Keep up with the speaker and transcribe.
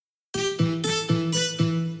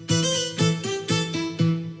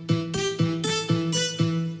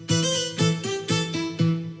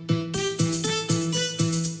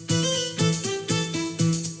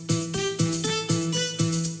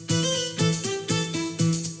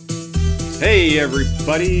Hey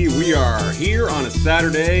everybody, we are here on a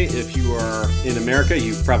Saturday. If you are in America,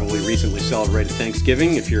 you probably recently celebrated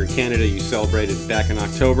Thanksgiving. If you're in Canada, you celebrated back in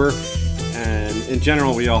October. And in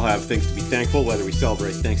general, we all have things to be thankful, whether we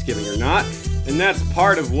celebrate Thanksgiving or not. And that's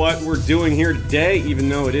part of what we're doing here today. Even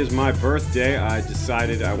though it is my birthday, I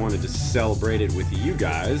decided I wanted to celebrate it with you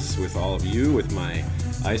guys, with all of you, with my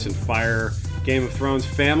Ice and Fire Game of Thrones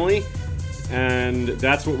family. And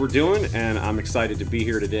that's what we're doing, and I'm excited to be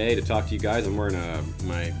here today to talk to you guys. I'm wearing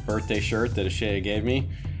my birthday shirt that Ashaya gave me.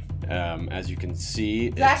 As you can see,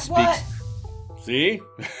 That's what? See?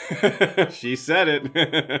 She said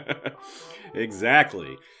it.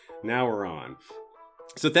 Exactly. Now we're on.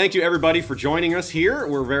 So thank you everybody for joining us here.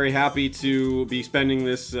 We're very happy to be spending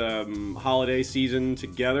this holiday season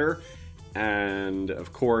together. And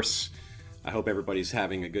of course, I hope everybody's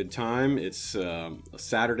having a good time. It's a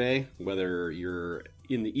Saturday, whether you're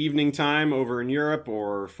in the evening time over in Europe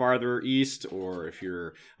or farther east, or if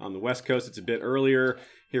you're on the West Coast, it's a bit earlier.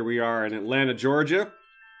 Here we are in Atlanta, Georgia,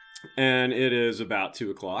 and it is about 2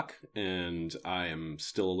 o'clock, and I am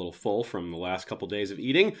still a little full from the last couple days of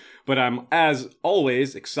eating, but I'm, as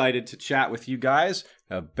always, excited to chat with you guys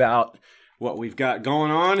about what we've got going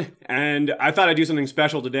on, and I thought I'd do something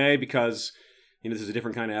special today because this is a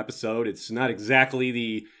different kind of episode. It's not exactly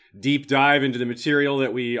the deep dive into the material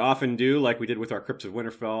that we often do, like we did with our Crypts of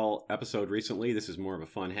Winterfell episode recently. This is more of a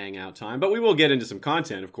fun hangout time, but we will get into some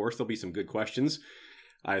content, of course. There'll be some good questions.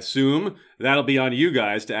 I assume that'll be on you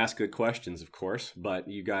guys to ask good questions, of course, but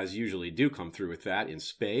you guys usually do come through with that in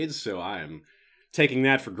spades, so I am taking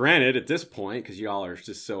that for granted at this point, because y'all are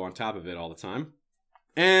just so on top of it all the time.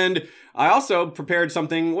 And I also prepared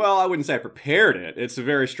something, well, I wouldn't say I prepared it. It's a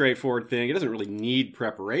very straightforward thing. It doesn't really need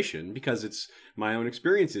preparation because it's my own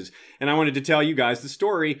experiences. And I wanted to tell you guys the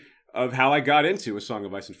story of how I got into A Song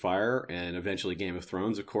of Ice and Fire and eventually Game of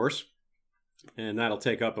Thrones, of course. And that'll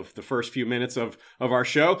take up the first few minutes of our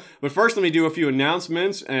show. But first, let me do a few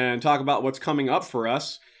announcements and talk about what's coming up for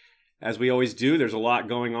us. As we always do, there's a lot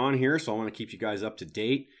going on here, so I want to keep you guys up to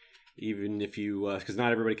date. Even if you, because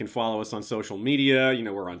not everybody can follow us on social media.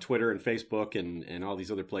 We're on Twitter and Facebook and all these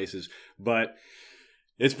other places. But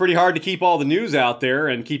it's pretty hard to keep all the news out there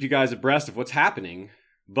and keep you guys abreast of what's happening.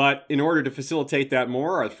 But in order to facilitate that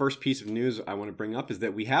more, our first piece of news I want to bring up is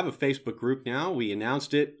that we have a Facebook group now. We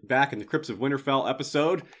announced it back in the Crypts of Winterfell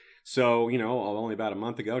episode. So, only about a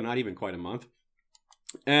month ago, not even quite a month.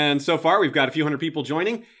 And so far, we've got a few hundred people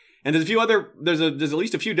joining. And there's at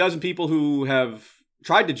least a few dozen people who have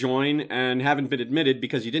tried to join and haven't been admitted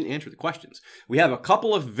because you didn't answer the questions. We have a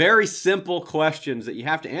couple of very simple questions that you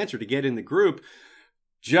have to answer to get in the group,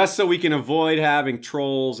 just so we can avoid having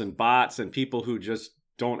trolls and bots and people who just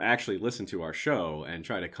don't actually listen to our show and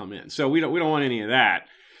try to come in. So we don't want any of that.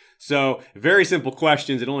 So very simple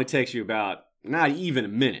questions. It only takes you about not even a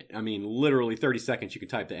minute. I mean, literally 30 seconds you can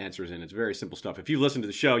type the answers in. It's very simple stuff. If you've listened to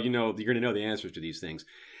the show, you're going to know the answers to these things.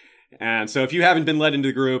 And so if you haven't been let into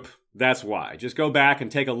the group, that's why. Just go back and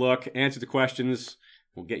take a look, answer the questions.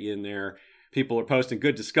 We'll get you in there. People are posting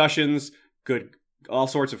good discussions, all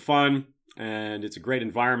sorts of fun, and it's a great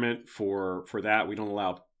environment for that. We don't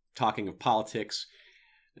allow talking of politics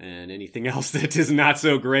and anything else that is not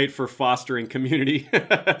so great for fostering community.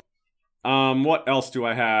 What else do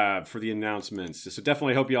I have for the announcements? So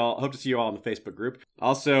definitely hope to see you all in the Facebook group.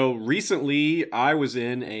 Also, recently I was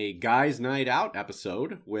in a Guys Night Out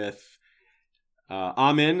episode with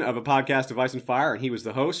Amin of a podcast of Ice and Fire, and he was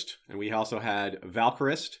the host. And we also had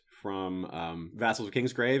Valkyrist from Vassals of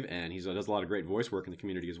Kingsgrave, and he does a lot of great voice work in the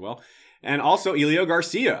community as well. And also Elio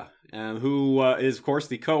Garcia, who is, of course,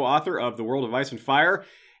 the co-author of The World of Ice and Fire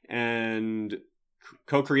and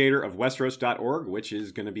co-creator of Westeros.org, which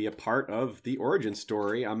is going to be a part of the origin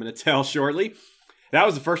story I'm going to tell shortly. That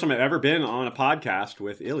was the first time I've ever been on a podcast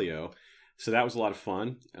with Elio, so that was a lot of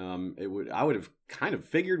fun. I would have kind of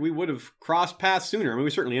figured we would have crossed paths sooner. I mean,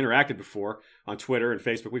 we certainly interacted before on Twitter and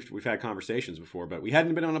Facebook. We've had conversations before, but we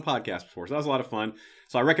hadn't been on a podcast before, so that was a lot of fun.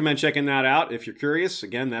 So I recommend checking that out if you're curious.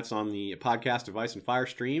 Again, that's on the Podcast of Ice and Fire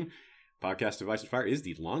stream. Podcast of Ice and Fire is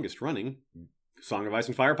the longest running Song of Ice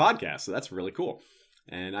and Fire podcast, so that's really cool.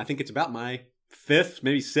 And I think it's about my 5th,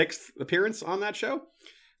 maybe 6th appearance on that show.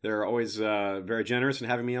 They're always very generous in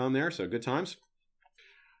having me on there, so good times.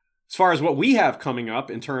 As far as what we have coming up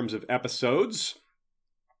in terms of episodes,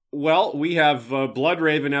 well, we have a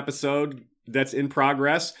Bloodraven episode that's in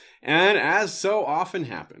progress, and as so often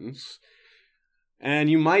happens, and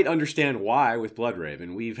you might understand why with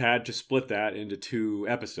Bloodraven, we've had to split that into 2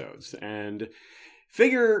 episodes. And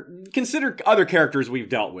consider other characters we've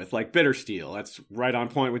dealt with, like Bittersteel. That's right on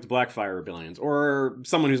point with the Blackfyre rebellions. Or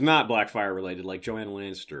someone who's not Blackfyre related, like Joanna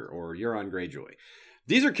Lannister or Euron Greyjoy.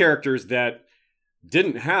 These are characters that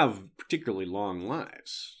didn't have particularly long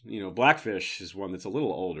lives. Blackfish is one that's a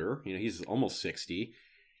little older. He's almost 60.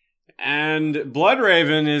 And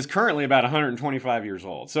Bloodraven is currently about 125 years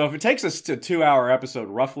old. So if it takes us to a 2-hour episode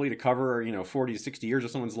roughly to cover, 40 to 60 years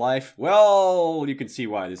of someone's life, well, you can see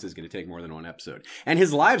why this is going to take more than one episode. And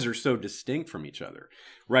his lives are so distinct from each other,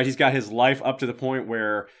 right? He's got his life up to the point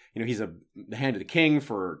where, he's the Hand of the King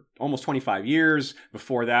for almost 25 years.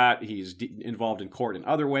 Before that, he's involved in court in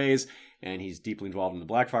other ways. And he's deeply involved in the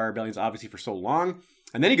Blackfyre rebellions, obviously, for so long.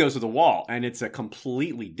 And then he goes to the Wall, and it's a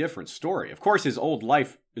completely different story. Of course, his old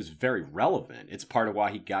life is very relevant. It's part of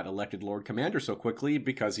why he got elected Lord Commander so quickly,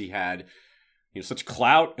 because he had such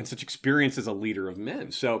clout and such experience as a leader of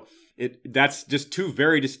men. So that's just two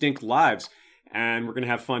very distinct lives, and we're going to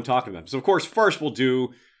have fun talking about them. So, of course, first we'll do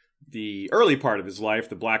the early part of his life,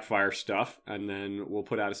 the Blackfyre stuff, and then we'll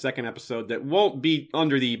put out a second episode that won't be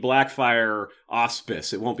under the Blackfyre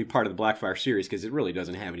auspice. It won't be part of the Blackfyre series because it really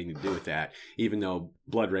doesn't have anything to do with that, even though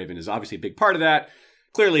Bloodraven is obviously a big part of that.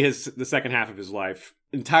 Clearly, the second half of his life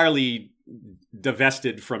entirely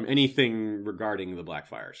divested from anything regarding the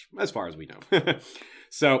Blackfyres, as far as we know.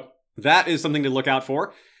 So that is something to look out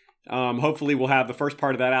for. Hopefully we'll have the first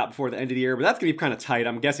part of that out before the end of the year, but that's going to be kind of tight.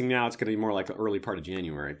 I'm guessing now it's going to be more like the early part of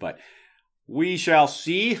January, but we shall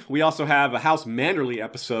see. We also have a House Manderley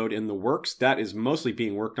episode in the works. That is mostly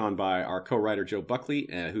being worked on by our co-writer Joe Buckley,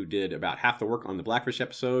 who did about half the work on the Blackfish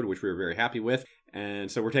episode, which we were very happy with.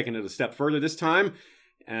 And so we're taking it a step further this time,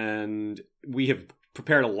 and we have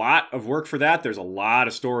prepared a lot of work for that. There's a lot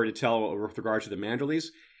of story to tell with regard to the Manderleys.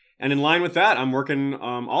 And in line with that, I'm working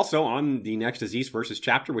also on the next Aziz versus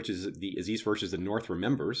chapter, which is the Aziz versus the North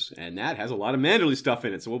Remembers. And that has a lot of Manderley stuff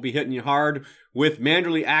in it. So we'll be hitting you hard with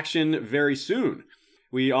Manderley action very soon.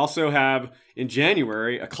 We also have, in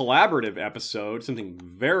January, a collaborative episode, something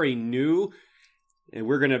very new. And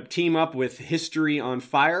we're going to team up with History on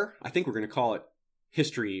Fire. I think we're going to call it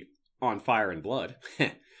History on Fire and Blood.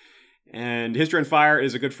 And History on Fire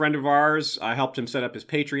is a good friend of ours. I helped him set up his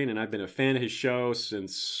Patreon, and I've been a fan of his show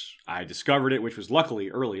since I discovered it, which was luckily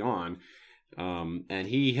early on. And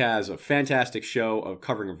he has a fantastic show of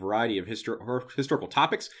covering a variety of historical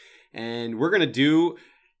topics. And we're going to do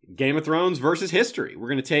Game of Thrones versus history. We're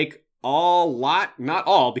going to take not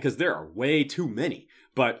all, because there are way too many,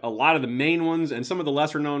 but a lot of the main ones and some of the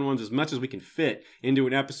lesser known ones, as much as we can fit into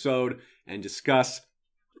an episode, and discuss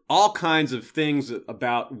all kinds of things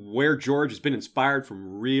about where George has been inspired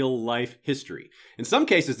from real life history. In some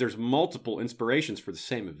cases, there's multiple inspirations for the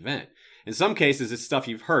same event. In some cases, it's stuff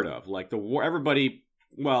you've heard of, like the war. Everybody,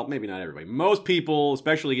 well, maybe not everybody. Most people,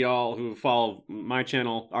 especially y'all who follow my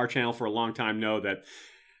channel, our channel for a long time, know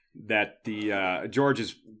that the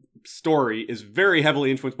George's story is very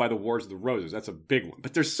heavily influenced by the Wars of the Roses. That's a big one.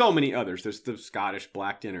 But there's so many others. There's the Scottish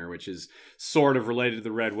Black Dinner, which is sort of related to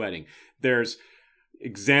the Red Wedding. There's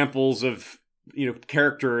examples of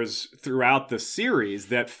characters throughout the series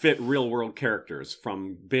that fit real world characters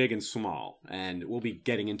from big and small, and we'll be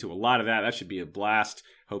getting into a lot of that. That should be a blast.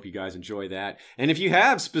 Hope you guys enjoy that. And if you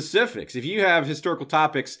have specifics, if you have historical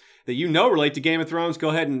topics that relate to Game of Thrones, go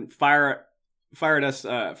ahead and fire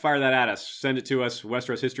that at us. Send it to us,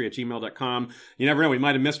 westeroshistory@gmail.com. You never know, we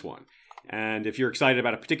might have missed one. And if you're excited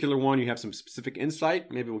about a particular one, you have some specific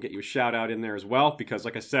insight, maybe we'll get you a shout out in there as well, because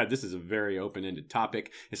like I said, this is a very open-ended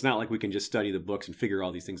topic. It's not like we can just study the books and figure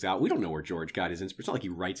all these things out. We don't know where George got his inspiration. It's not like he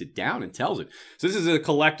writes it down and tells it. So this is a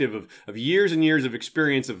collective of years and years of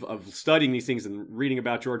experience of studying these things and reading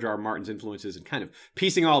about George R. R. Martin's influences and kind of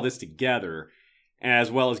piecing all this together, as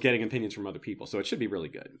well as getting opinions from other people. So it should be really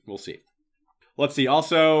good. We'll see. Let's see.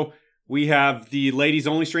 Also, we have the ladies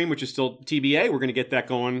only stream, which is still TBA. We're going to get that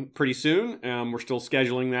going pretty soon. We're still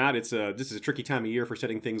scheduling that. This is a tricky time of year for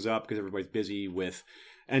setting things up because everybody's busy with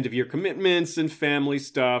end of year commitments and family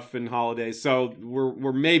stuff and holidays. So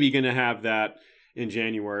we're maybe going to have that in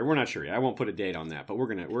January. We're not sure yet. I won't put a date on that, but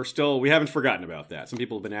we haven't forgotten about that. Some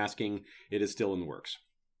people have been asking. It is still in the works.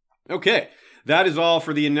 Okay, that is all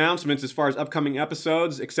for the announcements as far as upcoming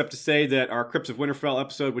episodes, except to say that our Crypts of Winterfell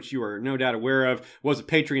episode, which you are no doubt aware of, was a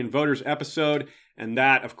Patreon voters episode, and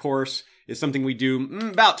that, of course, is something we do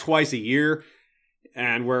about twice a year,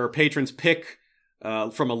 and where patrons pick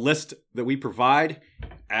from a list that we provide,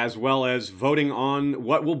 as well as voting on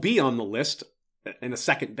what will be on the list in a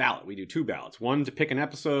second ballot. We do two ballots, one to pick an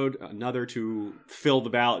episode, another to fill the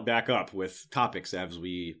ballot back up with topics as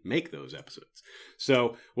we make those episodes.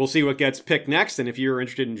 So we'll see what gets picked next. And if you're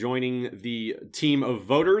interested in joining the team of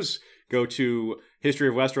voters, go to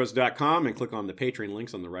historyofwesteros.com, and click on the Patreon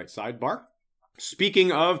links on the right sidebar.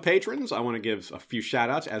 Speaking of patrons, I want to give a few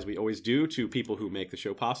shout-outs, as we always do, to people who make the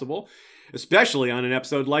show possible, especially on an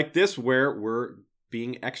episode like this where we're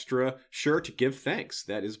being extra sure to give thanks.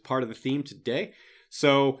 That is part of the theme today.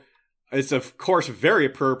 So it's, of course, very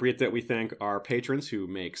appropriate that we thank our patrons who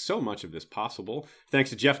make so much of this possible. Thanks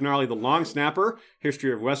to Jeff Gnarly, the Long Snapper,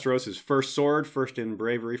 History of Westeros' first sword, first in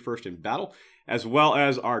bravery, first in battle, as well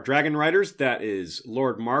as our dragon riders. That is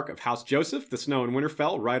Lord Mark of House Joseph, the Snow and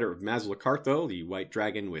Winterfell, rider of Mazlacartho, the white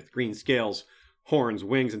dragon with green scales, horns,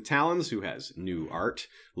 wings, and talons, who has new art,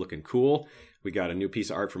 looking cool. We got a new piece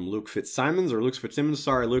of art from Luke Fitzsimmons, or Luke Fitzsimmons.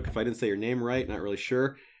 Sorry, Luke, if I didn't say your name right, not really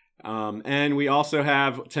sure. And we also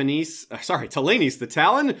have Talanis the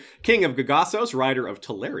Talon, King of Gagassos, rider of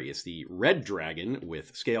Talarius, the red dragon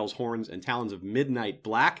with scales, horns, and talons of midnight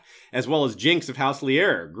black, as well as Jinx of House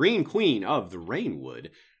Lier, Green Queen of the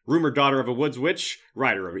Rainwood, rumored daughter of a woods witch,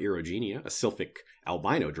 rider of Erogenia, a sylphic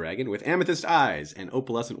albino dragon with amethyst eyes and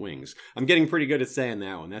opalescent wings. I'm getting pretty good at saying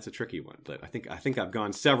that one. That's a tricky one, but I think I've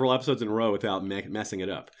gone several episodes in a row without messing it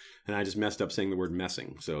up, and I just messed up saying the word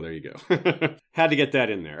messing. So there you go. Had to get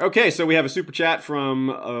that in there. Okay, so we have a super chat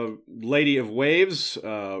from Lady of Waves,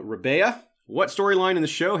 Rebea. What storyline in the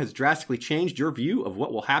show has drastically changed your view of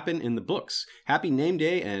what will happen in the books? Happy name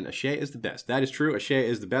day, and Ashay is the best. That is true. Ashay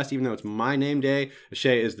is the best, even though it's my name day.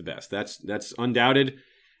 Ashay is the best. That's undoubted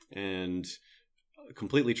and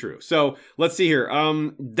completely true. So let's see here.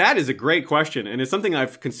 That is a great question, and it's something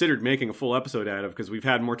I've considered making a full episode out of because we've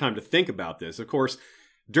had more time to think about this. Of course,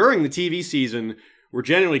 during the TV season, we're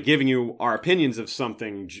generally giving you our opinions of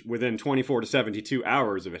something within 24 to 72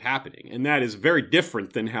 hours of it happening. And that is very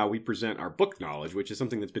different than how we present our book knowledge, which is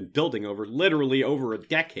something that's been building literally over a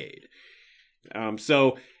decade.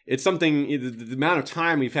 So it's something, the amount of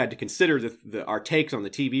time we've had to consider our takes on the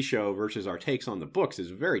TV show versus our takes on the books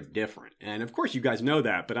is very different. And of course you guys know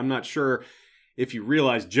that, but I'm not sure if you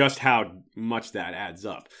realize just how much that adds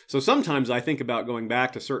up. So sometimes I think about going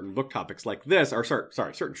back to certain book topics like this, or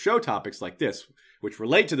certain show topics like this, which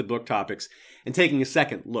relate to the book topics, and taking a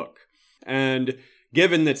second look. And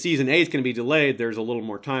given that season 8 is going to be delayed, there's a little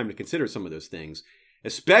more time to consider some of those things,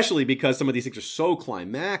 especially because some of these things are so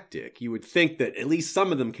climactic. You would think that at least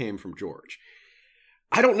some of them came from George.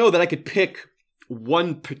 I don't know that I could pick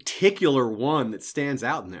one particular one that stands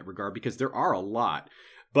out in that regard, because there are a lot.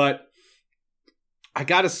 But I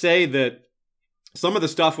gotta say that some of the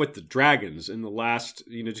stuff with the dragons in the last,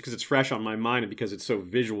 just because it's fresh on my mind and because it's so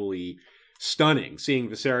visually stunning, seeing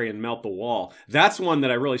Viserion melt the wall, that's one that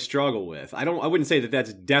I really struggle with. I wouldn't say that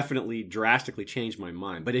that's definitely drastically changed my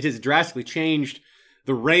mind, but it has drastically changed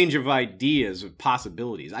the range of ideas, of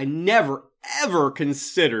possibilities. I never, ever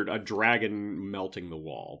considered a dragon melting the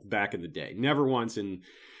wall back in the day. Never once in...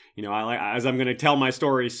 as I'm going to tell my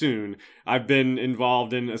story soon, I've been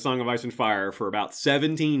involved in A Song of Ice and Fire for about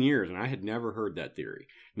 17 years, and I had never heard that theory.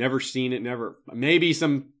 Never seen it, maybe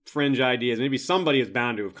some fringe ideas. Maybe somebody is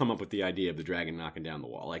bound to have come up with the idea of the dragon knocking down the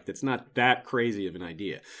wall. Like, that's not that crazy of an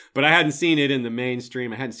idea. But I hadn't seen it in the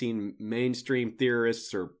mainstream. I hadn't seen mainstream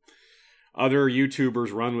theorists or other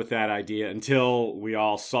YouTubers run with that idea until we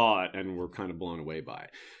all saw it and were kind of blown away by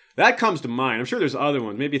it. That comes to mind. I'm sure there's other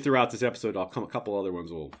ones. Maybe throughout this episode, a couple other ones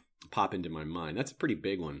will pop into my mind. That's a pretty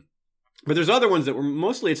big one. But there's other ones that were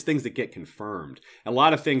mostly it's things that get confirmed. A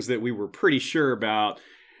lot of things that we were pretty sure about,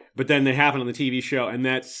 but then they happen on the TV show, and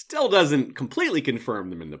that still doesn't completely confirm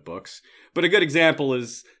them in the books. But a good example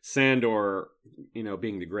is Sandor,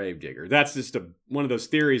 being the gravedigger. That's just one of those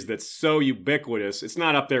theories that's so ubiquitous. It's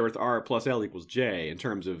not up there with R plus L equals J in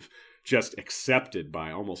terms of just accepted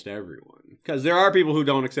by almost everyone. Because there are people who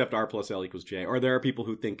don't accept R plus L equals J, or there are people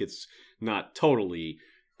who think it's not totally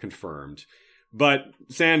confirmed. But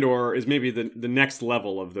Sandor is maybe the next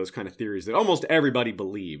level of those kind of theories that almost everybody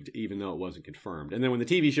believed, even though it wasn't confirmed. And then when the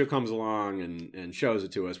TV show comes along and shows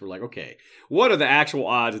it to us, we're like, okay, what are the actual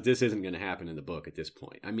odds that this isn't going to happen in the book at this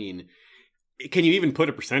point? I mean, can you even put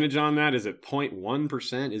a percentage on that? Is it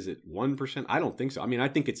 0.1%? Is it 1%? I don't think so. I mean, I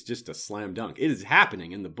think it's just a slam dunk. It is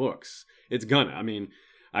happening in the books. It's gonna. I mean,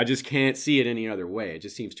 I just can't see it any other way. It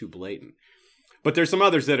just seems too blatant. But there's some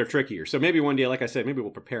others that are trickier. So maybe one day, like I said, maybe we'll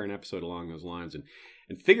prepare an episode along those lines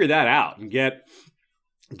and figure that out and get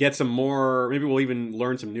some more. Maybe we'll even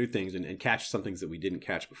learn some new things and catch some things that we didn't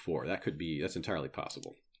catch before. That's entirely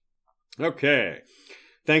possible. Okay.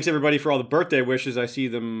 Thanks everybody for all the birthday wishes. I see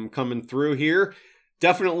them coming through here.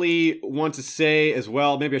 Definitely want to say as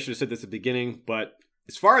well, maybe I should have said this at the beginning, but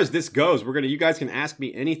as far as this goes, you guys can ask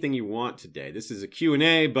me anything you want today. This is a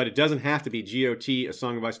Q&A, but it doesn't have to be GOT, A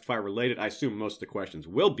Song of Ice and Fire related. I assume most of the questions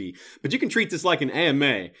will be, but you can treat this like an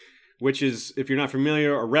AMA. which is, if you're not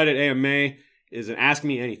familiar, a Reddit AMA is an Ask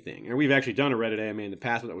Me Anything. And we've actually done a Reddit AMA in the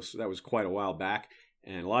past, but that was quite a while back.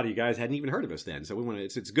 And a lot of you guys hadn't even heard of us then. So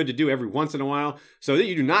it's good to do every once in a while so that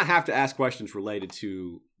you do not have to ask questions related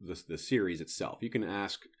to the series itself. You can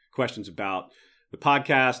ask questions about the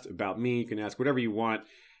podcast, about me. You can ask whatever you want.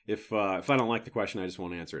 If I don't like the question, I just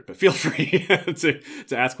won't answer it. But feel free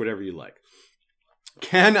to ask whatever you like.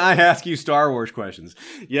 Can I ask you Star Wars questions?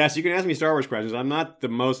 Yes, you can ask me Star Wars questions. I'm not the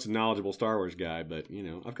most knowledgeable Star Wars guy, but,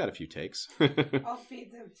 I've got a few takes. I'll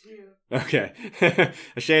feed them too. Okay.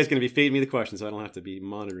 Ashay is going to be feeding me the questions, so I don't have to be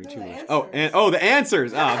monitoring too much. Answers. The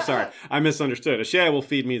answers! Oh, I'm sorry. I misunderstood. Ashay will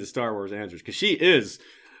feed me the Star Wars answers, because she is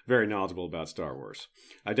very knowledgeable about Star Wars.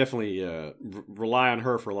 I definitely rely on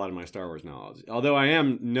her for a lot of my Star Wars knowledge. Although I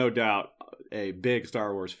am, no doubt, a big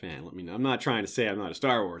Star Wars fan. Let me know. I'm not trying to say I'm not a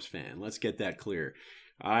Star Wars fan. Let's get that clear.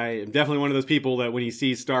 I am definitely one of those people that when he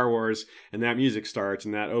sees Star Wars and that music starts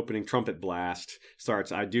and that opening trumpet blast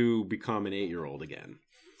starts, I do become an 8-year-old again.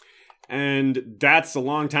 And that's a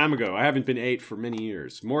long time ago. I haven't been 8 for many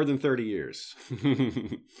years. More than 30 years.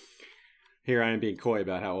 Here I am being coy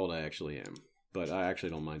about how old I actually am. But I actually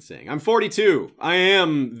don't mind saying. I'm 42. I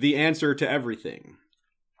am the answer to everything.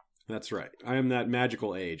 That's right. I am that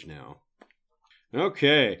magical age now.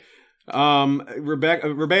 Okay. Rebecca,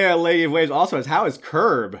 Lady of Waves, also asks, how has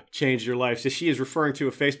Curb changed your life? So she is referring to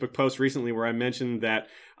a Facebook post recently where I mentioned that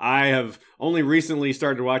I have only recently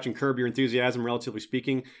started watching Curb Your Enthusiasm, relatively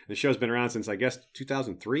speaking. The show's been around since, I guess,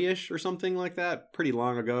 2003-ish or something like that. Pretty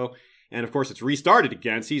long ago. And, of course, it's restarted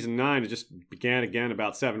again. Season 9, it just began again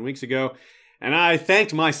about 7 weeks ago. And I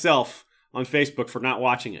thanked myself on Facebook for not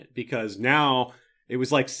watching it, because now it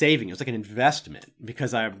was like saving. It was like an investment,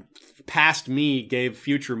 because past me gave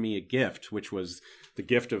future me a gift, which was the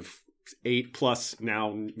gift of 8 plus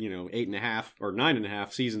now, 8.5 or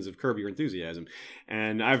 9.5 seasons of Curb Your Enthusiasm.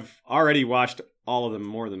 And I've already watched all of them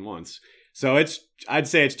more than once. So I'd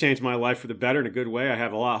say it's changed my life for the better in a good way. I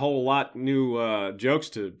have a whole lot new jokes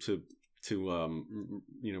to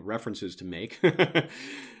references to make.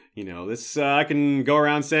 I can go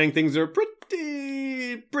around saying things are pretty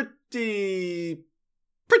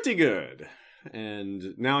good.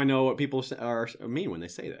 And now I know what people mean when they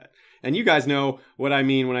say that. And you guys know what I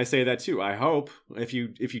mean when I say that too, I hope. If you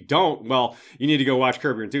don't, well, you need to go watch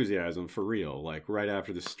Curb Your Enthusiasm for real. Like right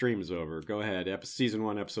after the stream is over. Go ahead, Season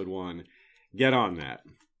 1, Episode 1. Get on that.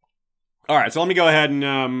 All right, so let me go ahead and...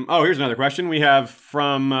 here's another question we have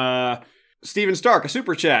from... Stephen Stark, a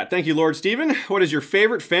super chat. Thank you, Lord Stephen. What is your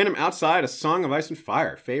favorite fandom outside A Song of Ice and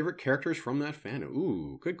Fire? Favorite characters from that fandom?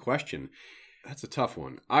 Ooh, good question. That's a tough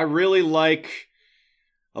one. I really like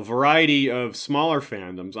a variety of smaller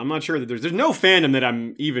fandoms. I'm not sure that there's no fandom that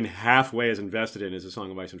I'm even halfway as invested in as A Song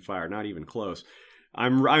of Ice and Fire. Not even close.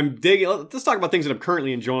 I'm digging. Let's talk about things that I'm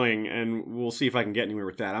currently enjoying, and we'll see if I can get anywhere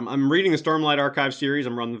with that. I'm reading the Stormlight Archive series.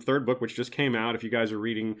 I'm on the 3rd book, which just came out. If you guys are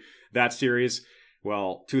reading that series,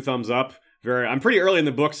 well, 2 thumbs up. I'm pretty early in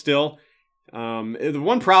the book still. The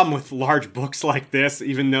one problem with large books like this,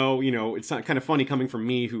 even though, it's not kind of funny coming from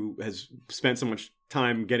me who has spent so much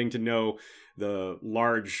time getting to know the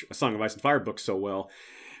large A Song of Ice and Fire books so well,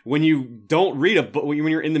 when you don't read a book, when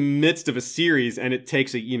you're in the midst of a series and it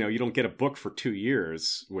takes you don't get a book for 2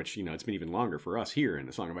 years, which, it's been even longer for us here in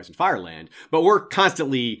A Song of Ice and Fire land, but we're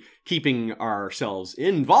constantly keeping ourselves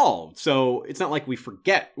involved. So it's not like we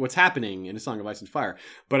forget what's happening in A Song of Ice and Fire.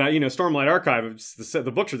 But, Stormlight Archive,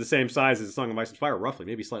 the books are the same size as A Song of Ice and Fire, roughly,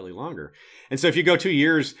 maybe slightly longer. And so if you go 2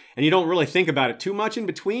 years and you don't really think about it too much in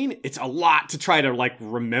between, it's a lot to try to,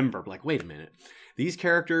 remember. Wait a minute. These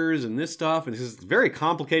characters and this stuff, and this is a very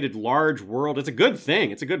complicated, large world. It's a good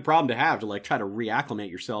thing. It's a good problem to have, to try to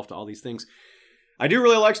reacclimate yourself to all these things. I do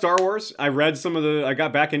really like Star Wars. I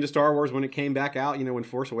got back into Star Wars when it came back out. When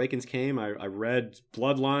Force Awakens came, I read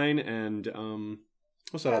Bloodline and,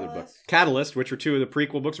 what's that other book? Catalyst, which are 2 of the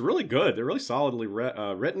prequel books. Really good. They're really solidly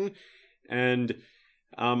written. And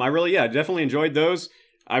I definitely enjoyed those.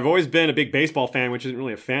 I've always been a big baseball fan, which isn't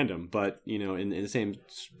really a fandom, but, in the same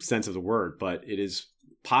sense of the word. But it is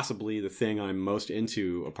possibly the thing I'm most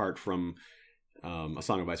into apart from A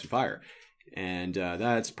Song of Ice and Fire. And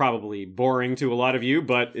that's probably boring to a lot of you,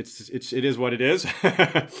 but it is what it is.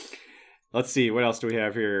 Let's see, what else do we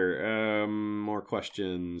have here? More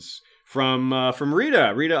questions from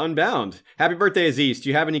Rita Unbound. Happy birthday, Aziz. Do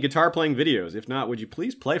you have any guitar playing videos? If not, would you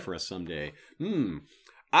please play for us someday?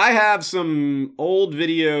 I have some old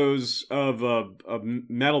videos of a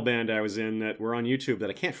metal band I was in that were on YouTube that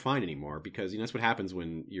I can't find anymore because, that's what happens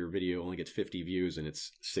when your video only gets 50 views and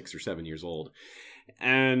it's 6 or 7 years old.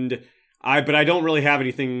 And But I don't really have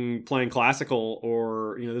anything playing classical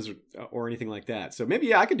or or anything like that. So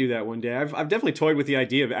maybe I could do that one day. I've definitely toyed with the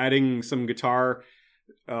idea of adding some guitar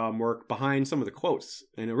work behind some of the quotes.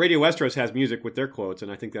 And Radio Westeros has music with their quotes,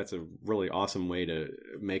 and I think that's a really awesome way to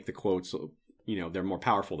make the quotes. They're more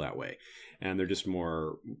powerful that way, and they're just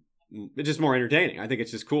more entertaining. I think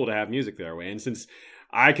it's just cool to have music that way. And since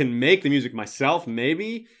I can make the music myself,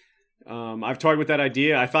 maybe. I've toyed with that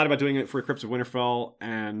idea. I thought about doing it for Crypts of Winterfell,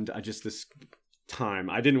 and I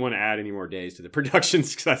didn't want to add any more days to the production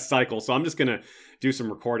cycle, so I'm just going to do some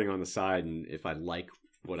recording on the side, and if I like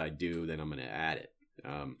what I do, then I'm going to add it.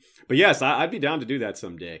 But yes, I'd be down to do that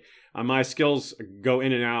someday. My skills go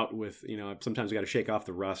in and out with, sometimes I got to shake off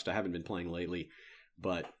the rust. I haven't been playing lately,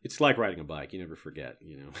 but it's like riding a bike. You never forget,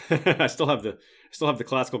 I still have the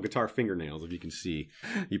classical guitar fingernails, if you can see.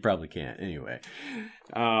 You probably can't. Anyway.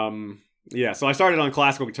 So I started on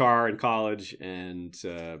classical guitar in college, and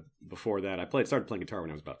before that, I started playing guitar when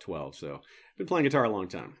I was about 12. So I've been playing guitar a long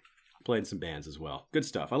time. Played in some bands as well. Good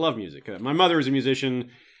stuff. I love music. My mother is a musician,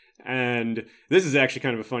 and this is actually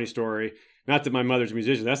kind of a funny story. Not that my mother's a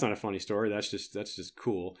musician. That's not a funny story. That's just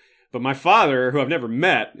cool. But my father, who I've never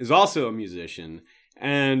met, is also a musician.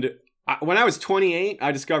 And when I was 28,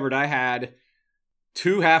 I discovered I had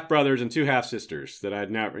 2 half-brothers and 2 half-sisters that I'd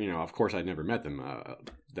never, of course I'd never met them.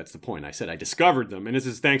 That's the point. I said I discovered them, and this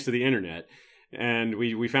is thanks to the internet. And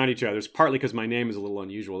we found each other. It's partly because my name is a little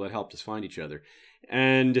unusual. That helped us find each other.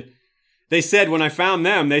 And they said when I found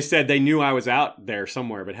them, they said they knew I was out there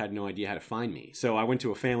somewhere, but had no idea how to find me. So I went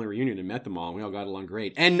to a family reunion and met them all, and we all got along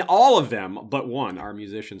great. And all of them, but one, are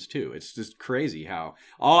musicians too. It's just crazy how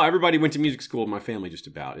everybody went to music school in my family just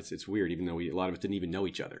about. It's weird, even though a lot of us didn't even know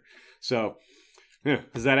each other. So,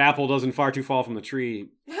 because that apple doesn't far too fall from the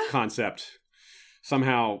tree concept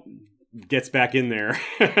somehow gets back in there.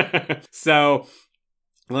 So,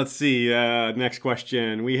 let's see. Next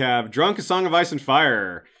question. We have Drunk, A Song of Ice and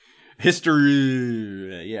Fire.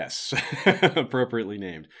 History, yes, appropriately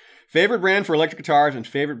named. Favorite brand for electric guitars and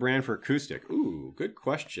favorite brand for acoustic? Ooh, good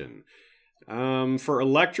question. For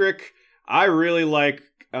electric, I really like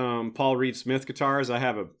Paul Reed Smith guitars. I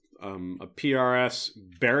have a PRS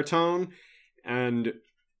baritone, and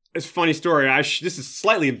it's a funny story. This is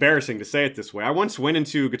slightly embarrassing to say it this way. I once went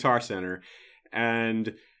into Guitar Center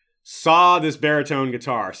and saw this baritone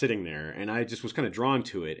guitar sitting there, and I just was kind of drawn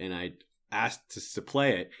to it, and I asked to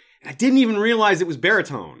play it. I didn't even realize it was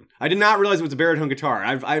baritone. I did not realize it was a baritone guitar.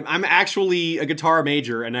 I'm actually a guitar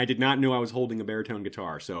major, and I did not know I was holding a baritone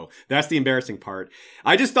guitar. So that's the embarrassing part.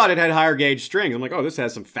 I just thought it had higher gauge strings. I'm like, oh, this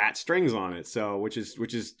has some fat strings on it. So which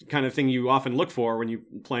is kind of thing you often look for when you're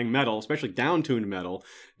playing metal, especially down-tuned metal,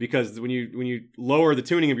 because when you lower the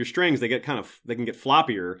tuning of your strings, they can get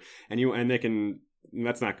floppier, and they can.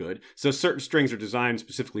 That's not good. So certain strings are designed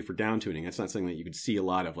specifically for down tuning. That's not something that you could see a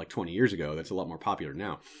lot of like 20 years ago. That's a lot more popular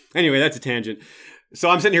now. Anyway, that's a tangent. So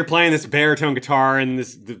I'm sitting here playing this baritone guitar, and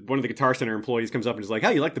one of the Guitar Center employees comes up and is like,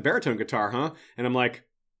 "Hey, you like the baritone guitar, huh?" And I'm like,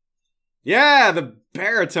 "Yeah, the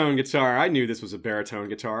baritone guitar. I knew this was a baritone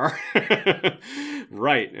guitar."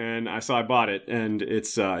 Right. And I bought it, and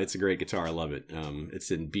it's a great guitar. I love it. It's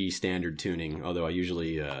in B standard tuning, although I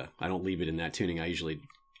usually I don't leave it in that tuning. I usually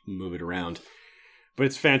move it around. But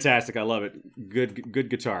it's fantastic. I love it. Good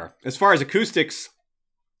guitar. As far as acoustics,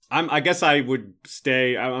 I guess I would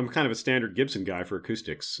stay. I'm kind of a standard Gibson guy for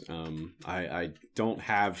acoustics. I don't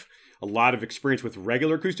have a lot of experience with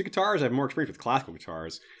regular acoustic guitars. I have more experience with classical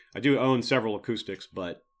guitars. I do own several acoustics,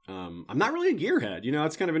 but I'm not really a gearhead.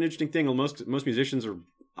 It's kind of an interesting thing. Most musicians are.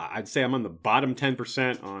 I'd say I'm on the bottom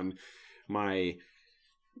 10% on my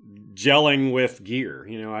gelling with gear.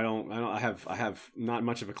 I have not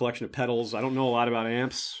much of a collection of pedals. I don't know a lot about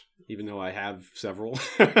amps, even though I have several.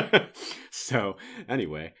 So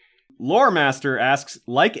anyway, Lore Master asks,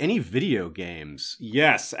 like any video games?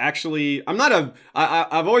 Yes, actually,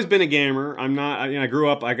 I've always been a gamer. I'm not, I grew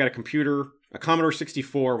up, I got a computer, a Commodore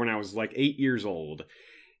 64 when I was like 8 years old.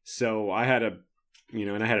 So I had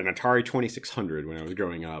and I had an Atari 2600 when I was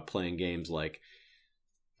growing up, playing games like,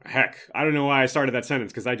 heck, I don't know why I started that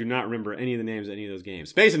sentence, because I do not remember any of the names of any of those games.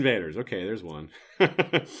 Space Invaders. Okay, there's one.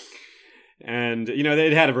 And,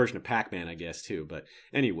 they had a version of Pac-Man, I guess, too. But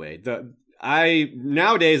anyway,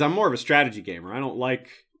 nowadays, I'm more of a strategy gamer. I don't like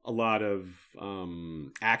a lot of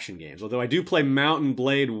action games. Although I do play Mountain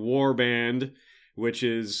Blade Warband, which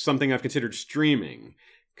is something I've considered streaming,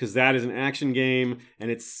 because that is an action game, and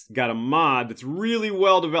it's got a mod that's really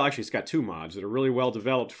well developed. Actually, it's got 2 mods that are really well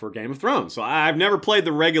developed for Game of Thrones. So I've never played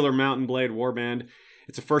the regular Mountain Blade Warband.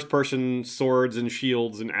 it's a first-person swords and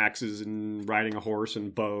shields and axes and riding a horse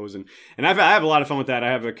and bows. And I have a lot of fun with that.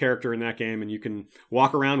 I have a character in that game, and you can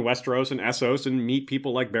walk around Westeros and Essos and meet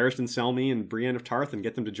people like Barristan Selmy and Brienne of Tarth and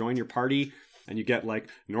get them to join your party. And you get like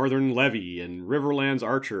Northern Levy and Riverlands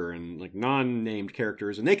Archer and like non-named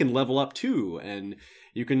characters, and they can level up too. And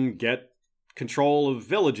you can get control of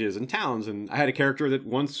villages and towns. And I had a character that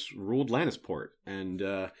once ruled Lannisport, and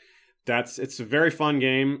it's a very fun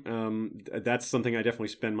game. That's something I definitely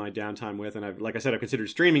spend my downtime with. And like I said, I've considered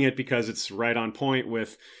streaming it because it's right on point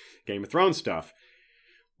with Game of Thrones stuff.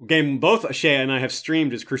 Game both Shea and I have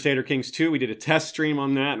streamed is Crusader Kings 2. We did a test stream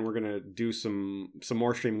on that, and we're going to do some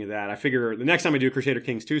more streaming of that. I figure the next time I do a Crusader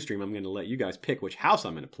Kings 2 stream, I'm going to let you guys pick which house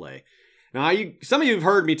I'm going to play. Now, some of you have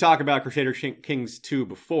heard me talk about Crusader Kings 2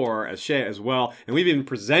 before, as Shea as well, and we've even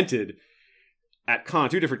presented at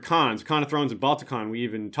two different cons, Con of Thrones and Balticon. We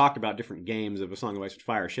even talked about different games of A Song of Ice and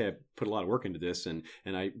Fire. Shea put a lot of work into this, and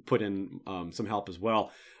I put in some help as well,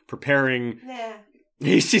 preparing... Yeah.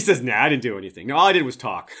 She says, nah, I didn't do anything. No, all I did was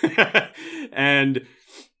talk. And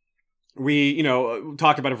we,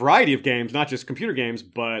 talked about a variety of games, not just computer games,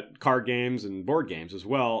 but card games and board games as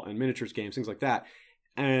well, and miniatures games, things like that.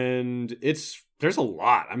 And there's a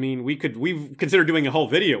lot. I mean, we've considered doing a whole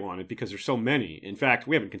video on it because there's so many. In fact,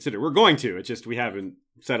 we haven't considered. We're going to. It's just we haven't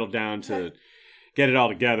settled down to get it all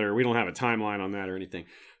together. We don't have a timeline on that or anything.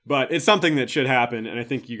 But it's something that should happen, and I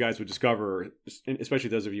think you guys would discover, especially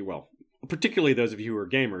those of you, particularly those of you who are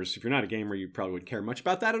gamers. If you're not a gamer, you probably wouldn't care much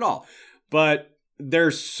about that at all. But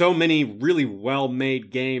there's so many really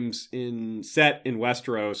well-made games set in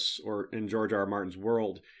Westeros or in George R. R. Martin's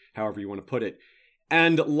world, however you want to put it.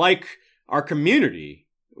 And like our community,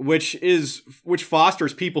 which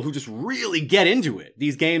fosters people who just really get into it.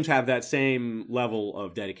 These games have that same level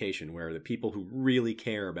of dedication where the people who really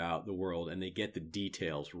care about the world and they get the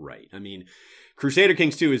details right. I mean, Crusader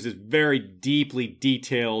Kings 2 is this very deeply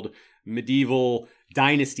detailed medieval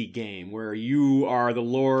dynasty game where you are the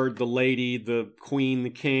lord, the lady, the queen, the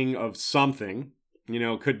king of something.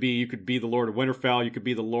 You could be the Lord of Winterfell, you could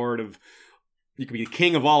be the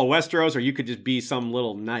king of all of Westeros, or you could just be some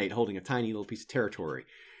little knight holding a tiny little piece of territory.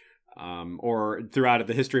 Or throughout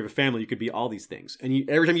the history of a family, you could be all these things. And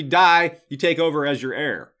every time you die, you take over as your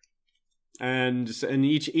heir. And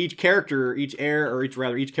each character, each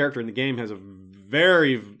character in the game has a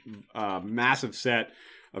very massive set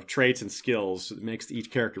of traits and skills that makes each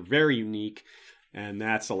character very unique. And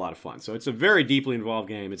that's a lot of fun. So it's a very deeply involved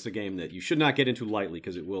game. It's a game that you should not get into lightly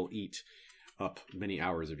because it will eat up many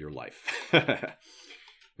hours of your life.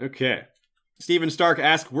 Okay. Stephen Stark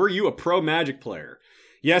asked, were you a pro Magic player?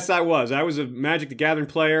 Yes, I was. I was a Magic the Gathering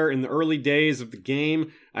player in the early days of the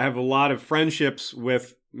game. I have a lot of friendships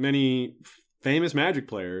with many famous Magic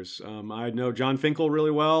players. I know John Finkel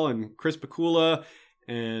really well, and Chris Pakula,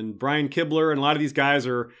 and Brian Kibler, and a lot of these guys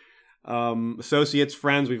are associates,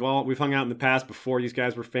 friends. We've hung out in the past before these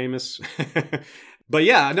guys were famous. But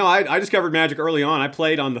yeah, no, I discovered Magic early on. I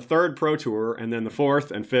played on the 3rd Pro Tour, and then the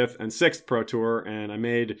 4th and 5th and 6th Pro Tour, and I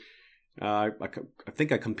made... I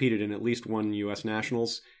think I competed in at least one U.S.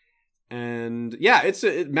 Nationals. And yeah,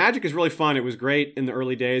 Magic is really fun. It was great in the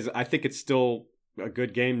early days. I think it's still a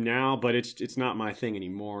good game now, but it's not my thing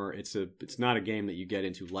anymore. It's not a game that you get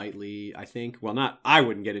into lightly, I think. Well, I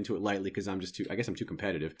wouldn't get into it lightly because I'm too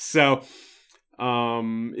competitive. So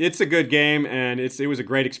it's a good game, and it was a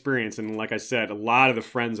great experience. And like I said, a lot of the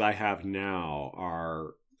friends I have now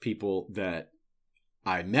are people that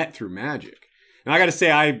I met through Magic. And I got to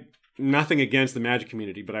say, nothing against the Magic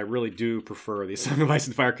community, but I really do prefer the Song of Ice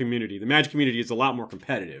and Fire community. The Magic community is a lot more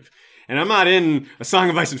competitive. And I'm not in A Song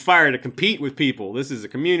of Ice and Fire to compete with people. This is a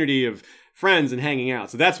community of friends and hanging out.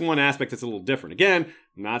 So that's one aspect that's a little different. Again,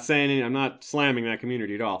 I'm not slamming that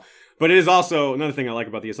community at all. But it is also, another thing I like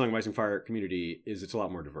about the A Song of Ice and Fire community is it's a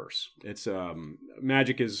lot more diverse. It's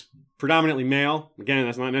Magic is predominantly male. Again,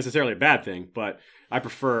 that's not necessarily a bad thing, but I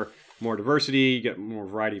prefer more diversity, you get more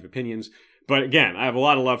variety of opinions. But again, I have a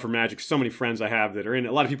lot of love for Magic. So many friends I have that are in it.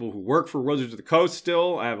 A lot of people who work for Wizards of the Coast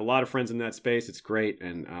still. I have a lot of friends in that space. It's great.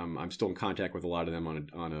 And I'm still in contact with a lot of them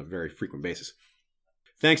on a very frequent basis.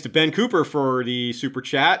 Thanks to Ben Cooper for the super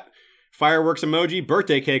chat. Fireworks emoji,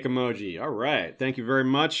 birthday cake emoji. All right. Thank you very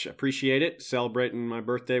much. Appreciate it. Celebrating my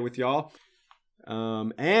birthday with y'all.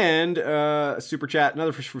 And super chat,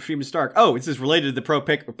 another for Stephen Stark. Oh, this is related to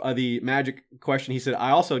the Magic question. He said, I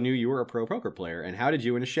also knew you were a pro poker player. And how did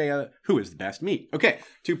you and Ashea, who is the best, meet? Okay,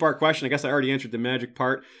 2-part question. I guess I already answered the Magic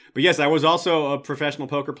part. But yes, I was also a professional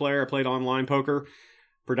poker player. I played online poker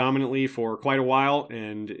predominantly for quite a while.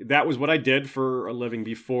 And that was what I did for a living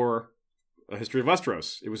before A History of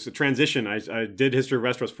Westeros. It was a transition. I did History of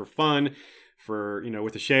Westeros for fun, for,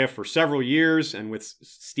 with ASOIAF for several years, and with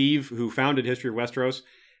Steve, who founded History of Westeros.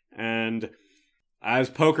 And as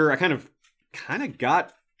poker, I kind of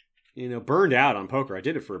got, burned out on poker. I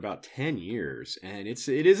did it for about 10 years, and it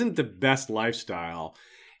isn't the best lifestyle.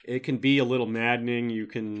 It can be a little maddening.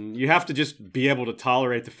 You have to just be able to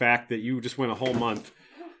tolerate the fact that you just went a whole month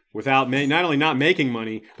without not only not making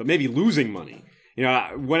money, but maybe losing money.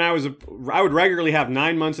 When I would regularly have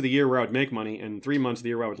 9 months of the year where I would make money and 3 months of the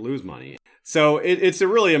year where I would lose money. So it's a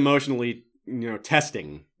really emotionally,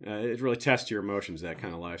 testing. It really tests your emotions, that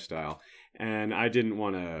kind of lifestyle. And I didn't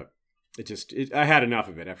want to. I had enough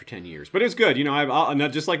of it after 10 years. But it's good.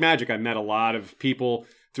 Just like Magic, I met a lot of people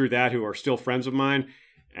through that who are still friends of mine.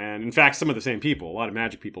 And in fact, some of the same people. A lot of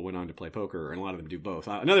Magic people went on to play poker, and a lot of them do both.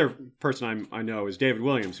 Another person I know is David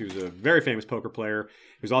Williams, who's a very famous poker player,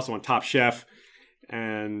 who's also on Top Chef.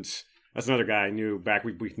 And that's another guy I knew back.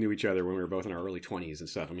 We knew each other when we were both in our early 20s and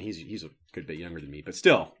stuff. I mean, he's a good bit younger than me, but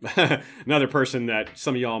still, another person that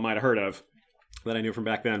some of y'all might have heard of that I knew from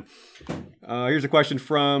back then. Here's a question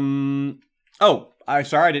from... Oh,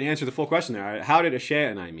 sorry, I didn't answer the full question there. How did Ashea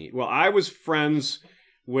and I meet? Well, I was friends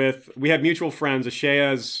with... We had mutual friends.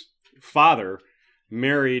 Ashea's father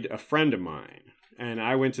married a friend of mine. And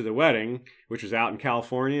I went to the wedding, which was out in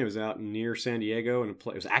California. It was out near San Diego. And it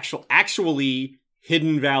was actually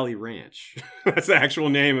Hidden Valley Ranch. That's the actual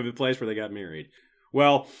name of the place where they got married.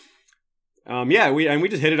 Well, we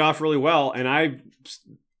just hit it off really well. And I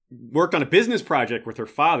worked on a business project with her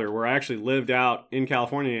father where I actually lived out in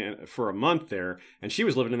California for a month there. And she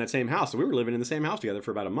was living in that same house. So we were living in the same house together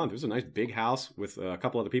for about a month. It was a nice big house with a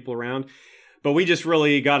couple other people around. But we just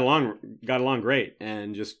really got along great,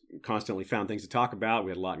 and just constantly found things to talk about.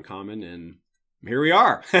 We had a lot in common, and here we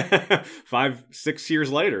are 5-6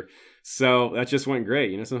 years later. So that just went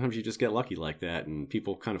great. Sometimes you just get lucky like that, and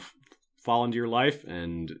people kind of fall into your life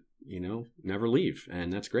and, never leave.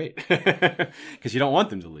 And that's great because you don't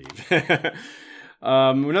want them to leave.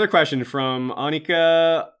 Another question from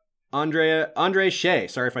Annika Andre Shea.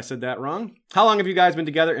 Sorry if I said that wrong. How long have you guys been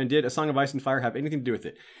together, and did A Song of Ice and Fire have anything to do with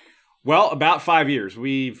it? Well, about 5 years.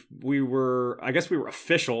 We were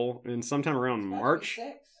official in sometime around March. 6.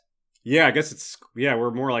 Yeah, I guess we're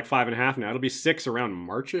more like 5.5 now. It'll be 6 around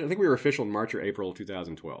March. I think we were official in March or April of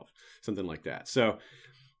 2012, something like that. So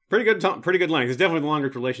pretty good length. It's definitely the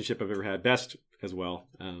longest relationship I've ever had. Best as well.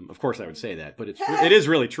 Of course, I would say that, but it is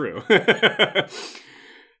really true.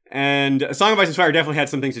 And A Song of Ice and Fire definitely had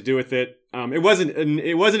some things to do with it. It wasn't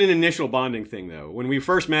an initial bonding thing though. When we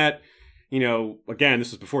first met. Again,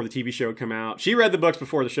 this was before the TV show had come out. She read the books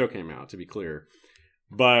before the show came out, to be clear.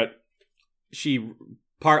 But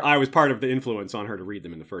I was part of the influence on her to read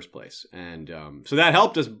them in the first place. And so that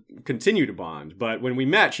helped us continue to bond. But when we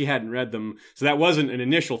met, she hadn't read them. So that wasn't an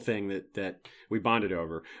initial thing that we bonded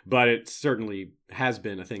over. But it certainly has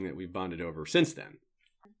been a thing that we've bonded over since then.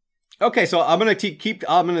 Okay, so I'm going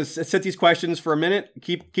to set these questions for a minute.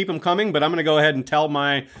 Keep them coming, but I'm going to go ahead and tell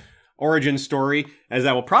my origin story, as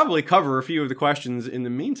I will probably cover a few of the questions in the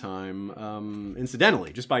meantime,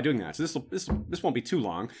 incidentally, just by doing that. So this won't be too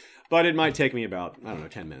long, but it might take me about,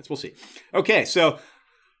 10 minutes. We'll see. Okay, so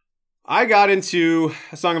I got into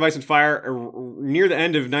A Song of Ice and Fire near the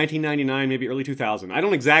end of 1999, maybe early 2000. I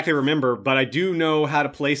don't exactly remember, but I do know how to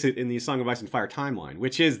place it in the Song of Ice and Fire timeline,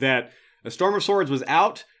 which is that A Storm of Swords was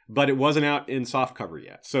out, but it wasn't out in softcover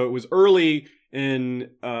yet. So it was early in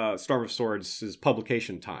Storm of Swords'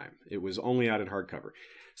 publication time. It was only out in hardcover.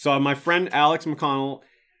 So my friend Alex McConnell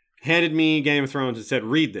handed me Game of Thrones and said,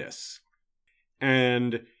 read this.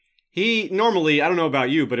 And he normally, I don't know about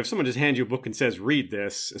you, but if someone just hands you a book and says, read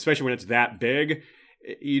this, especially when it's that big,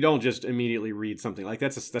 you don't just immediately read something like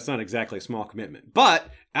that. That's not exactly a small commitment. But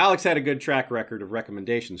Alex had a good track record of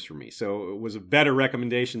recommendations for me. So it was a better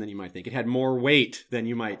recommendation than you might think. It had more weight than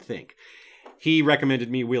you might think. He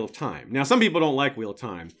recommended me Wheel of Time. Now, some people don't like Wheel of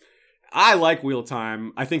Time. I like Wheel of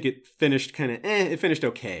Time. I think it finished it finished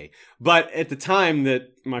okay. But at the time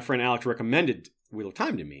that my friend Alex recommended Wheel of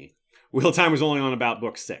Time to me, Wheel of Time was only on about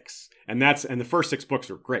book 6. And the first 6 books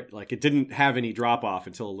were great. Like, it didn't have any drop off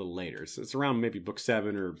until a little later. So it's around maybe book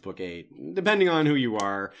 7 or book 8, depending on who you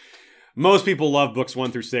are. Most people love books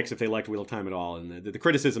 1 through 6 if they liked Wheel of Time at all. And the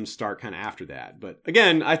criticisms start kind of after that. But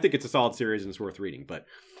again, I think it's a solid series and it's worth reading. But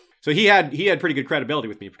so he had pretty good credibility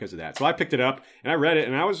with me because of that. So I picked it up and I read it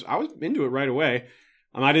and I was into it right away.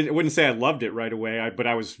 I wouldn't say I loved it right away, but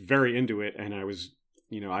I was very into it, and I was,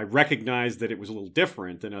 I recognized that it was a little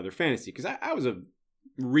different than other fantasy because I was a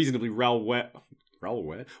reasonably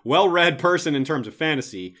well-read person in terms of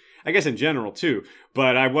fantasy. I guess in general too,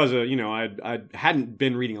 but I was I hadn't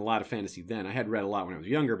been reading a lot of fantasy then. I had read a lot when I was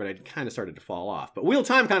younger, but I kind of started to fall off. But Wheel of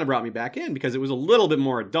Time kind of brought me back in because it was a little bit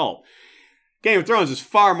more adult. Game of Thrones is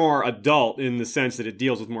far more adult in the sense that it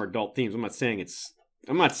deals with more adult themes. I'm not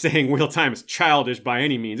saying Wheel of Time is childish by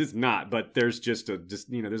any means. It's not, but there's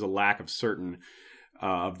there's a lack of certain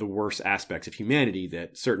of the worst aspects of humanity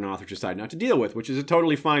that certain authors decide not to deal with, which is a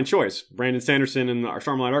totally fine choice. Brandon Sanderson in our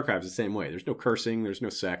Stormlight Archives is the same way. There's no cursing, there's no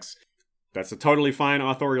sex. That's a totally fine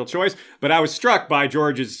authorial choice. But I was struck by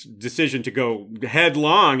George's decision to go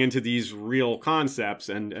headlong into these real concepts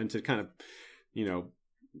and to kind of,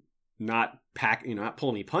 not pull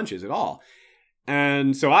any punches at all.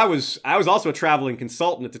 And so I was also a traveling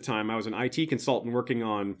consultant at the time. I was an IT consultant working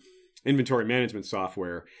on inventory management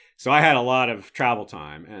software. So I had a lot of travel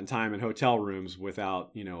time and time in hotel rooms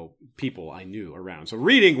without, people I knew around. So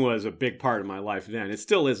reading was a big part of my life then. It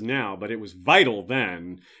still is now, but it was vital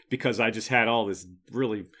then because I just had all this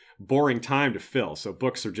really boring time to fill. So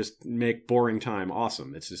books make boring time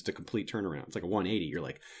awesome. It's just a complete turnaround. It's like a 180. You're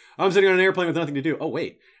like, I'm sitting on an airplane with nothing to do. Oh,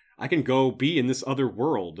 wait. I can go be in this other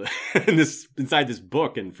world inside this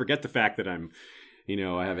book and forget the fact that I'm,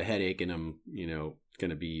 I have a headache and I'm, going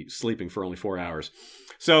to be sleeping for only 4 hours.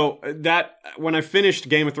 So that when I finished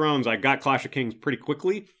Game of Thrones, I got Clash of Kings pretty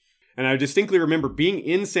quickly. And I distinctly remember being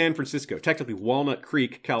in San Francisco, technically Walnut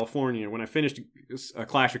Creek, California, when I finished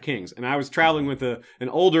Clash of Kings. And I was traveling with an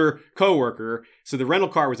older coworker. So the rental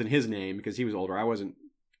car was in his name because he was older. I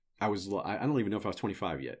don't even know if I was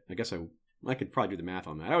 25 yet. I guess I could probably do the math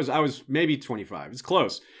on that. I was maybe 25. It's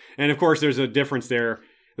close. And of course, there's a difference there.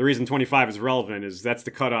 The reason 25 is relevant is that's the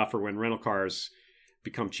cutoff for when rental cars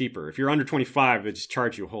become cheaper. If you're under 25, they just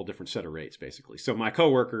charge you a whole different set of rates, basically. So my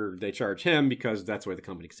coworker, they charge him because that's the way the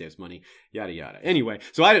company saves money, yada, yada. Anyway,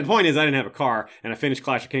 so the point is I didn't have a car, and I finished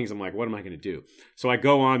Clash of Kings. I'm like, what am I going to do? So I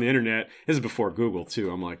go on the internet. This is before Google, too.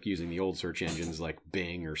 I'm like using the old search engines like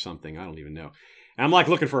Bing or something. I don't even know. And I'm like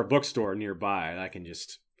looking for a bookstore nearby. I can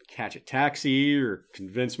just catch a taxi or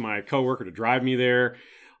convince my coworker to drive me there.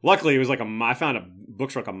 Luckily, it was I found a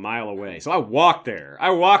bookstore like a mile away. So I walked there.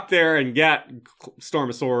 And got Storm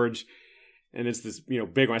of Swords. And it's this,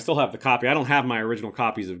 big one. I still have the copy. I don't have my original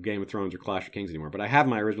copies of Game of Thrones or Clash of Kings anymore. But I have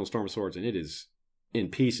my original Storm of Swords, and it is in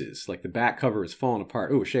pieces. Like the back cover is falling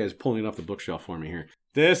apart. Ooh, Shay is pulling it off the bookshelf for me here.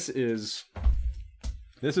 This is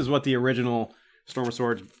what the original Storm of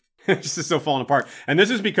Swords this is so falling apart. And this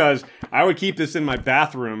is because I would keep this in my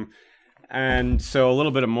bathroom. And so a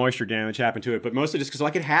little bit of moisture damage happened to it, but mostly just because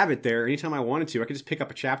I could have it there anytime I wanted to. I could just pick up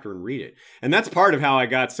a chapter and read it. And that's part of how I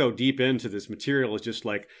got so deep into this material is just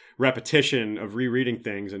like repetition of rereading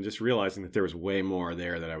things and just realizing that there was way more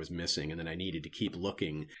there that I was missing and that I needed to keep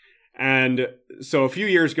looking. And so a few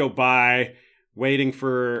years go by waiting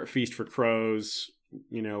for Feast for Crows,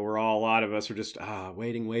 where a lot of us are just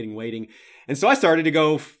waiting. And so I started to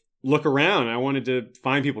go look around. I wanted to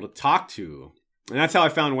find people to talk to. And that's how I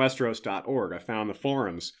found Westeros.org. I found the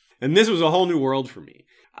forums. And this was a whole new world for me.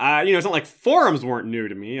 It's not like forums weren't new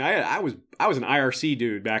to me. I was an IRC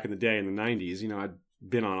dude back in the day in the 90s. I'd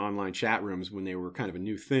been on online chat rooms when they were kind of a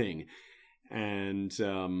new thing. And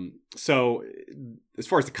so as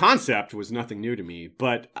far as the concept was nothing new to me,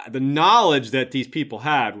 but the knowledge that these people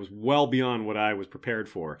had was well beyond what I was prepared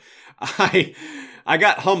for. I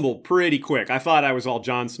got humbled pretty quick. I thought I was all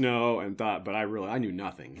Jon Snow but I knew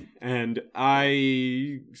nothing. And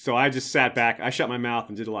so I just sat back, I shut my mouth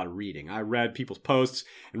and did a lot of reading. I read people's posts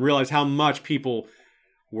and realized how much people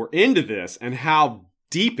were into this and how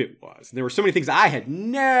deep it was. And there were so many things I had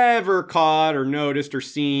never caught or noticed or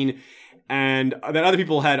seen, and that other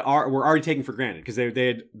people were already taking for granted because they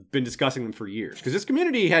had been discussing them for years. Because this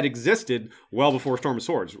community had existed well before Storm of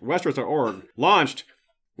Swords. Westeros.org launched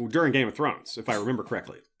during Game of Thrones, if I remember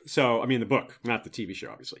correctly. So, the book, not the TV show,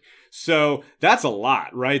 obviously. So that's a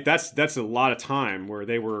lot, right? That's a lot of time where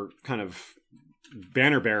they were kind of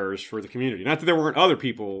banner bearers for the community. Not that there weren't other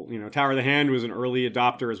people. Tower of the Hand was an early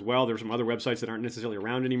adopter as well. There were some other websites that aren't necessarily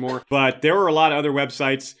around anymore. But there were a lot of other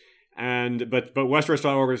websites. But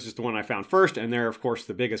Westeros.org was just the one I found first, and they're, of course,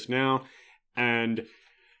 the biggest now. And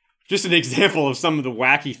just an example of some of the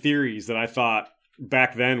wacky theories that I thought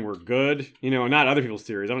back then were good. Not other people's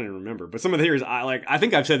theories. I don't even remember. But some of the theories I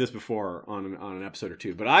think I've said this before on an episode or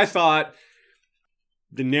two. But I thought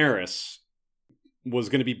Daenerys was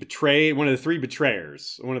going to be betrayed. One of the three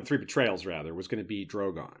betrayals, was going to be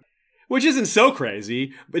Drogon. Which isn't so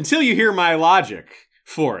crazy until you hear my logic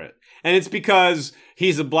for it. And it's because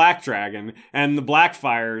he's a black dragon, and the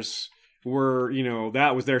Blackfires were,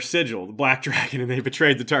 that was their sigil, the Black Dragon, and they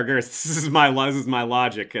betrayed the Targaryens. This is my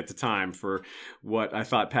logic at the time for what I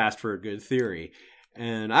thought passed for a good theory.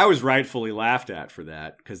 And I was rightfully laughed at for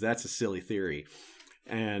that, because that's a silly theory.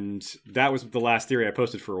 And that was the last theory I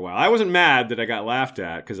posted for a while. I wasn't mad that I got laughed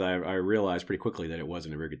at, because I realized pretty quickly that it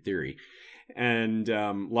wasn't a very good theory. And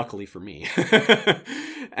luckily for me.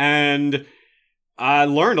 And I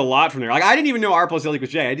learned a lot from there. Like, I didn't even know R plus L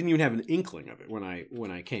equals J. I didn't even have an inkling of it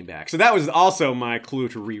when I came back. So that was also my clue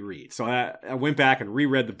to reread. So I went back and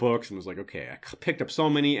reread the books and was like, okay, I picked up so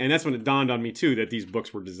many. And that's when it dawned on me, too, that these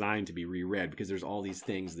books were designed to be reread, because there's all these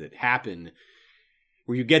things that happen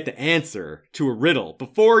where you get the answer to a riddle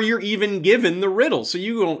before you're even given the riddle. So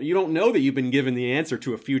you don't know that you've been given the answer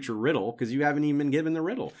to a future riddle because you haven't even been given the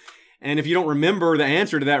riddle. And if you don't remember the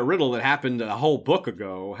answer to that riddle that happened a whole book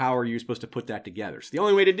ago, how are you supposed to put that together? So the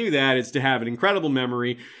only way to do that is to have an incredible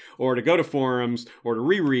memory, or to go to forums, or to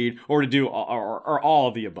reread, or to do or all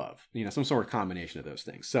of the above. Some sort of combination of those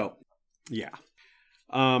things. So, yeah.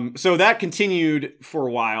 So that continued for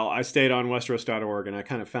a while. I stayed on Westeros.org, and I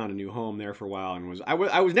kind of found a new home there for a while. And I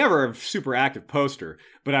was never a super active poster,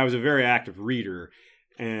 but I was a very active reader.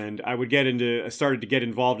 And I started to get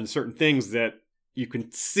involved in certain things that you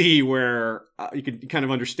can see where you can kind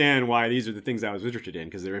of understand why these are the things I was interested in,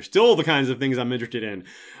 because they're still the kinds of things I'm interested in.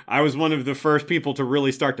 I was one of the first people to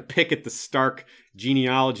really start to pick at the Stark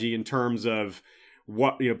genealogy in terms of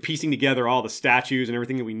what, piecing together all the statues and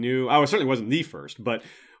everything that we knew. I certainly wasn't the first, but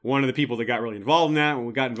one of the people that got really involved in that, when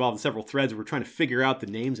we got involved in several threads, we were trying to figure out the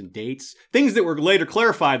names and dates, things that were later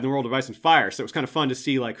clarified in the world of Ice and Fire. So it was kind of fun to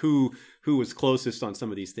see like who was closest on some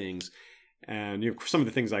of these things. And some of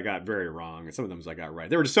the things I got very wrong, and some of them I got right.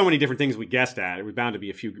 There were just so many different things we guessed at. It was bound to be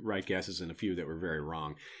a few right guesses and a few that were very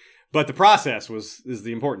wrong. But the process is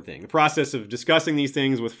the important thing. The process of discussing these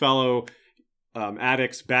things with fellow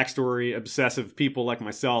addicts, backstory, obsessive people like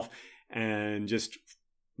myself, and just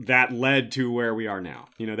that led to where we are now.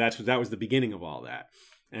 That was the beginning of all that.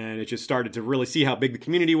 And it just started to really see how big the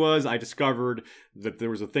community was. I discovered that there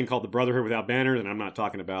was a thing called the Brotherhood Without Banners, and I'm not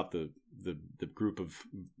talking about the group of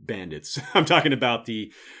bandits. I'm talking about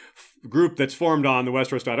the group that's formed on the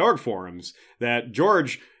Westeros.org forums, that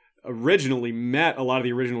George originally met a lot of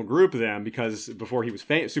the original group of them because before he was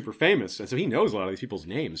super famous. And so he knows a lot of these people's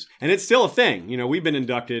names. And it's still a thing. We've been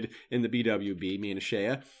inducted in the BWB, me and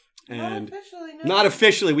Ashea. And not officially, no. Not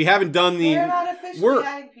officially. We haven't done the... We're not officially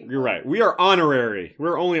adding people. You're right. We are honorary.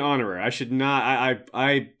 We're only honorary. I should not...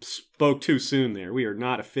 I spoke too soon there. We are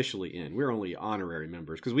not officially in. We're only honorary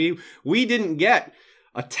members. Because we didn't get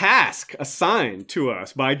a task assigned to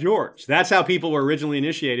us by George. That's how people were originally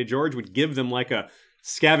initiated. George would give them like a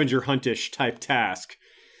scavenger huntish type task.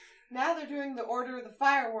 Now they're doing the Order of the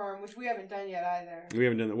Fireworm, which we haven't done yet either. We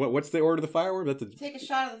haven't done that. What's the Order of the Fireworm? Take a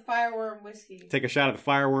shot of the fireworm whiskey. Take a shot of the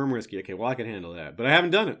fireworm whiskey. Okay, well, I can handle that. But I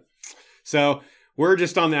haven't done it. So we're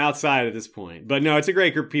just on the outside at this point. But no, it's a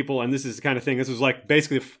great group of people, and this is the kind of thing. This was like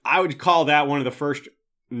basically, I would call that one of the first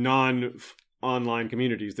non-online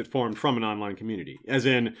communities that formed from an online community. As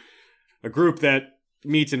in a group that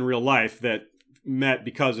meets in real life that met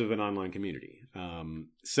because of an online community.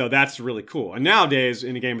 So that's really cool. And nowadays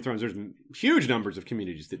in the Game of Thrones, there's huge numbers of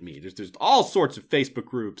communities that meet. There's all sorts of Facebook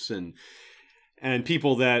groups and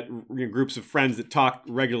people that, groups of friends that talk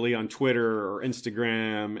regularly on Twitter or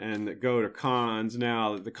Instagram and that go to cons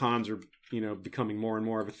now. The cons are, becoming more and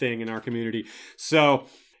more of a thing in our community. So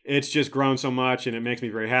it's just grown so much, and it makes me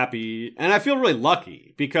very happy. And I feel really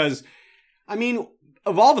lucky because,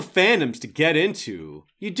 of all the fandoms to get into,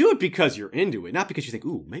 you do it because you're into it, not because you think,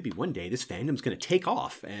 ooh, maybe one day this fandom's going to take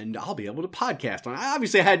off and I'll be able to podcast on it. I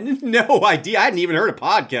obviously had no idea. I hadn't even heard of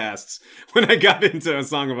podcasts when I got into A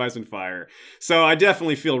Song of Ice and Fire. So I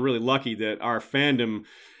definitely feel really lucky that our fandom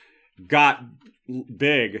got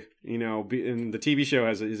big, and the TV show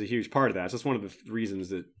is a huge part of that. So that's one of the reasons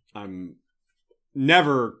that I'm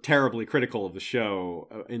never terribly critical of the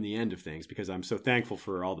show in the end of things, because I'm so thankful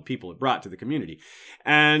for all the people it brought to the community.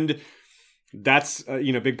 And that's,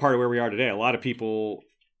 a big part of where we are today. A lot of people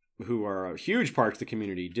who are huge parts of the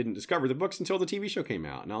community didn't discover the books until the TV show came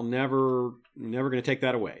out. And I'll never going to take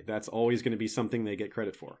that away. That's always going to be something they get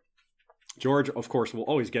credit for. George, of course, will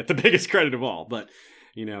always get the biggest credit of all. But,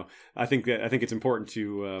 I think it's important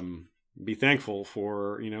to be thankful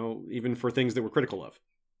for, even for things that we're critical of.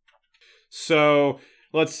 So,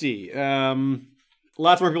 let's see.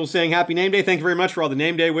 Lots more people saying Happy Name Day. Thank you very much for all the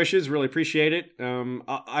Name Day wishes. Really appreciate it.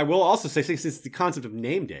 I will also say, since it's the concept of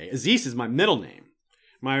Name Day, Aziz is my middle name.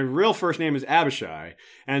 My real first name is Abishai.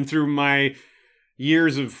 And through my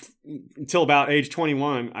years until about age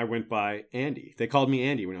 21, I went by Andy. They called me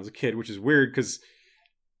Andy when I was a kid, which is weird because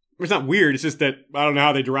It's not weird. It's just that I don't know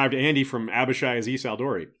how they derived Andy from Abishai Aziz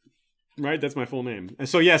Aldori. Right? That's my full name. And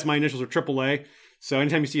so, yes, my initials are AAA. So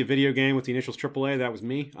anytime you see a video game with the initials AAA, that was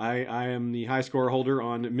me. I am the high score holder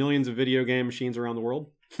on millions of video game machines around the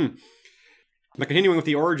world. But continuing with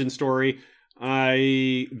the origin story,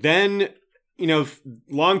 I then,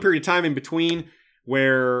 long period of time in between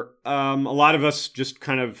where a lot of us just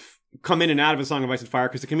kind of come in and out of A Song of Ice and Fire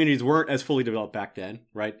because the communities weren't as fully developed back then,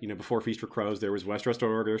 right? Before Feast for Crows, there was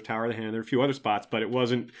Westeros.org, there was Tower of the Hand, there were a few other spots, but it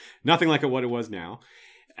wasn't nothing like what it was now.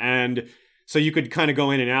 And so you could kind of go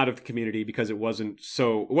in and out of the community because it wasn't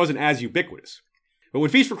as ubiquitous. But when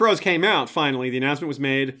Feast for Crows came out, finally, the announcement was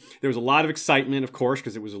made. There was a lot of excitement, of course,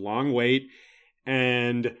 because it was a long wait.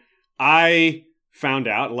 And I found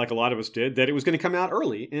out, like a lot of us did, that it was going to come out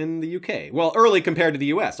early in the UK. Well, early compared to the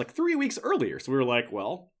US, like 3 weeks earlier. So we were like,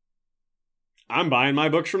 well, I'm buying my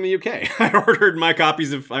books from the UK. I ordered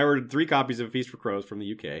 3 copies of Feast for Crows from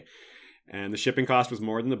the UK. And the shipping cost was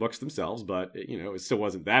more than the books themselves, but, it still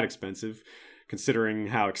wasn't that expensive considering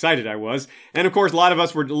how excited I was. And of course, a lot of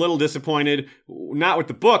us were a little disappointed, not with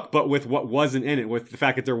the book, but with what wasn't in it, with the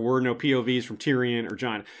fact that there were no POVs from Tyrion or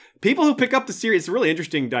Jon. People who pick up the series, it's a really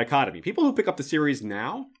interesting dichotomy. People who pick up the series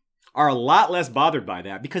now are a lot less bothered by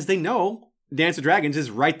that because they know Dance of Dragons is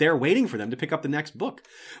right there waiting for them to pick up the next book.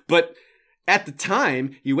 But at the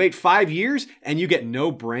time, you wait 5 years and you get no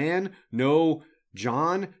Bran, no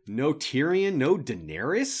Jon, no Tyrion, no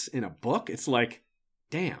Daenerys in a book. It's like,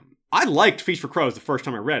 damn. I liked Feast for Crows the first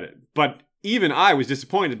time I read it, but even I was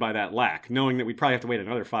disappointed by that lack, knowing that we'd probably have to wait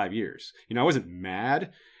another 5 years. I wasn't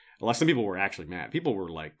mad. Well, some people were actually mad.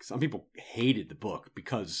 Some people hated the book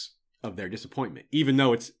because of their disappointment, even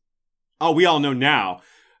though we all know now,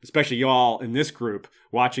 especially y'all in this group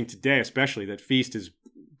watching today, especially, that Feast is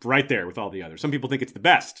right there with all the others. Some people think it's the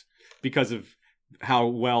best because of how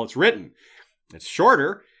well it's written. It's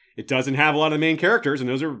shorter. It doesn't have a lot of the main characters, and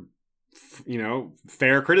those are,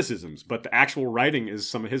 fair criticisms. But the actual writing is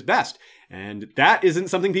some of his best. And that isn't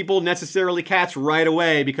something people necessarily catch right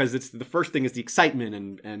away because it's the first thing is the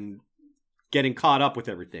excitement and getting caught up with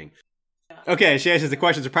everything. Okay, Shay says the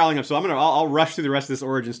questions are piling up, so I'll rush through the rest of this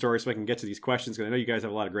origin story so I can get to these questions because I know you guys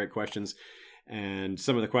have a lot of great questions, and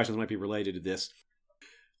some of the questions might be related to this.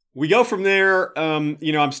 We go from there.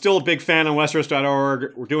 I'm still a big fan on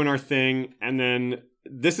Westeros.org. We're doing our thing. And then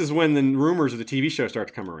this is when the rumors of the TV show start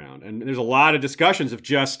to come around. And there's a lot of discussions of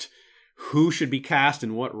just who should be cast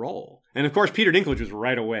in what role. And of course, Peter Dinklage was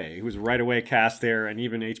right away. He was right away cast there. And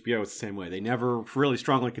even HBO was the same way. They never really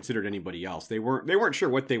strongly considered anybody else. They weren't sure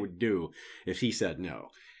what they would do if he said no.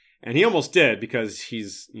 And he almost did because he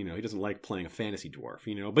doesn't like playing a fantasy dwarf,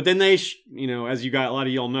 But then they, as you got a lot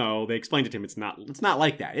of y'all know, they explained it to him. It's not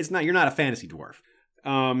like that. You're not a fantasy dwarf.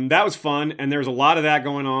 That was fun, and there's a lot of that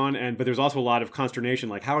going on, but there's also a lot of consternation,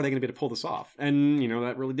 like how are they going to be able to pull this off? And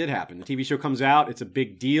that really did happen. The TV show comes out, it's a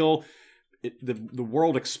big deal. The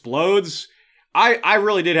world explodes. I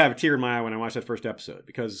really did have a tear in my eye when I watched that first episode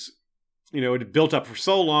because it had built up for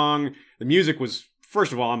so long. The music was.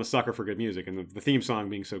 First of all, I'm a sucker for good music, and the theme song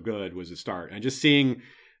being so good was a start. And just seeing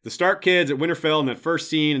the Stark kids at Winterfell in that first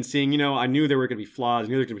scene and seeing, I knew there were going to be flaws. I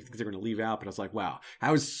knew there were going to be things they were going to leave out, but I was like, wow.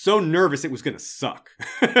 I was so nervous it was going to suck.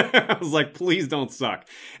 I was like, please don't suck.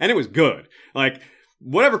 And it was good. Like,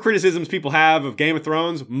 whatever criticisms people have of Game of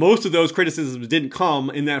Thrones, most of those criticisms didn't come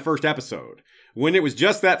in that first episode. When it was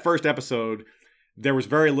just that first episode, there was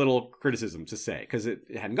very little criticism to say because it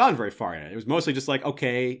hadn't gone very far yet. It was mostly just like,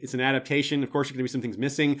 okay, it's an adaptation. Of course, there's going to be some things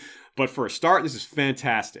missing. But for a start, this is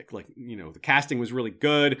fantastic. Like, the casting was really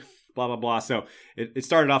good, blah, blah, blah. So it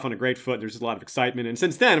started off on a great foot. There's a lot of excitement. And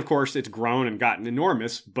since then, of course, it's grown and gotten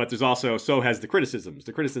enormous. But there's also, so has the criticisms.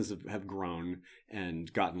 The criticisms have grown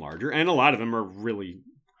and gotten larger. And a lot of them are really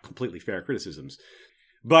completely fair criticisms.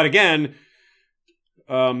 But again,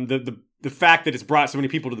 the fact that it's brought so many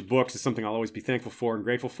people to the books is something I'll always be thankful for and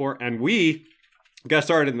grateful for. And we got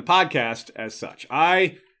started in the podcast as such.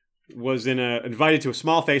 I was invited to a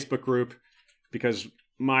small Facebook group because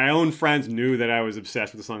my own friends knew that I was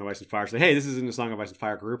obsessed with the Song of Ice and Fire. So, hey, this is in the Song of Ice and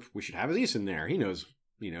Fire group. We should have Aziz in there. He knows,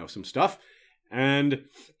 some stuff. And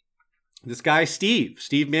this guy, Steve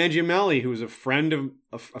Mangiamelli, who was a friend of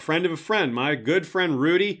a friend, my good friend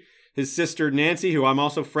Rudy, his sister Nancy, who I'm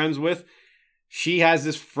also friends with. She has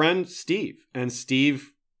this friend, Steve, and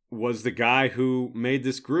Steve was the guy who made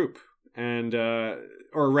this group. And,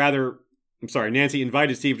 Nancy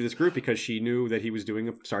invited Steve to this group because she knew that he was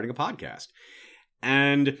starting a podcast.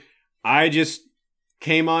 And I just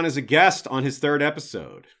came on as a guest on his third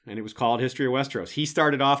episode, and it was called History of Westeros. He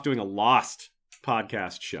started off doing a Lost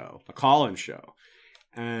podcast show, a call-in show.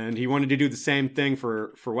 And he wanted to do the same thing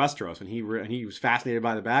for Westeros, and he was fascinated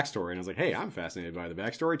by the backstory. And I was like, hey, I'm fascinated by the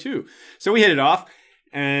backstory too. So we hit it off.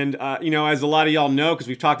 And, as a lot of y'all know, because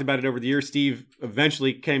we've talked about it over the years, Steve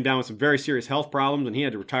eventually came down with some very serious health problems, and he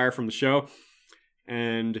had to retire from the show.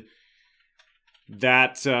 And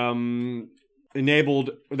that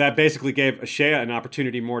basically gave Ashea an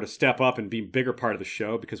opportunity more to step up and be a bigger part of the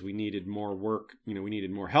show, because we needed more work. We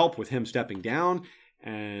needed more help with him stepping down.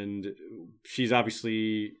 And she's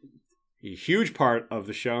obviously a huge part of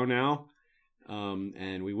the show now.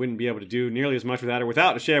 And we wouldn't be able to do nearly as much without her.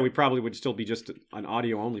 Without Ashea, we probably would still be just an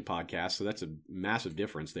audio-only podcast. So that's a massive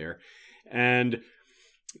difference there. And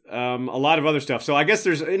a lot of other stuff. So I guess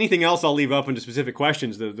there's anything else I'll leave open to specific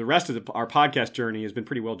questions. The rest of our podcast journey has been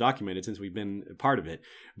pretty well documented since we've been a part of it.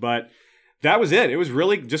 But that was it. It was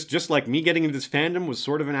really just like me getting into this fandom was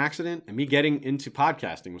sort of an accident, and me getting into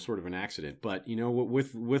podcasting was sort of an accident. But,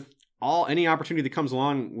 with any opportunity that comes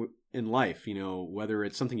along in life, whether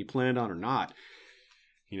it's something you planned on or not,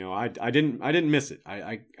 I didn't miss it.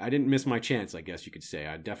 I didn't miss my chance, I guess you could say.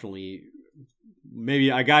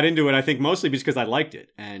 Maybe I got into it, I think mostly because I liked it,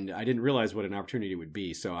 and I didn't realize what an opportunity it would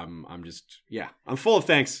be. So I'm full of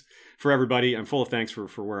thanks for everybody. I'm full of thanks for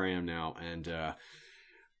where I am now. And,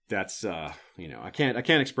 that's, I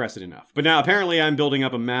can't express it enough. But now apparently I'm building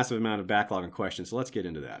up a massive amount of backlog and questions. So let's get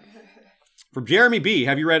into that. From Jeremy B.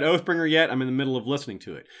 Have you read Oathbringer yet? I'm in the middle of listening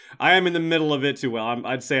to it. I am in the middle of it too. Well,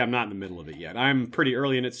 I'd say I'm not in the middle of it yet. I'm pretty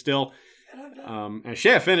early in it still. And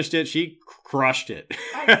Shea finished it. She crushed it.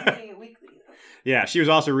 I'm reading it weekly, though. Yeah, she was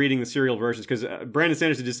also reading the serial versions, because Brandon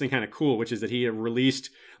Sanderson did this thing kind of cool, which is that he had released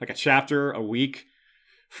like a chapter a week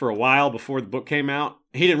for a while before the book came out.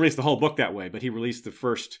 He didn't release the whole book that way, but he released the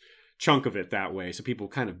first chunk of it that way, so people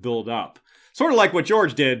kind of build up. Sort of like what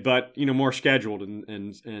George did, but, more scheduled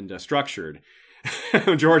and structured.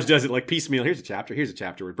 George does it like piecemeal. Here's a chapter.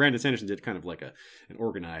 Where Brandon Sanderson did kind of like an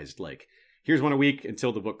organized, like, here's one a week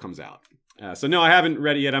until the book comes out. So no, I haven't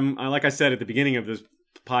read it yet. Like I said at the beginning of this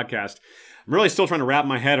podcast, I'm really still trying to wrap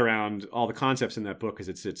my head around all the concepts in that book, because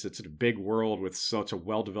it's a big world with such a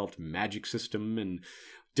well-developed magic system and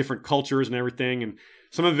different cultures and everything. And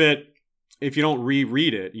some of it, if you don't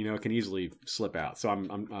reread it, it can easily slip out. So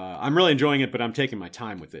I'm really enjoying it, but I'm taking my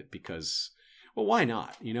time with it because, well, why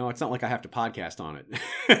not? It's not like I have to podcast on it.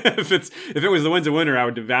 If it was The Winds of Winter, I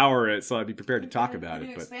would devour it, so I'd be prepared to talk about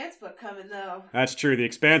it. But Expanse book coming though. That's true. The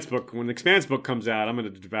Expanse book. When the Expanse book comes out, I'm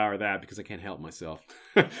going to devour that because I can't help myself.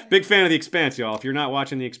 Big fan of the Expanse, y'all. If you're not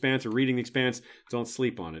watching the Expanse or reading the Expanse, don't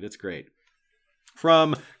sleep on it. It's great.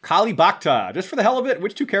 From Kali Bhakta, just for the hell of it,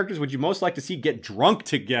 which two characters would you most like to see get drunk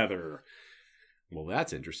together? Well,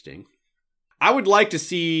 that's interesting. I would like to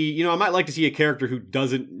see, I might like to see a character who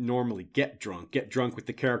doesn't normally get drunk with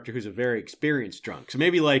the character who's a very experienced drunk. So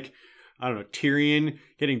maybe like, I don't know, Tyrion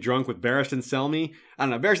getting drunk with Barristan Selmy. I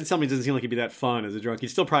don't know, Barristan Selmy doesn't seem like he'd be that fun as a drunk. He'd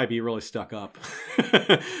still probably be really stuck up.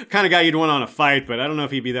 Kind of guy you'd want on a fight, but I don't know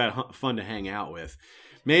if he'd be that fun to hang out with.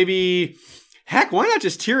 Maybe... Heck, why not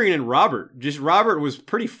just Tyrion and Robert? Just Robert was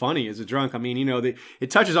pretty funny as a drunk. I mean, it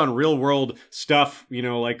touches on real world stuff,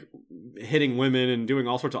 like hitting women and doing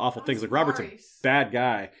all sorts of awful things. Like Robert's a bad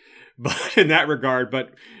guy, but in that regard.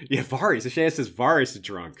 But yeah, Varys. Ashea says Varys is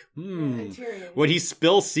drunk. Would he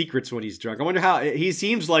spill secrets when he's drunk? I wonder how. He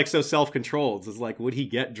seems like so self-controlled. It's like, would he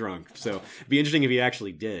get drunk? So it'd be interesting if he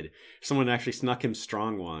actually did. If someone actually snuck him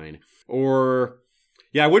strong wine, or.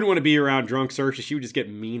 Yeah, I wouldn't want to be around drunk Cersei. She would just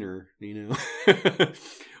get meaner,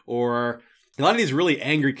 Or a lot of these really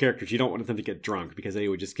angry characters, you don't want them to get drunk because they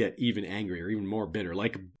would just get even angrier, even more bitter.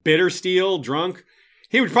 Like Bittersteel, drunk,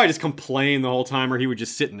 he would probably just complain the whole time, or he would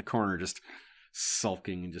just sit in the corner just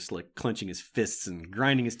sulking and just like clenching his fists and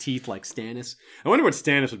grinding his teeth like Stannis. I wonder what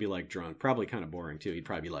Stannis would be like drunk. Probably kind of boring too. He'd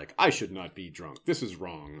probably be like, I should not be drunk. This is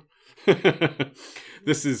wrong. I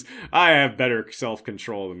have better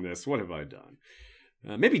self-control than this. What have I done?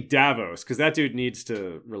 Maybe Davos, because that dude needs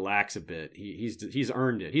to relax a bit. He's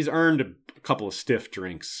earned it. He's earned a couple of stiff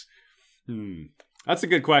drinks. That's a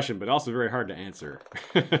good question, but also very hard to answer.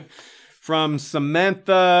 From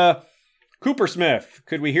Samantha Coopersmith,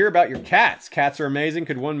 could we hear about your cats? Cats are amazing.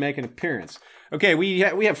 Could one make an appearance? Okay, we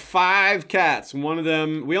have 5 cats. One of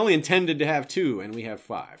them, we only intended to have 2, and we have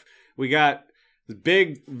 5. We got the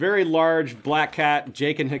big, very large black cat,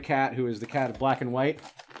 Jake and Hakat, who is the cat of black and white.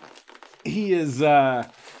 He is, this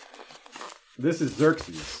is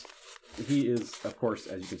Xerxes. He is, of course,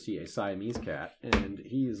 as you can see, a Siamese cat, and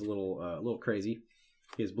he is a little crazy.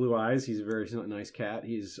 He has blue eyes. He's a very nice cat.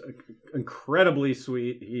 He's incredibly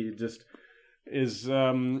sweet. He just is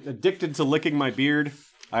addicted to licking my beard.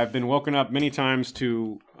 I've been woken up many times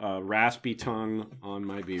to raspy tongue on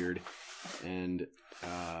my beard. And,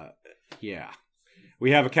 yeah.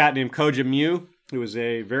 We have a cat named Koja Mew, who is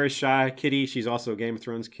a very shy kitty. She's also a Game of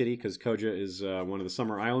Thrones kitty because Koja is one of the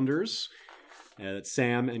Summer Islanders that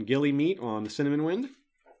Sam and Gilly meet on the Cinnamon Wind.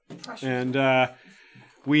 And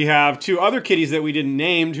we have 2 other kitties that we didn't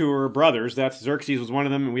name who are brothers. That's Xerxes was one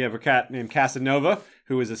of them. And we have a cat named Casanova,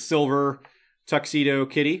 who is a silver tuxedo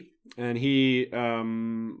kitty. And he,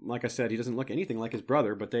 like I said, he doesn't look anything like his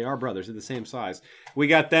brother, but they are brothers. They're the same size. We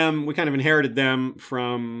got them, we kind of inherited them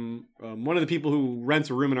from one of the people who rents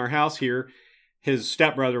a room in our house here. His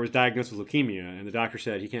stepbrother was diagnosed with leukemia, and the doctor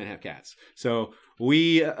said he can't have cats. So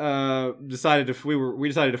we decided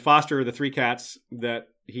to foster the 3 cats that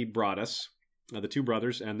he brought us, the 2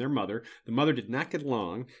 brothers and their mother. The mother did not get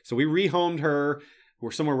along, so we rehomed her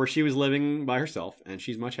somewhere where she was living by herself, and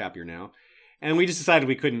she's much happier now. And we just decided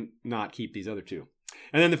we couldn't not keep these other 2.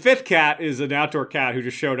 And then the 5th cat is an outdoor cat who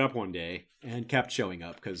just showed up one day and kept showing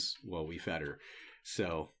up because, well, we fed her.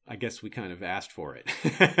 So I guess we kind of asked for it.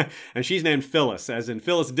 And she's named Phyllis, as in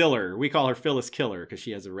Phyllis Diller. We call her Phyllis Killer because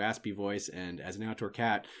she has a raspy voice. And as an outdoor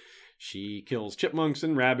cat, she kills chipmunks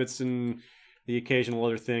and rabbits and the occasional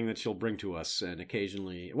other thing that she'll bring to us. And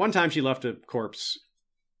occasionally, one time she left a corpse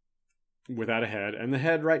without a head and the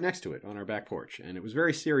head right next to it on our back porch. And it was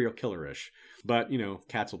very serial killer-ish. But,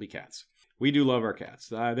 cats will be cats. We do love our cats.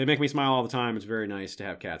 They make me smile all the time. It's very nice to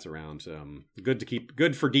have cats around.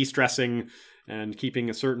 Good for de-stressing and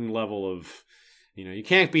keeping a certain level of, you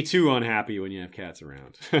can't be too unhappy when you have cats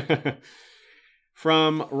around.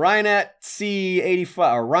 From Ryanette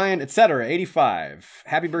C85, or Ryan, etc., 85.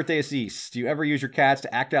 Happy birthday, Aziz. Do you ever use your cats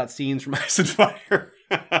to act out scenes from Ice and Fire?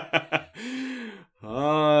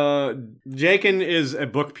 Jakin is a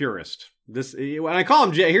book purist. When I call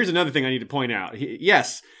him Jay, here's another thing I need to point out.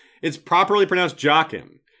 Yes, it's properly pronounced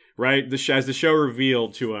Jockin, right? As the show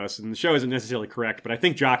revealed to us, and the show isn't necessarily correct, but I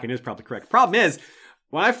think Jockin is probably correct. Problem is,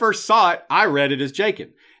 when I first saw it, I read it as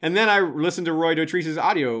Jakin. And then I listened to Roy Dotrice's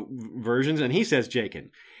audio versions, and he says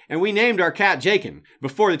Jakin. And we named our cat Jakin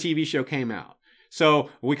before the TV show came out. So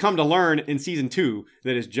we come to learn in season 2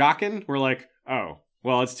 that it's Jockin. We're like, oh,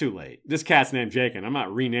 well, it's too late. This cat's named Jakin. I'm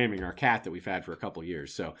not renaming our cat that we've had for a couple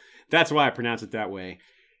years. So that's why I pronounce it that way.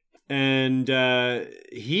 And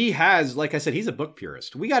he has, like I said, he's a book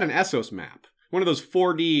purist. We got an Essos map. One of those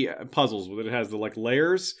 4D puzzles that it has the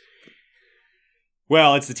layers.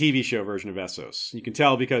 Well, it's the TV show version of Essos. You can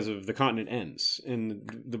tell because of the continent ends. In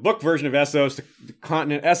the book version of Essos, the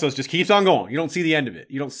continent Essos just keeps on going. You don't see the end of it.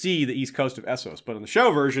 You don't see the east coast of Essos. But in the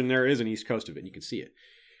show version, there is an east coast of it, and you can see it.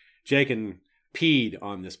 Jakin peed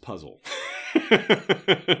on this puzzle.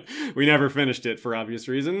 We never finished it for obvious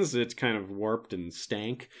reasons. It's kind of warped and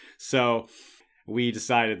stank. So we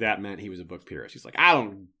decided that meant he was a book purist. He's like, I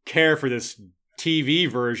don't care for this TV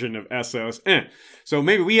version of Essos. So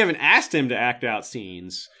maybe we haven't asked him to act out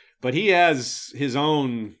scenes, but he has his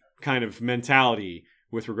own kind of mentality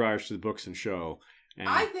with regards to the books and show. And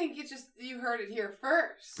I think it's just you heard it here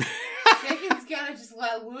first. Jakin's gonna just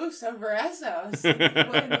let loose over Essos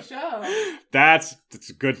in the show. That's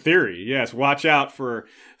a good theory. Yes, watch out for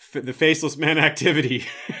the faceless man activity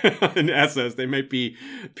in Essos. They might be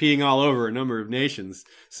peeing all over a number of nations,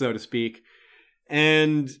 so to speak.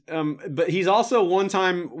 And but he's also, one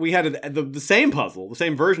time we had the same puzzle, the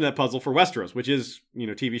same version of that puzzle for Westeros, which is,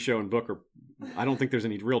 TV show and book, or I don't think there's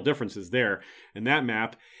any real differences there in that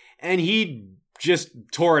map. And he just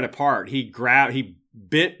tore it apart. He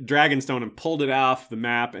bit Dragonstone and pulled it off the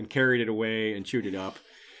map and carried it away and chewed it up.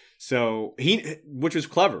 So which was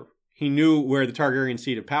clever. He knew where the Targaryen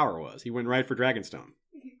seat of power was. He went right for Dragonstone.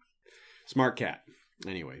 Smart cat.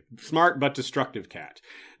 Anyway, smart but destructive cat.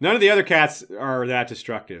 None of the other cats are that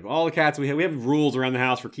destructive. All the cats we have rules around the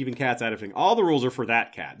house for keeping cats out of things. All the rules are for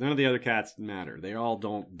that cat. None of the other cats matter. They all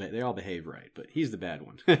behave right, but he's the bad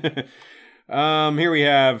one. Here we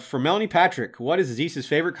have from Melanie Patrick. What is Aziz's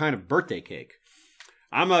favorite kind of birthday cake?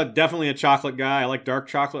 I'm definitely a chocolate guy. I like dark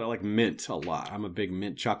chocolate. I like mint a lot. I'm a big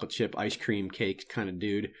mint chocolate chip ice cream cake kind of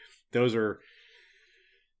dude. Those are,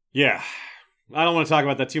 yeah. I don't want to talk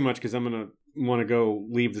about that too much because I'm going to want to go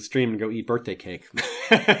leave the stream and go eat birthday cake.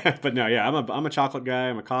 But no, yeah, I'm a chocolate guy.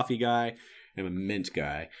 I'm a coffee guy. I'm a mint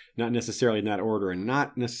guy. Not necessarily in that order and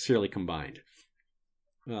not necessarily combined.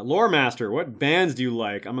 Lore Master, what bands do you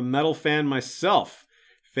like? I'm a metal fan myself.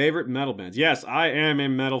 Favorite metal bands? Yes, I am a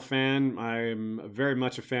metal fan. I'm very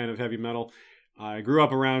much a fan of heavy metal. I grew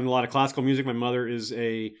up around a lot of classical music. My mother is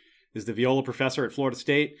the viola professor at Florida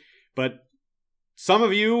State. But some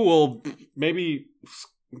of you will maybe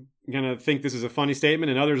gonna think this is a funny statement,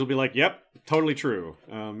 and others will be like, "Yep, totally true."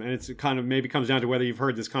 And it's kind of maybe comes down to whether you've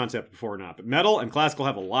heard this concept before or not. But metal and classical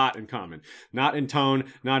have a lot in common, not in tone,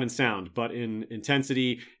 not in sound, but in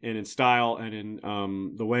intensity and in style and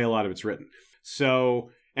in the way a lot of it's written. So.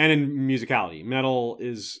 And in musicality, metal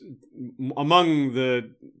is among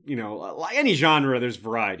the, like any genre, there's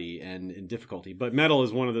variety and difficulty. But metal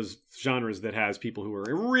is one of those genres that has people who are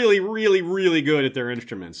really, really, really good at their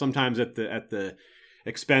instruments. Sometimes at the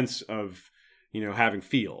expense of, having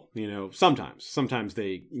feel. Sometimes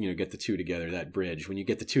they, get the two together, that bridge. When you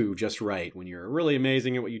get the two just right, when you're really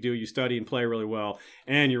amazing at what you do, you study and play really well,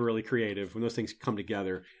 and you're really creative. When those things come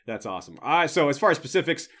together, that's awesome. So as far as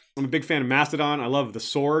specifics, I'm a big fan of Mastodon. I love The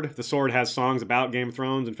Sword. The Sword has songs about Game of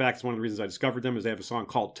Thrones. In fact, it's one of the reasons I discovered them is they have a song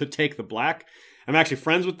called To Take the Black. I'm actually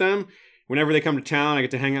friends with them. Whenever they come to town, I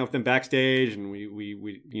get to hang out with them backstage, and we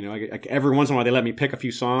every once in a while they let me pick a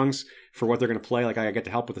few songs for what they're going to play. Like I get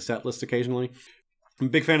to help with the set list occasionally. I'm a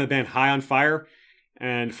big fan of the band High on Fire.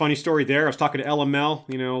 And funny story there, I was talking to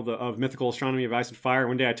LML, of Mythical Astronomy of Ice and Fire.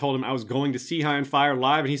 One day I told him I was going to see High on Fire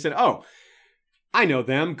live, and he said, "Oh, I know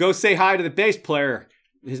them. Go say hi to the bass player.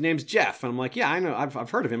 His name's Jeff." And I'm like, "Yeah, I know.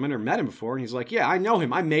 I've heard of him. I never met him before." And he's like, "Yeah, I know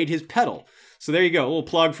him. I made his pedal." So there you go. A little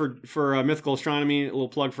plug for Mythical Astronomy, a little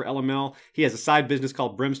plug for LML. He has a side business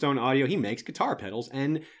called Brimstone Audio. He makes guitar pedals,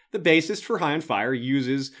 and the bassist for High on Fire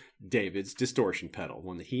uses David's distortion pedal,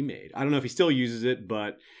 one that he made. I don't know if he still uses it,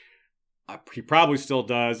 but he probably still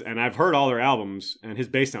does. And I've heard all their albums, and his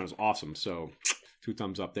bass sound is awesome. So 2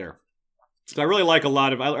 thumbs up there. So I really like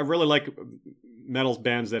I really like metals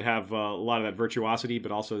bands that have a lot of that virtuosity,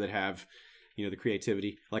 but also that have the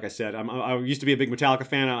creativity. Like I said, I used to be a big Metallica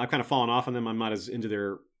fan. I've kind of fallen off on them. I'm not as into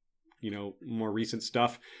their, more recent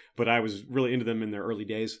stuff, but I was really into them in their early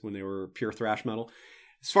days when they were pure thrash metal.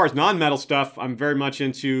 As far as non-metal stuff, I'm very much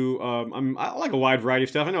into, I like a wide variety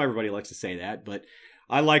of stuff. I know everybody likes to say that, but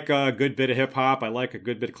I like a good bit of hip hop. I like a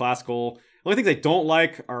good bit of classical. The only things I don't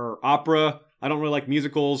like are opera. I don't really like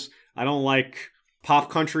musicals. I don't like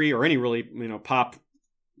pop country or any really, pop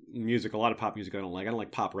music. A lot of pop music I don't like. I don't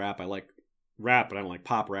like pop rap. I like rap, but I don't like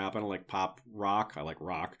pop rap. I don't like pop rock. I like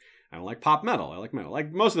rock. I don't like pop metal. I like metal.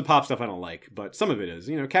 Like most of the pop stuff I don't like, but some of it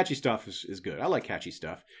is. Catchy stuff is good. I like catchy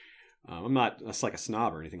stuff. I'm not like a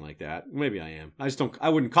snob or anything like that. Maybe I am. I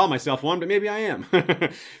wouldn't call myself one, but maybe I am.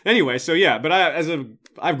 Anyway, so yeah, but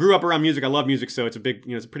I grew up around music. I love music, so it's a big,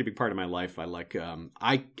 it's a pretty big part of my life. I like,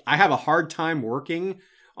 I have a hard time working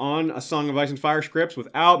on a Song of Ice and Fire scripts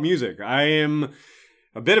without music. I am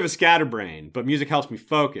a bit of a scatterbrain, but music helps me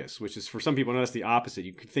focus, which is for some people, that's the opposite.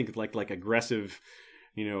 You could think like aggressive,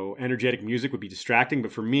 energetic music would be distracting,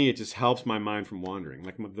 but for me, it just helps my mind from wandering.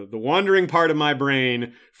 Like the wandering part of my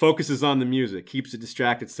brain focuses on the music, keeps it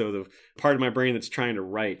distracted, so the part of my brain that's trying to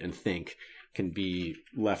write and think can be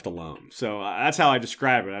left alone. So that's how I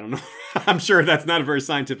describe it. I don't know. I'm sure that's not a very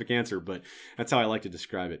scientific answer, but that's how I like to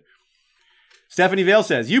describe it. Stephanie Vale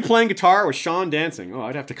says, "You playing guitar with Sean dancing?" Oh,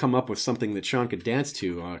 I'd have to come up with something that Sean could dance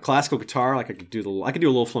to. Classical guitar, like I could do a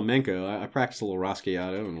little flamenco. I practice a little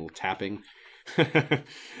rasgueado and a little tapping. That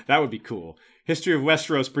would be cool. History of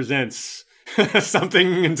Westeros presents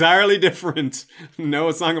something entirely different. No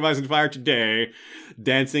A Song of Ice and Fire today.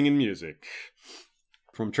 Dancing and music.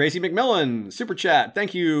 From Tracy McMillan, super chat.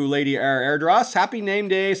 "Thank you, Lady Airdross. Happy name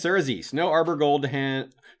day, Sir Aziz. No Arbor Gold to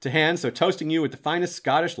hand, so toasting you with the finest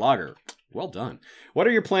Scottish lager." Well done. "What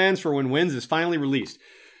are your plans for when Winds is finally released?"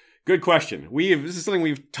 Good question. This is something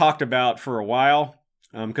we've talked about for a while,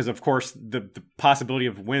 because of course the possibility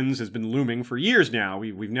of Winds has been looming for years now.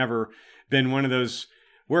 We've never been one of those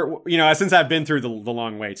where, since I've been through the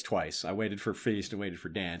long waits twice. I waited for Feast and waited for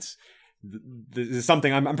Dance. This is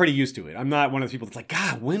something I'm pretty used to it. I'm not one of those people that's like,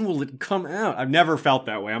 God, when will it come out? I've never felt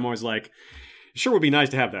that way. I'm always like, it sure would be nice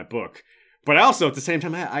to have that book. But also, at the same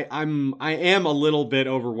time, I am a little bit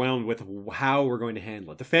overwhelmed with how we're going to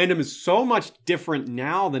handle it. The fandom is so much different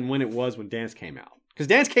now than when it was when Dance came out. Because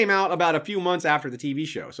Dance came out about a few months after the TV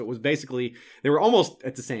show. So it was basically, they were almost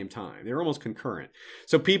at the same time. They were almost concurrent.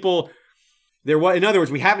 So in other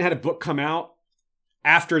words, we haven't had a book come out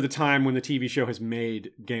after the time when the TV show has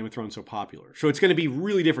made Game of Thrones so popular. So it's going to be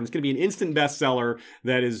really different. It's going to be an instant bestseller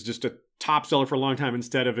that is just a top seller for a long time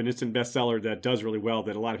instead of an instant bestseller that does really well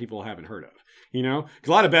that a lot of people haven't heard of. Because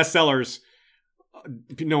a lot of bestsellers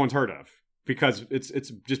no one's heard of because it's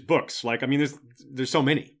just books. Like, there's so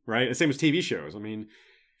many, right? The same as TV shows.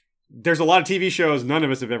 There's a lot of TV shows none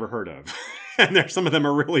of us have ever heard of. And some of them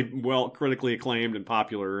are really well critically acclaimed and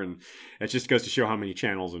popular, and it just goes to show how many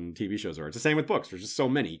channels and TV shows are. It's the same with books. There's just so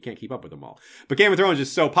many. You can't keep up with them all. But Game of Thrones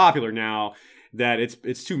is so popular now, that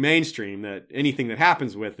it's too mainstream, that anything that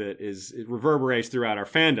happens with it reverberates throughout our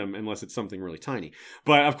fandom unless it's something really tiny.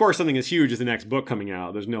 But of course, something as huge as the next book coming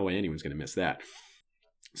out, there's no way anyone's going to miss that.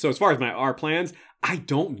 So as far as our plans, I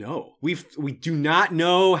don't know. We do not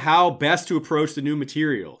know how best to approach the new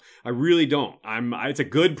material. I really don't. It's a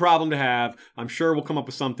good problem to have. I'm sure we'll come up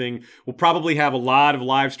with something. We'll probably have a lot of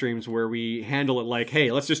live streams where we handle it like,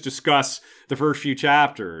 hey, let's just discuss the first few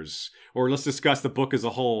chapters, or let's discuss the book as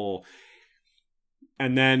a whole.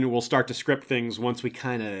 And then we'll start to script things once we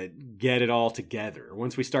kind of get it all together.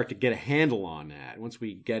 Once we start to get a handle on that. Once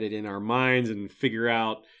we get it in our minds and figure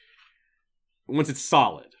out, once it's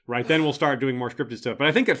solid, right? Then we'll start doing more scripted stuff. But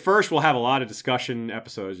I think at first we'll have a lot of discussion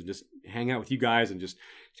episodes and just hang out with you guys and just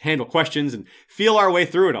handle questions and feel our way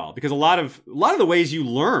through it all. Because a lot of the ways you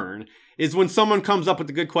learn is when someone comes up with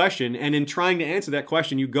a good question, and in trying to answer that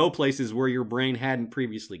question, you go places where your brain hadn't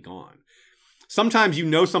previously gone. Sometimes you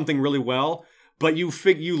know something really well, but you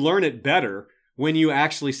learn it better when you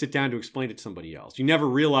actually sit down to explain it to somebody else. You never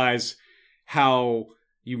realize how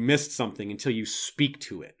you missed something until you speak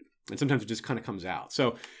to it. And sometimes it just kind of comes out.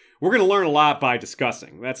 So we're going to learn a lot by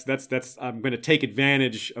discussing. That's I'm going to take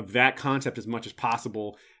advantage of that concept as much as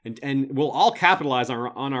possible. And we'll all capitalize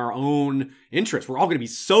on our own interest. We're all going to be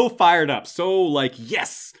so fired up. So like,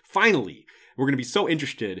 yes, finally. We're going to be so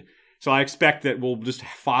interested. So I expect that we'll just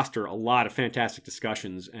foster a lot of fantastic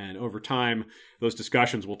discussions. And over time, those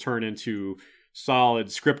discussions will turn into solid,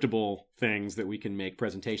 scriptable things that we can make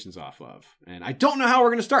presentations off of. And I don't know how we're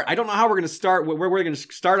going to start. I don't know how we're going to start. We're going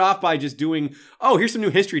to start off by just doing, here's some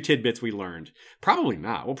new history tidbits we learned. Probably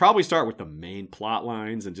not. We'll probably start with the main plot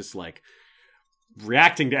lines and just like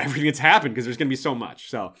reacting to everything that's happened, because there's going to be so much.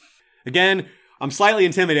 So again, I'm slightly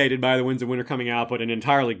intimidated by the Winds of Winter coming out, but in an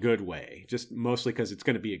entirely good way. Just mostly because it's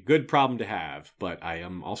going to be a good problem to have. But I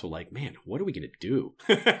am also like, man, what are we going to do?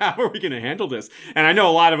 How are we going to handle this? And I know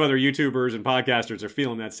a lot of other YouTubers and podcasters are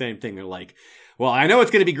feeling that same thing. They're like, well, I know it's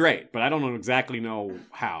going to be great, but I don't exactly know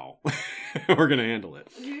how we're going to handle it.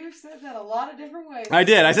 You said that a lot of different ways. I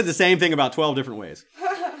did. I said the same thing about 12 different ways.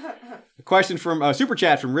 A question from Super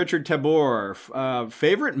Chat from Richard Tabor.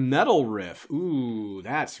 Favorite metal riff? Ooh,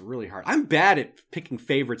 that's really hard. I'm bad at picking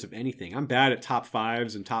favorites of anything. I'm bad at top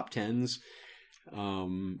 5s and top 10s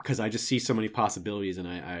because I just see so many possibilities, and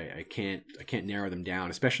I can't narrow them down,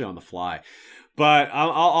 especially on the fly. But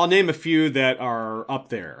I'll name a few that are up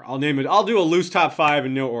there. I'll do a loose top 5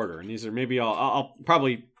 in no order, and these are maybe I'll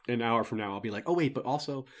probably an hour from now I'll be like, oh wait, but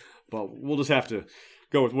we'll just have to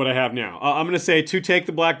go with what I have now. I'm going to say To Take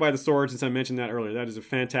the Black by the Sword, since I mentioned that earlier. That is a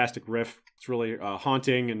fantastic riff. It's really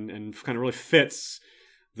haunting and kind of really fits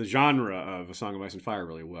the genre of A Song of Ice and Fire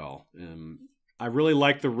really well. I really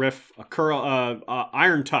like the riff,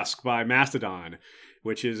 Iron Tusk by Mastodon,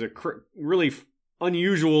 which is a really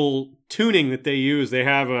unusual tuning that they use. They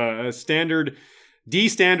have a standard D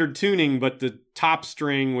standard tuning, but the top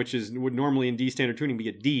string, which would normally in D standard tuning be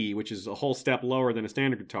a D, which is a whole step lower than a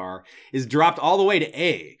standard guitar, is dropped all the way to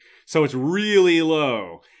A. So it's really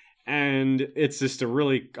low. And it's just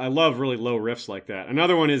I love really low riffs like that.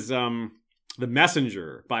 Another one is The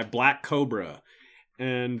Messenger by Black Cobra.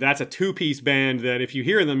 And that's a 2-piece band that if you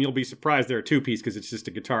hear them, you'll be surprised they're a 2-piece because it's just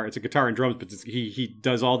a guitar. It's a guitar and drums, but he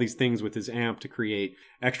does all these things with his amp to create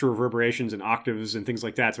extra reverberations and octaves and things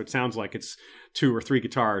like that. So it sounds like it's 2 or 3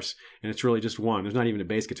 guitars, and it's really just one. There's not even a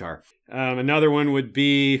bass guitar. Another one would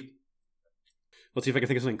be, let's see if I can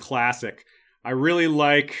think of something classic. I really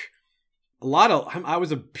like I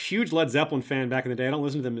was a huge Led Zeppelin fan back in the day. I don't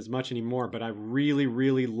listen to them as much anymore, but I really,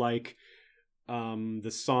 really like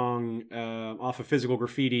the song off of Physical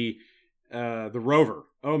Graffiti, The Rover.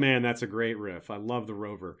 Oh man, that's a great riff. I love The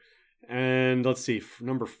Rover. And let's see,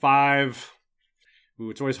 number 5. Ooh,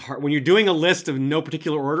 it's always hard when you're doing a list of no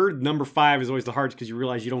particular order. Number 5 is always the hardest because you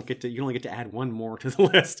realize you only get to add one more to the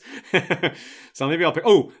list. So maybe I'll pick.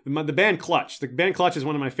 Oh, the band Clutch. The band Clutch is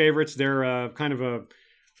one of my favorites. They're kind of a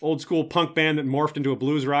old school punk band that morphed into a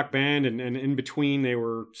blues rock band, and in between they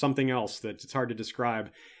were something else that it's hard to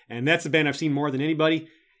describe. And that's the band I've seen more than anybody.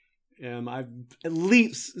 I've at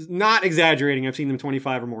least, not exaggerating, I've seen them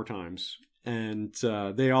 25 or more times. And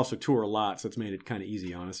they also tour a lot, so it's made it kind of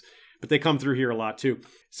easy on us. But they come through here a lot too.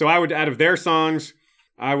 So out of their songs,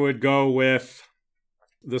 I would go with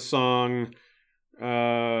the song,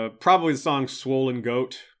 probably the song Swollen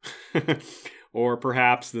Goat. Or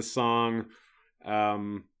perhaps the song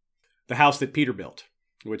The House That Peter Built,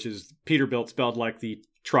 which is Peterbilt spelled like the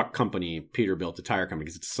truck company Peterbilt, the tire company,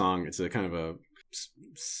 because it's a song. It's a kind of a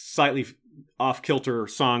slightly off-kilter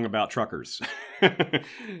song about truckers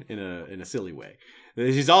in a silly way.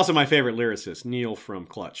 He's also my favorite lyricist, Neil from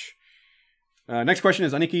Clutch. Next question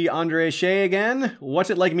is Aniki Andre Shea again. What's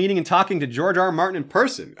it like meeting and talking to George R. R. Martin in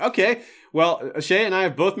person? Okay, well, Shea and I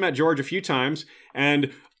have both met George a few times,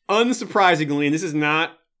 and unsurprisingly, and this is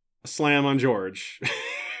not a slam on George,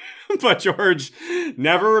 but George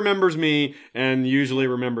never remembers me and usually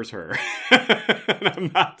remembers her. And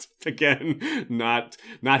I'm not, again, not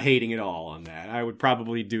hating at all on that. I would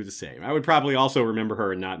probably do the same. I would probably also remember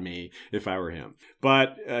her and not me if I were him.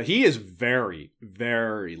 But he is very,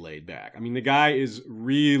 very laid back. I mean, the guy is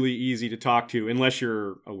really easy to talk to unless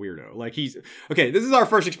you're a weirdo. Like okay, this is our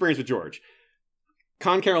first experience with George.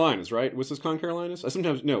 Con Carolinas, right? Was this Con Carolinas?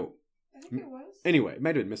 No. I think it was. Anyway, it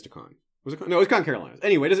might have been Mysticon. Was it Con? No, it was Con Carolinas.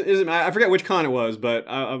 Anyway, it doesn't, I forget which con it was, but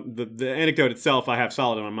the anecdote itself I have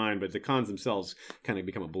solid in my mind, but the cons themselves kind of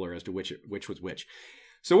become a blur as to which was which.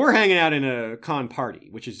 So we're hanging out in a con party,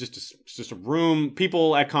 which is just a room.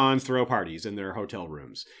 People at cons throw parties in their hotel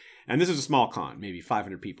rooms. And this is a small con, maybe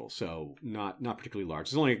 500 people, so not particularly large.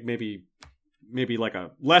 It's only maybe like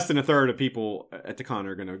less than a third of people at the con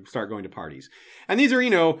are going to start going to parties. And these are,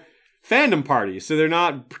 fandom parties, so they're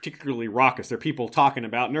not particularly raucous. They're people talking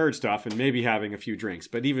about nerd stuff and maybe having a few drinks,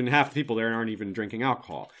 but even half the people there aren't even drinking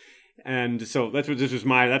alcohol. And so that's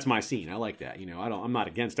my scene. I like that. I'm not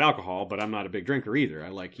against alcohol, but I'm not a big drinker either. I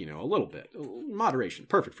like, a little bit. Moderation.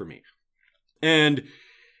 Perfect for me. And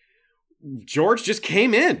George just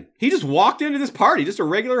came in. He just walked into this party, just a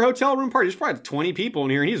regular hotel room party. There's probably 20 people in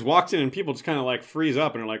here, and he just walks in and people just kind of like freeze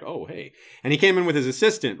up and are like, oh, hey. And he came in with his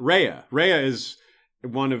assistant, Rhea. Rhea is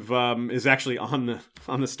one of is actually on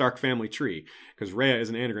the Stark family tree, because Rhea is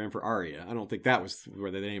an anagram for Arya. I don't think that was where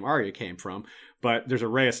the name Arya came from, but there's a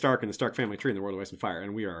Rhea Stark in the Stark family tree in the World of Ice and Fire,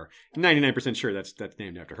 and we are 99% sure that's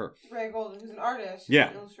named after her. Rhea Golden, who's an artist. Yeah,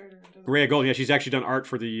 an illustrator. Rhea Golden. Yeah, she's actually done art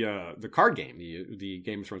for the card game, the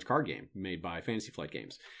Game of Thrones card game made by Fantasy Flight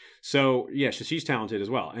Games. So yeah, she's talented as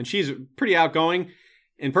well, and she's pretty outgoing.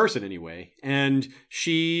 In person, anyway. And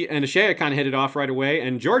she and Ashaya kind of hit it off right away,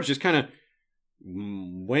 and George just kind of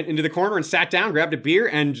went into the corner and sat down, grabbed a beer,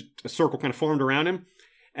 and a circle kind of formed around him.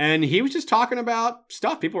 And he was just talking about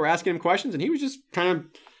stuff. People were asking him questions, and he was just kind of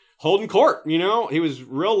holding court, He was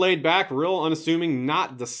real laid back, real unassuming,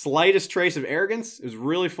 not the slightest trace of arrogance. It was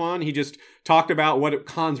really fun. He just talked about what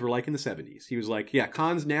cons were like in the 70s. He was like, yeah,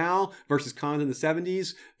 cons now versus cons in the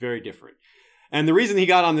 70s, very different. And the reason he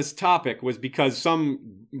got on this topic was because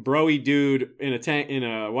some bro-y dude in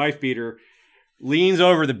a wife beater leans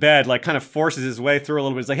over the bed, like kind of forces his way through a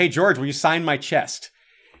little bit. He's like, hey, George, will you sign my chest?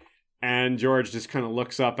 And George just kind of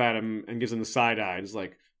looks up at him and gives him the side eye. And is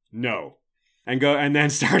like, no. And then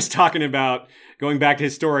starts talking about going back to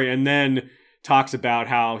his story, and then talks about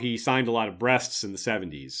how he signed a lot of breasts in the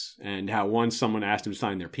 70s and how once someone asked him to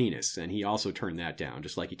sign their penis, and he also turned that down,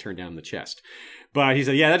 just like he turned down the chest. But he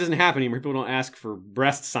said, yeah, that doesn't happen anymore. People don't ask for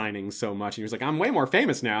breast signings so much. And he was like, I'm way more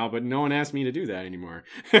famous now, but no one asked me to do that anymore.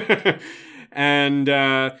 And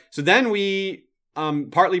so then we,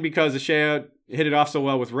 partly because Ashaya hit it off so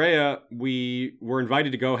well with Rhea, we were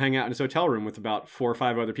invited to go hang out in his hotel room with about 4 or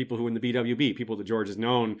 5 other people who in the BWB, people that George has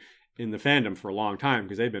known in the fandom for a long time,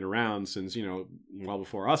 because they've been around since, well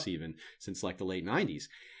before us even, since like the late 90s.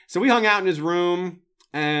 So we hung out in his room,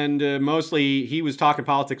 and mostly he was talking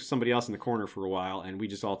politics with somebody else in the corner for a while, and we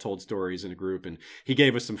just all told stories in a group, and he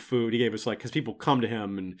gave us some food. He gave us, because people come to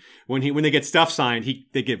him, and when they get stuff signed,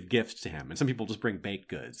 they give gifts to him, and some people just bring baked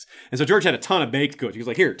goods. And so George had a ton of baked goods. He was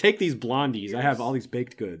like, here, take these blondies. I have all these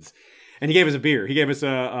baked goods. And he gave us a beer. He gave us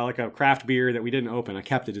a craft beer that we didn't open. I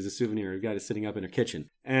kept it as a souvenir. We've got it sitting up in a kitchen.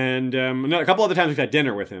 And a couple other times we've had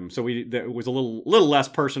dinner with him. So it was a little less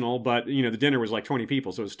personal, but the dinner was like 20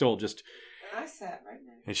 people, so it was still just. I sat right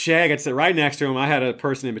next. And Shag had sat right next to him. I had a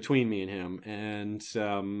person in between me and him,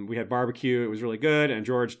 and we had barbecue. It was really good. And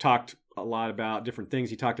George talked a lot about different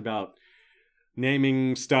things. He talked about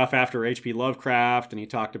naming stuff after H.P. Lovecraft, and he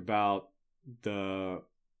talked about the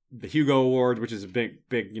Hugo Awards, which is a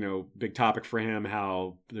big topic for him,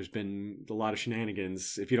 how there's been a lot of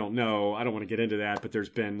shenanigans. If you don't know, I don't want to get into that, but there's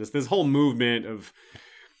been this whole movement of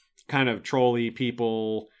kind of trolly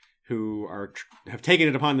people who have taken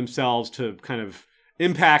it upon themselves to kind of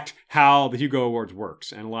impact how the Hugo Awards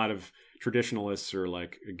works. And a lot of traditionalists are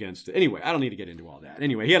like against it. Anyway, I don't need to get into all that.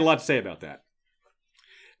 Anyway, he had a lot to say about that.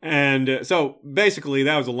 And so basically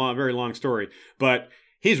that was a very long story, but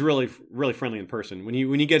he's really, really friendly in person. When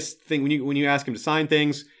you ask him to sign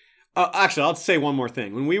things, actually, I'll say one more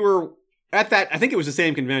thing. When we were at that, I think it was the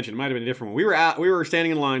same convention. It might have been a different one. We were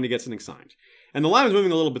standing in line to get something signed, and the line was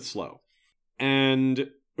moving a little bit slow.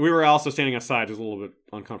 And we were also standing outside. It was a little bit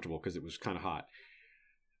uncomfortable because it was kind of hot.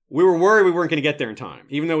 We were worried we weren't going to get there in time.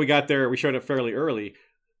 Even though we got there, we showed up fairly early.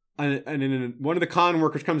 And then one of the con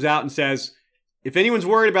workers comes out and says, if anyone's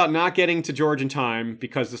worried about not getting to George in time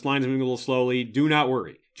because this line is moving a little slowly, do not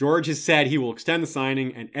worry. George has said he will extend the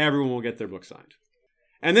signing and everyone will get their book signed.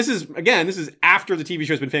 And this is after the TV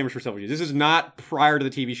show has been famous for several years. This is not prior to the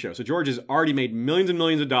TV show. So George has already made millions and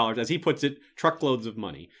millions of dollars, as he puts it, truckloads of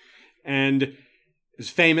money. And is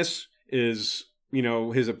famous, his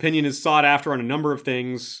opinion is sought after on a number of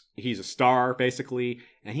things. He's a star, basically.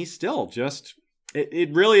 And he's still just,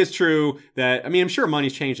 it really is true that, I'm sure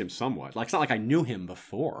money's changed him somewhat. Like, it's not like I knew him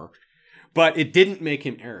before. But it didn't make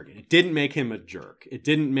him arrogant. It didn't make him a jerk. It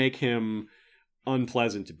didn't make him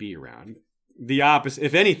unpleasant to be around. The opposite.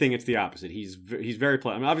 If anything, it's the opposite. He's very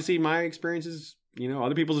pleasant. Obviously, my experiences,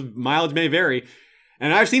 other people's mileage may vary.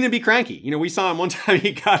 And I've seen him be cranky. We saw him one time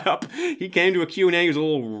he got up. He came to a Q&A. He was a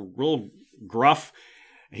little gruff.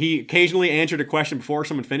 He occasionally answered a question before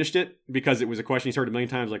someone finished it because it was a question he's heard a million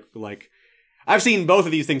times. Like I've seen both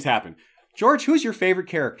of these things happen. George, who's your favorite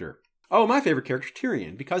character? Oh, my favorite character is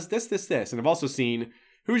Tyrion because this. And I've also seen,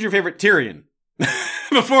 who's your favorite Tyrion?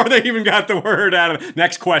 Before they even got the word out of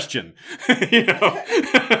next question.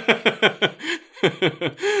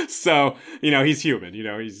 So, he's human.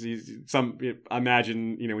 He's some,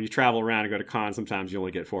 imagine, when you travel around and go to cons, sometimes you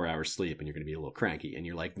only get 4 hours sleep and you're going to be a little cranky. And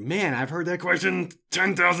you're like, man, I've heard that question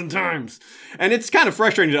 10,000 times. And it's kind of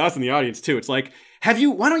frustrating to us in the audience too. It's like, why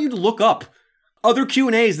don't you look up other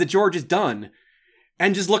Q&As that George has done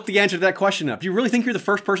and just look the answer to that question up? Do you really think you're the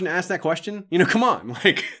first person to ask that question? Come on.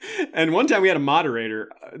 And one time we had a moderator,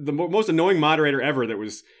 the most annoying moderator ever that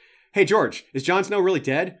was, hey, George, is Jon Snow really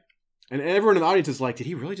dead? And everyone in the audience is like, did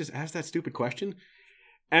he really just ask that stupid question?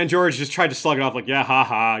 And George just tried to slug it off like, yeah,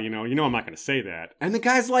 haha, I'm not going to say that. And the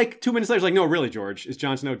guy's like, 2 minutes later, he's like, no, really, George, is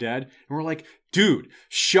Jon Snow dead? And we're like, dude,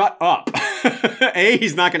 shut up. A,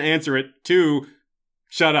 he's not going to answer it. 2,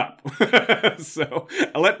 shut up. So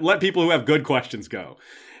let people who have good questions go.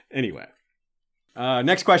 Anyway,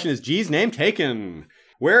 next question is G's name taken.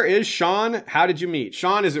 Where is Sean? How did you meet?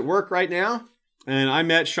 Sean is at work right now. And I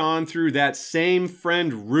met Sean through that same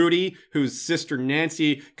friend, Rudy, whose sister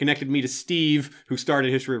Nancy connected me to Steve, who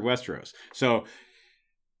started History of Westeros. So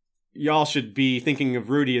y'all should be thinking of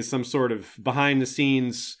Rudy as some sort of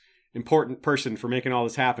behind-the-scenes important person for making all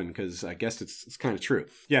this happen, because I guess it's kind of true.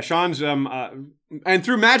 Yeah, Sean's, and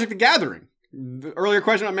through Magic the Gathering. The earlier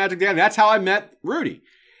question about Magic the Gathering, that's how I met Rudy.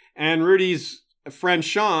 And Rudy's friend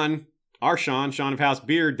Sean, Sean of House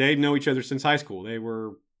Beard, they know each other since high school. They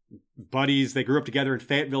were buddies. They grew up together in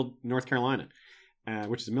Fayetteville, North Carolina,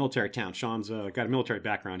 which is a military town. Sean's got a military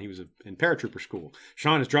background. He was in paratrooper school.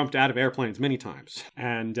 Sean has jumped out of airplanes many times.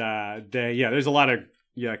 And there's a lot of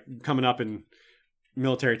coming up in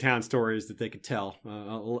military town stories that they could tell.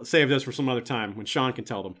 I'll save those for some other time when Sean can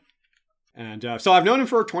tell them. And so I've known him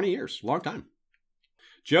for 20 years, long time.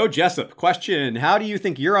 Joe Jessup, question: how do you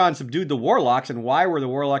think Euron subdued the Warlocks, and why were the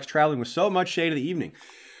Warlocks traveling with so much shade of the evening?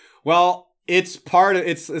 Well, it's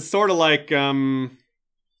sort of like, I want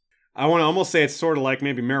to almost say it's sort of like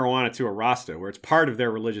maybe marijuana to a Rasta, where it's part of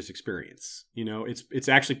their religious experience. It's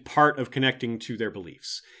actually part of connecting to their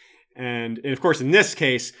beliefs. And of course, in this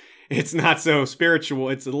case, it's not so spiritual.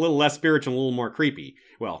 It's a little less spiritual, a little more creepy.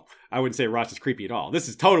 Well, I wouldn't say Rasta's creepy at all. This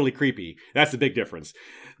is totally creepy. That's the big difference.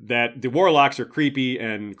 That the Warlocks are creepy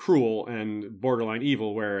and cruel and borderline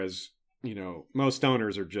evil, whereas, most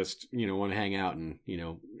stoners are just, want to hang out and,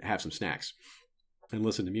 have some snacks and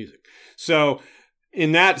listen to music. So it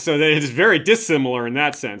is very dissimilar in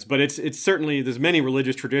that sense, but it's certainly, there's many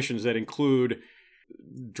religious traditions that include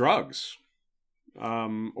drugs,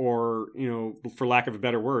 or, for lack of a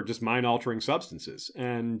better word, just mind-altering substances.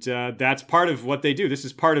 And that's part of what they do. This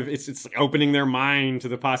is part of, it's like opening their mind to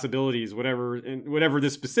the possibilities, whatever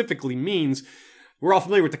this specifically means. We're all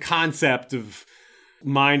familiar with the concept of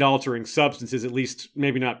mind-altering substances, at least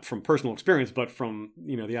maybe not from personal experience, but from,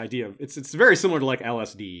 the idea of, it's very similar to like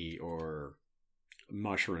LSD or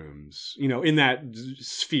mushrooms, in that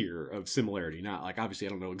sphere of similarity. Not like, obviously I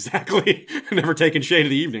don't know exactly, I've never taken Shade of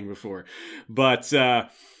the Evening before, but why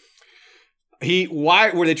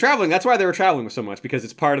were they traveling? That's why they were traveling so much, because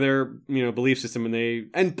it's part of their, belief system,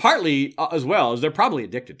 and partly as well as they're probably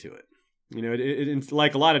addicted to it. It's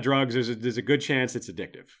like a lot of drugs, there's a good chance it's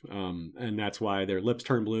addictive. And that's why their lips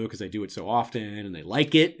turn blue, because they do it so often and they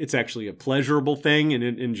like it. It's actually a pleasurable thing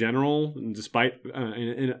in general, despite,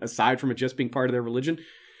 aside from it just being part of their religion.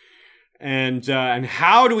 And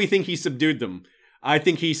how do we think he subdued them? I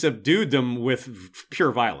think he subdued them with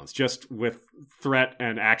pure violence, just with threat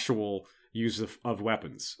and actual use of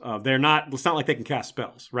weapons. It's not like they can cast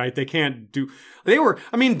spells, right? They can't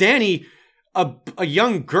Dany, a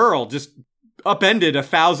young girl, just upended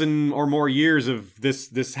 1,000 or more years of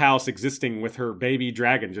this house existing with her baby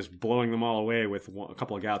dragon just blowing them all away with a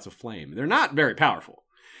couple of gouts of flame. They're not very powerful.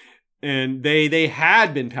 And they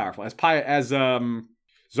had been powerful. As Zarazoan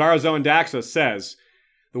Daxos says,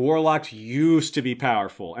 the warlocks used to be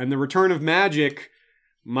powerful, and the return of magic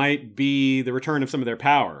might be the return of some of their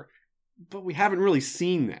power. But we haven't really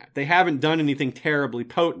seen that. They haven't done anything terribly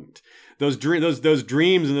potent. Those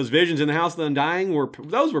dreams and those visions in the House of the Undying were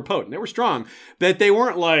potent. They were strong, but they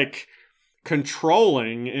weren't like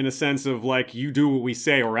controlling in a sense of like, you do what we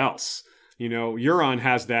say or else. You know, Euron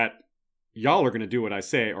has that, y'all are going to do what I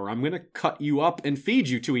say or I'm going to cut you up and feed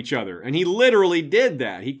you to each other. And he literally did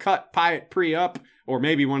that. He cut Pyat Pri up, or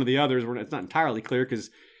maybe one of the others. It's not entirely clear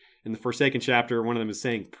because in the Forsaken chapter, one of them is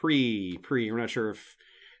saying Pri. We're not sure if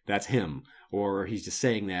that's him or he's just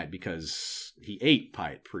saying that because he ate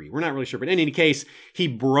Pyat Pri. We're not really sure. But in any case, he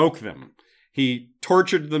broke them. He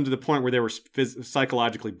tortured them to the point where they were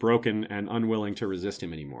psychologically broken and unwilling to resist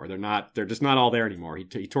him anymore. They're just not all there anymore.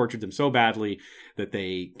 He tortured them so badly that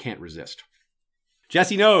they can't resist.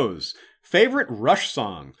 Jesse knows. Favorite Rush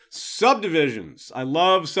song? Subdivisions. I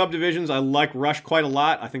love Subdivisions. I like Rush quite a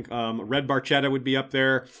lot. I think Red Barchetta would be up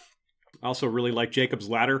there. I also really like Jacob's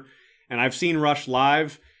Ladder. And I've seen Rush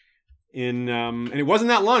live and it wasn't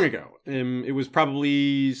that long ago. It was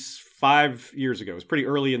probably 5 years ago. It was pretty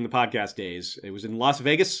early in the podcast days. It was in Las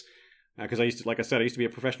Vegas because I used to be a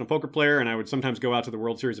professional poker player, and I would sometimes go out to the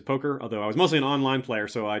World Series of Poker. Although I was mostly an online player,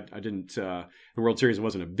 so I didn't. The World Series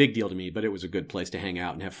wasn't a big deal to me, but it was a good place to hang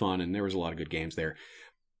out and have fun, and there was a lot of good games there.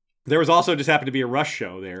 There was also just happened to be a Rush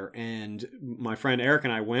show there, and my friend Eric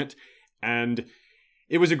and I went, and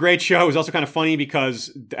it was a great show. It was also kind of funny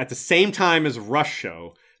because at the same time as Rush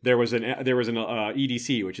show, there was an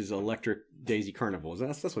EDC, which is Electric Daisy Carnival.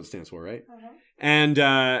 That's what it stands for, right? Uh-huh. And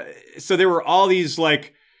so there were all these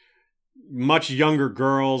like much younger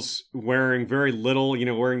girls wearing very little,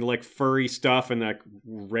 wearing like furry stuff and like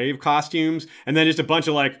rave costumes, and then just a bunch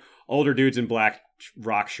of like older dudes in black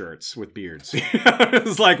rock shirts with beards. It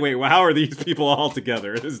was like, wait, well, how are these people all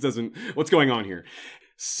together? What's going on here?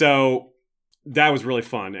 So that was really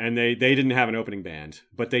fun, and they didn't have an opening band,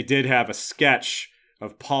 but they did have a sketch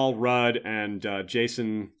of Paul Rudd and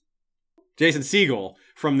Jason Segel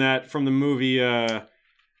from the movie.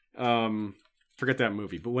 Forget that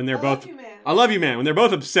movie, but when they're both, I Love You Man. When they're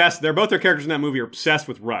both obsessed, their characters in that movie are obsessed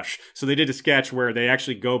with Rush. So they did a sketch where they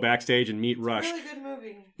actually go backstage and meet Rush. It's a really good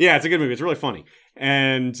movie. Yeah, it's a good movie. It's really funny.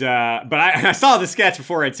 And but I saw the sketch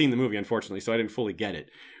before I'd seen the movie, unfortunately, so I didn't fully get it.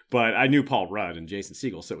 But I knew Paul Rudd and Jason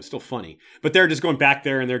Segel, so it was still funny. But they're just going back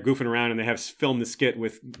there and they're goofing around, and they have filmed the skit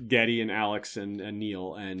with Getty and Alex and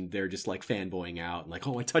Neil, and they're just like fanboying out, and like,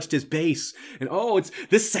 oh, I touched his bass, and oh,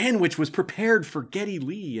 this sandwich was prepared for Getty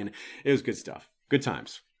Lee, and it was good stuff, good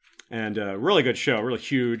times, and really good show, really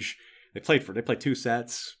huge. They played 2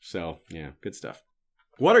 sets, so yeah, good stuff.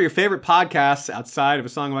 What are your favorite podcasts outside of A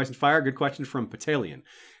Song of Ice and Fire? Good question from Patalion.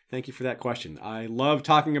 Thank you for that question. I love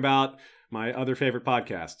talking about my other favorite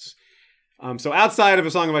podcasts. So outside of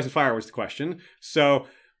A Song of Ice and Fire was the question. So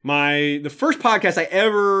the first podcast I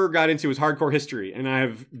ever got into was Hardcore History, and I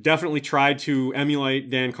have definitely tried to emulate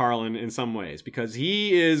Dan Carlin in some ways because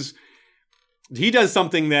he does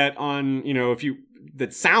something that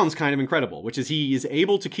that sounds kind of incredible, which is he is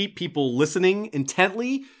able to keep people listening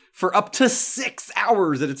intently for up to 6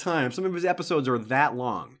 hours at a time. Some of his episodes are that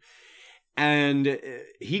long. And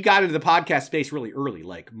he got into the podcast space really early,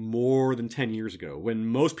 like more than 10 years ago, when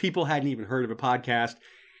most people hadn't even heard of a podcast.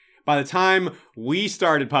 By the time we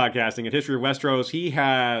started podcasting at History of Westeros, he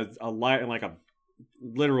had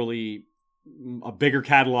literally a bigger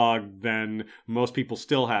catalog than most people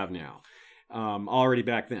still have now, already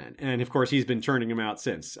back then. And of course, he's been churning them out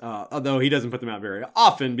since, although he doesn't put them out very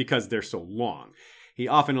often because they're so long. He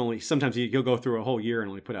often sometimes he'll go through a whole year and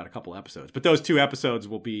only put out a couple episodes. But those 2 episodes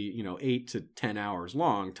will be, 8 to 10 hours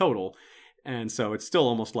long total. And so it's still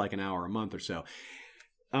almost like an hour a month or so.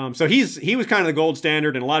 So he was kind of the gold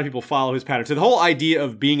standard, and a lot of people follow his pattern. So the whole idea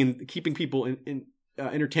of keeping people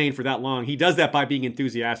entertained for that long, he does that by being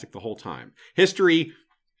enthusiastic the whole time. History,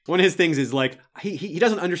 one of his things is like, he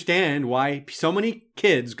doesn't understand why so many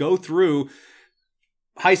kids go through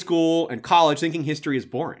high school and college thinking history is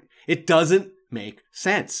boring. It doesn't make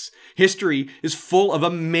sense. History is full of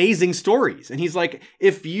amazing stories. And he's like,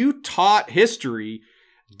 if you taught history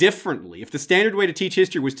differently, if the standard way to teach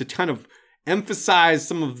history was to kind of emphasize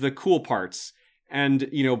some of the cool parts and,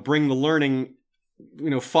 bring the learning,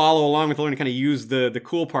 follow along with the learning, kind of use the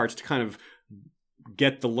cool parts to kind of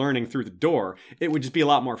get the learning through the door, it would just be a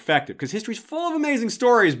lot more effective. Because history's full of amazing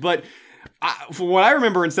stories, but from what I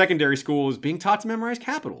remember in secondary school is being taught to memorize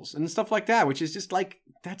capitals and stuff like that, which is just like,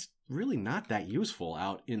 that's really not that useful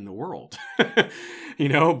out in the world,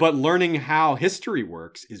 but learning how history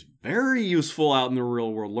works is very useful out in the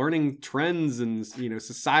real world. Learning trends and,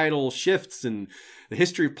 societal shifts and the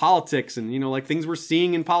history of politics and, like things we're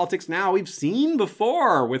seeing in politics now, we've seen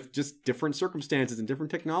before with just different circumstances and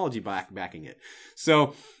different technology backing it.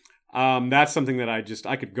 So, that's something that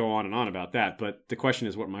I could go on and on about that. But the question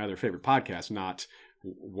is what my other favorite podcast, not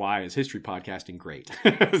why is history podcasting great?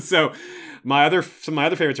 So some of my other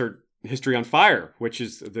favorites are History on Fire, which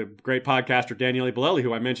is the great podcaster Daniele Bolelli,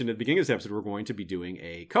 who I mentioned at the beginning of this episode, we're going to be doing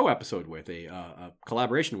a co-episode with, a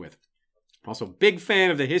collaboration with. Also, big fan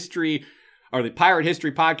of the Pirate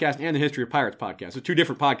History podcast and the History of Pirates podcast. So 2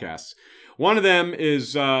 different podcasts. One of them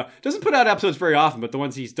is, doesn't put out episodes very often, but the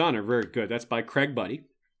ones he's done are very good. That's by Craig Buddy.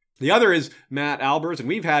 The other is Matt Albers, and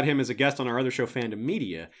we've had him as a guest on our other show, Fandom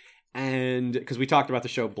Media. And because we talked about the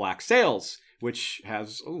show Black Sails, which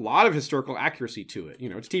has a lot of historical accuracy to it.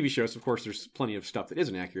 It's a TV show, so of course there's plenty of stuff that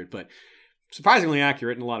isn't accurate, but surprisingly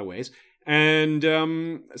accurate in a lot of ways. And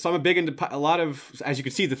so I'm big into a lot of, as you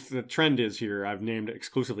can see, the trend is here, I've named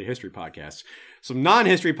exclusively history podcasts. Some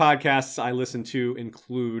non-history podcasts I listen to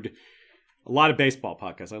include a lot of baseball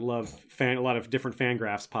podcasts. I love a lot of different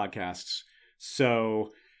Fangraphs podcasts.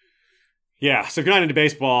 So... yeah, so if you're not into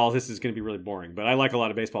baseball, this is going to be really boring, but I like a lot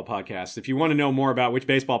of baseball podcasts. If you want to know more about which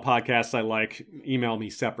baseball podcasts I like, email me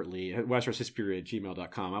separately at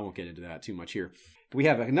westroshistory@gmail.com. I won't get into that too much here. We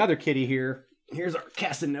have another kitty here. Here's our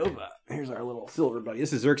Casanova. Here's our little silver buddy.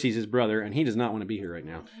 This is Xerxes, his brother, and he does not want to be here right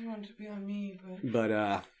now. He wanted to be on me, but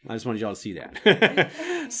I just wanted y'all to see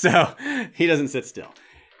that. So he doesn't sit still.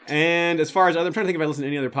 And as far as I'm trying to think if I listen to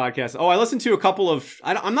any other podcasts. Oh, I listen to a couple of.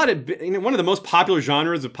 I'm not one of the most popular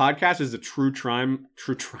genres of podcasts is the true crime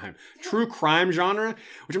genre,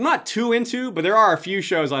 which I'm not too into. But there are a few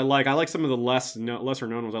shows I like. I like some of the lesser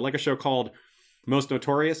known ones. I like a show called Most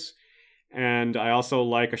Notorious, and I also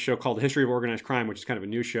like a show called The History of Organized Crime, which is kind of a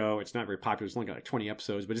new show. It's not very popular. It's only got like 20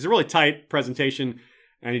 episodes, but it's a really tight presentation,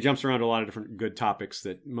 and he jumps around to a lot of different good topics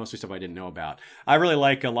that mostly stuff I didn't know about. I really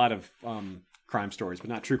like a lot of crime stories, but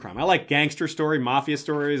not true crime. I like gangster story, mafia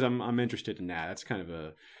stories. I'm interested in that. That's kind of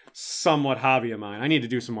a somewhat hobby of mine. I need to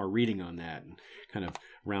do some more reading on that and kind of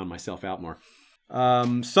round myself out more.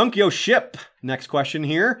 Sunk Yo Ship. Next question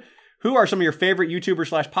here. Who are some of your favorite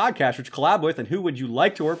YouTubers / podcasters to collab with, and who would you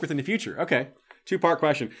like to work with in the future? Okay, 2-part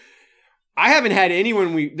question. I haven't had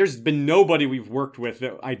anyone there's been nobody we've worked with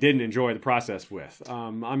that I didn't enjoy the process with.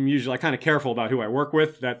 I'm usually kind of careful about who I work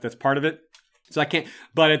with. That's part of it. So I can't,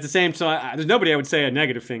 but at the same time, there's nobody I would say a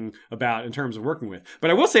negative thing about in terms of working with. But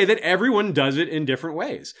I will say that everyone does it in different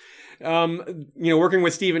ways. Working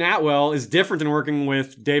with Stephen Atwell is different than working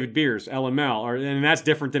with David Beers, LML, and that's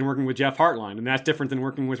different than working with Jeff Hartline, and that's different than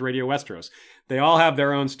working with Radio Westeros. They all have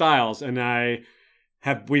their own styles, and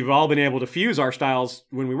we've all been able to fuse our styles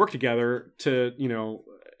when we work together to,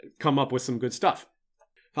 come up with some good stuff.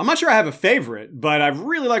 I'm not sure I have a favorite, but I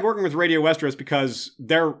really like working with Radio Westeros because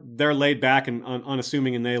they're laid back and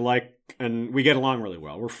unassuming, and we get along really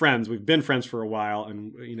well. We're friends. We've been friends for a while,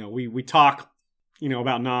 and we talk,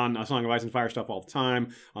 about A Song of Ice and Fire stuff all the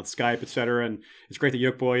time on Skype, etc. And it's great that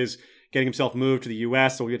Yoke Boy is getting himself moved to the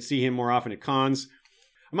U.S., so we get to see him more often at cons.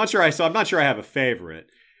 I'm not sure I have a favorite.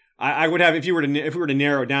 I would have if we were to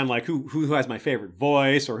narrow it down like who has my favorite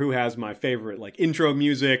voice or who has my favorite like intro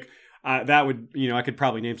music. That would, I could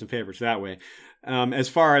probably name some favorites that way. As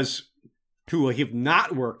far as who we have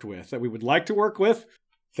not worked with that we would like to work with,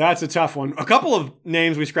 that's a tough one. A couple of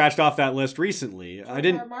names we scratched off that list recently. Jar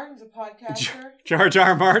Jar Martin's a podcaster. Jar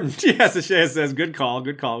Jar Martin. Yes, it says good call.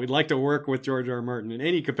 Good call. We'd like to work with Jar Jar Martin in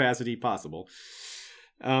any capacity possible.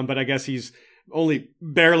 But I guess he's only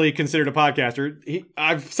barely considered a podcaster.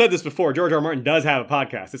 I've said this before. Jar Jar Martin does have a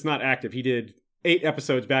podcast. It's not active. He did 8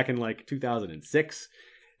 episodes back in like 2006.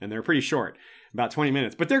 And they're pretty short, about 20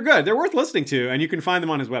 minutes. But they're good. They're worth listening to, and you can find them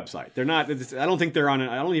on his website. They're not. I don't think they're on.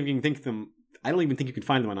 I don't even think you can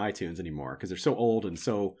find them on iTunes anymore because they're so old and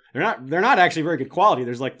so they're not actually very good quality.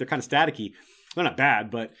 They're kind of staticky. They're not bad,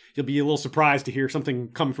 but you'll be a little surprised to hear something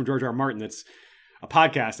coming from George R. R. Martin that's a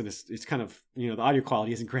podcast, and it's kind of the audio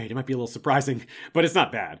quality isn't great. It might be a little surprising, but it's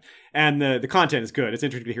not bad, and the content is good. It's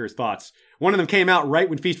interesting to hear his thoughts. One of them came out right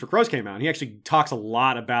when Feast for Crows came out, and he actually talks a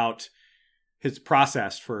lot about his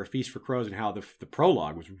process for Feast for Crows and how the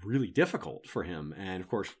prologue was really difficult for him. And of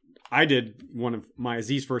course, I did one of my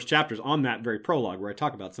Aziz first chapters on that very prologue where I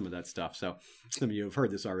talk about some of that stuff. So some of you have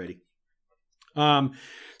heard this already. So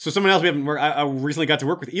someone else we haven't worked. I recently got to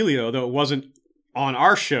work with Elio, though it wasn't on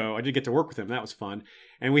our show. I did get to work with him. That was fun.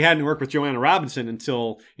 And we hadn't worked with Joanna Robinson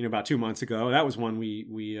until, about 2 months ago. That was one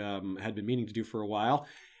we had been meaning to do for a while.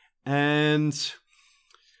 And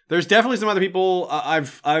there's definitely some other people.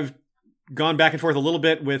 I've gone back and forth a little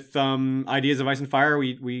bit with Ideas of Ice and Fire.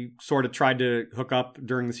 We sort of tried to hook up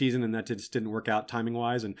during the season, and that just didn't work out timing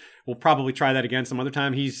wise. And we'll probably try that again some other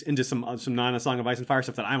time. He's into some non Song of Ice and Fire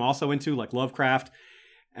stuff that I'm also into, like Lovecraft,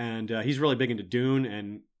 and he's really big into Dune.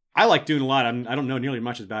 And I like Dune a lot. I don't know nearly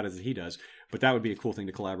much about it as he does, but that would be a cool thing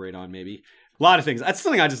to collaborate on. Maybe a lot of things. That's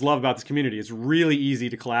something I just love about this community. It's really easy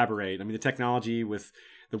to collaborate. I mean, the technology with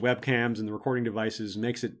the webcams and the recording devices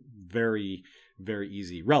makes it very, very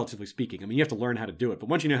easy, relatively speaking. I mean, you have to learn how to do it, but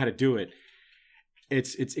once you know how to do it,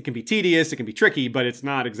 it can be tedious, it can be tricky, but it's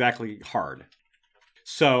not exactly hard.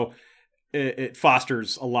 So it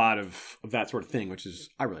fosters a lot of that sort of thing, which is,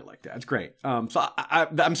 I really like that. It's great. So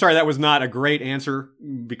I'm sorry that was not a great answer,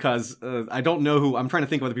 because I don't know who. I'm trying to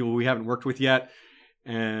think of other people we haven't worked with yet,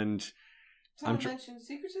 and Someone mentioned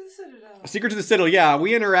Secrets of the Citadel. Secrets of the Citadel, yeah.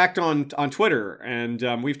 We interact on Twitter,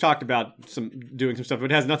 and we've talked about doing some stuff,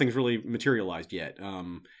 but nothing's really materialized yet.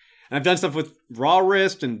 And I've done stuff with Raw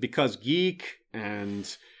Wrist and Because Geek,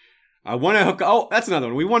 and I want to hook. Oh, that's another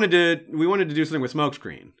one. We wanted to do something with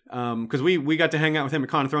Smokescreen, because we got to hang out with him at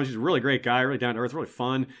Con of Thrones. He's a really great guy, really down to earth, really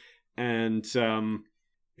fun, and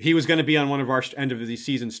he was going to be on one of our end of the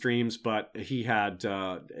season streams, but he had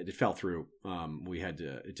it fell through.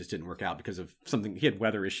 It just didn't work out because of something. He had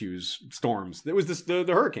weather issues, storms. It was the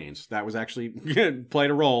hurricanes that was actually played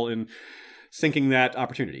a role in sinking that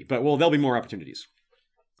opportunity. But there'll be more opportunities.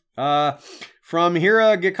 From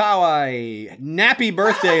Hira Gikawai, nappy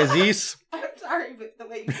birthday, Aziz. I'm sorry, but the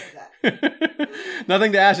way you said that.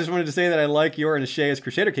 Nothing to ask. Just wanted to say that I like your and Shay's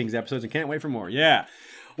Crusader Kings episodes and can't wait for more. Yeah.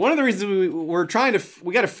 One of the reasons we're trying to,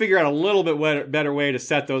 we got to figure out a little bit better way to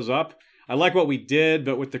set those up. I like what we did,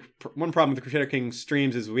 but with the one problem with the Crusader Kings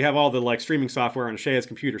streams is we have all the streaming software on Shaya's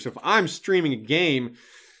computer. So if I'm streaming a game,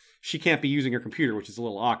 she can't be using her computer, which is a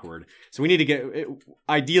little awkward. So we need to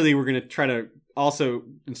ideally, we're going to try to also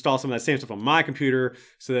install some of that same stuff on my computer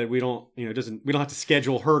so that we don't, we don't have to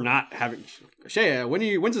schedule her not having, Shaya,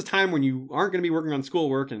 when's this time when you aren't going to be working on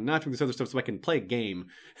schoolwork and not doing this other stuff so I can play a game?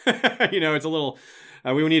 It's a little,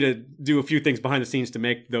 we need to do a few things behind the scenes to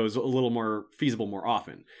make those a little more feasible more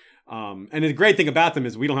often. And the great thing about them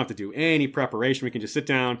is we don't have to do any preparation. We can just sit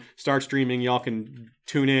down, start streaming. Y'all can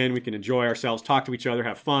tune in. We can enjoy ourselves, talk to each other,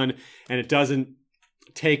 have fun. And it doesn't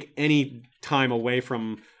take any time away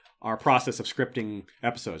from our process of scripting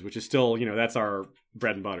episodes, which is still, that's our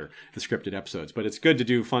bread and butter, the scripted episodes. But it's good to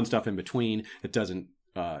do fun stuff in between that doesn't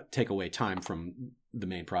take away time from the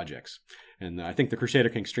main projects. And I think the Crusader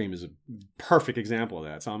King stream is a perfect example of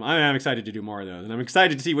that. So I'm excited to do more of those. And I'm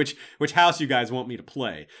excited to see which house you guys want me to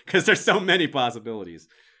play, because there's so many possibilities.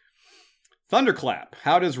 Thunderclap.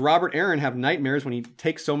 How does Robert Aaron have nightmares when he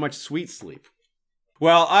takes so much sweet sleep?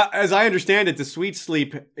 Well, as I understand it, the sweet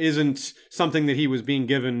sleep isn't something that he was being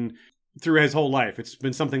given through his whole life. It's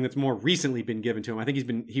been something that's more recently been given to him. I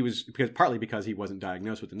think partly because he wasn't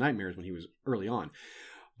diagnosed with the nightmares when he was early on.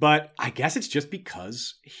 But I guess it's just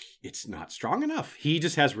because it's not strong enough. He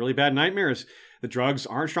just has really bad nightmares. The drugs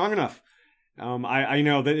aren't strong enough. I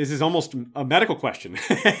know that this is almost a medical question.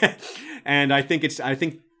 And I think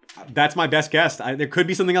that's my best guess. There could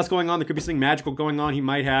be something else going on. There could be something magical going on. He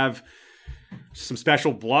might have some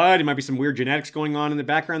special blood. It might be some weird genetics going on in the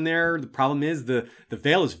background there. The problem is the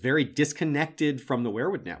Veil is very disconnected from the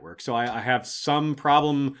Werewood network. So I have some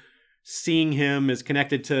problem seeing him as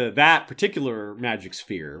connected to that particular magic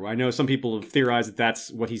sphere. I know some people have theorized that that's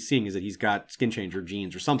what he's seeing, is that he's got skin changer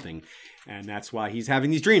genes or something. And that's why he's having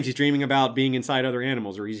these dreams. He's dreaming about being inside other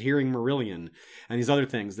animals, or he's hearing Marillion and these other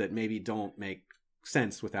things that maybe don't make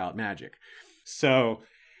sense without magic. So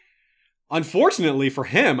unfortunately for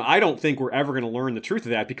him, I don't think we're ever going to learn the truth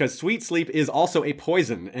of that, because sweet sleep is also a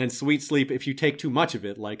poison. And sweet sleep, if you take too much of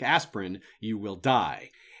it, like aspirin, you will die.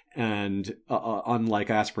 And unlike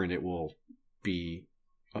aspirin, it will be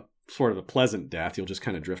a sort of a pleasant death. You'll just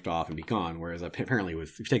kind of drift off and be gone. Whereas apparently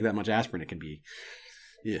if you take that much aspirin, it can be,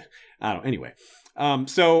 I don't know. Anyway,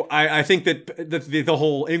 so I think that the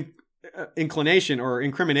whole inclination or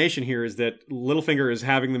incrimination here is that Littlefinger is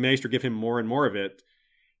having the Maester give him more and more of it.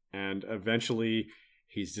 And eventually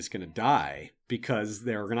he's just going to die because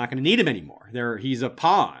they're not going to need him anymore. He's a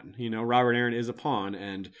pawn. Robert Aaron is a pawn.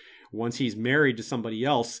 And once he's married to somebody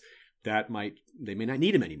else, they may not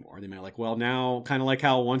need him anymore. They may now, kind of like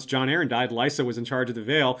how once John Aaron died, Lysa was in charge of the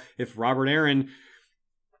Veil. If Robert Aaron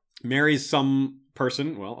marries some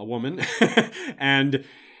person, a woman, and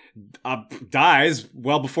dies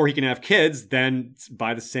well before he can have kids, then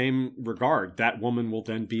by the same regard, that woman will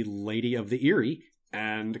then be Lady of the Eyrie.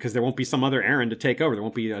 And because there won't be some other Aaron to take over. There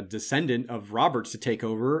won't be a descendant of Robert's to take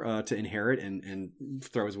over, to inherit and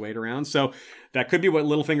throw his weight around. So that could be what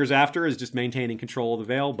Littlefinger's after, is just maintaining control of the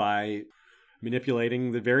Vale by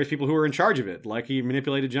manipulating the various people who are in charge of it. Like he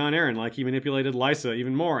manipulated Jon Arryn, like he manipulated Lysa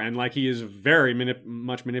even more, and like he is very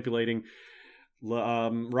much manipulating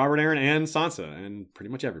Robert Arryn and Sansa and pretty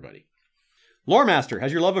much everybody. Loremaster,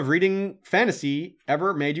 has your love of reading fantasy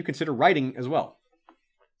ever made you consider writing as well?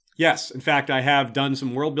 Yes, in fact, I have done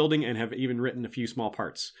some world building and have even written a few small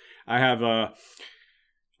parts. I have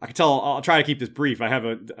I'll try to keep this brief. I have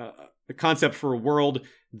a concept for a world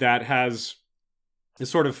that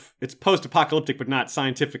it's post-apocalyptic, but not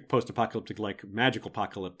scientific post-apocalyptic like magical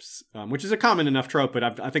apocalypse, which is a common enough trope,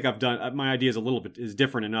 but I think I've done, my idea is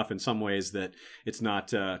different enough in some ways that it's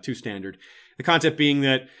not too standard. The concept being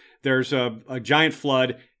that there's a giant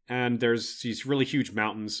flood and there's these really huge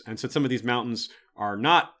mountains, and so some of these mountains are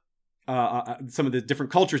not some of the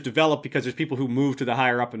different cultures develop because there's people who move to the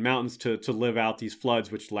higher up in mountains to live out these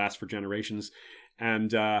floods, which last for generations.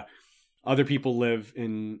 And other people live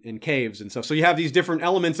in caves and stuff. So you have these different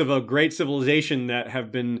elements of a great civilization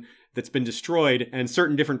that's been destroyed, and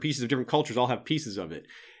certain different pieces of different cultures all have pieces of it.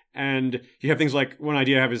 And you have things like, one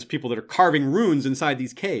idea I have is people that are carving runes inside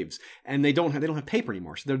these caves, and they don't have paper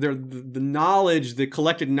anymore. So the knowledge, the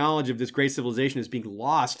collected knowledge of this great civilization is being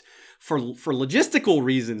lost for logistical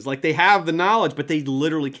reasons. Like they have the knowledge, but they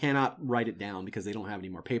literally cannot write it down because they don't have any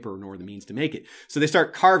more paper nor the means to make it. So they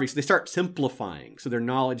start carving, so they start simplifying. So their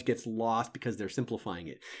knowledge gets lost because they're simplifying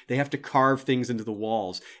it. They have to carve things into the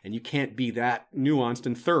walls, and you can't be that nuanced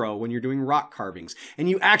and thorough when you're doing rock carvings. And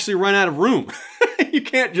you actually run out of room. You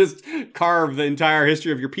can't just carve the entire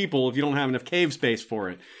history of your people if you don't have enough cave space for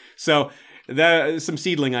it. So some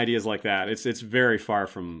seedling ideas like that. It's very far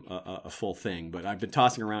from a full thing, but I've been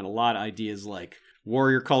tossing around a lot of ideas like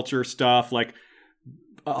warrior culture stuff, like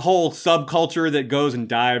a whole subculture that goes and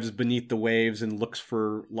dives beneath the waves and looks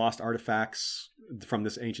for lost artifacts from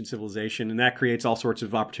this ancient civilization, and that creates all sorts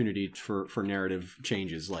of opportunity for narrative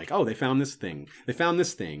changes. Like, oh, they found this thing,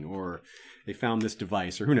 or they found this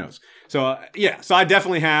device, or who knows. So so I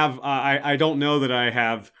definitely have. I don't know that I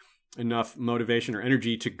have enough motivation or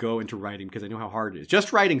energy to go into writing because I know how hard it is.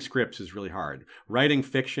 Just writing scripts is really hard. Writing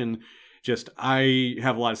fiction, I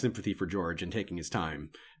have a lot of sympathy for George and taking his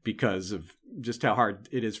time because of just how hard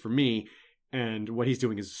it is for me, and what he's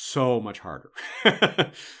doing is so much harder.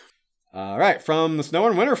 All right, from the Snow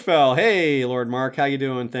and Winterfell. Hey, Lord Mark, how you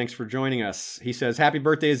doing? Thanks for joining us. He says, happy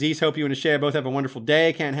birthday, Aziz. Hope you and Ashaya both have a wonderful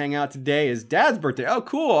day. Can't hang out today. Is Dad's birthday. Oh,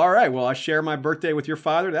 cool. All right, well, I share my birthday with your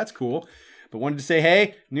father. That's cool. But wanted to say,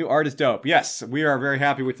 hey, new art is dope. Yes, we are very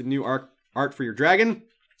happy with the new art for your dragon.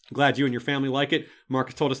 Glad you and your family like it. Mark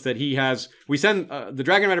has told us that we send the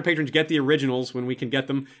Dragon Rider patrons get the originals when we can get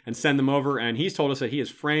them and send them over. And he's told us that he has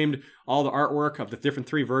framed all the artwork of the different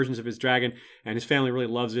 3 versions of his dragon, and his family really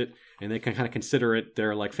loves it. And they can kind of consider it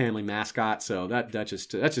their like family mascot. So that's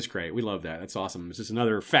just great. We love that. That's awesome. It's just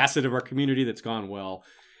another facet of our community that's gone well.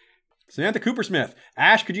 Samantha Coopersmith.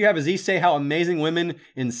 Ash, could you have Aziz say how amazing women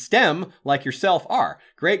in STEM like yourself are?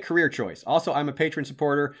 Great career choice. Also, I'm a patron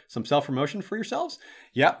supporter. Some self-promotion for yourselves?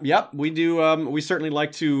 Yep. We do. We certainly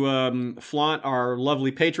like to flaunt our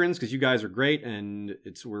lovely patrons because you guys are great, and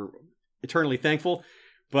we're eternally thankful.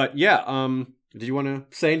 But yeah, did you want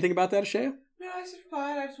to say anything about that, Ashaya? No,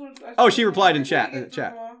 I just replied. She replied in chat.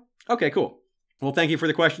 Okay, cool. Well, thank you for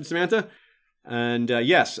the question, Samantha. And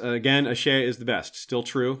yes, again, Ashaya is the best. Still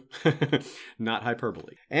true. Not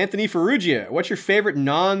hyperbole. Anthony Ferrugia, what's your favorite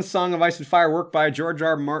non-Song of Ice and Fire work by George R.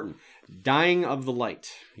 R. Martin? Dying of the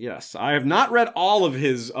Light. Yes, I have not read all of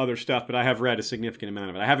his other stuff, but I have read a significant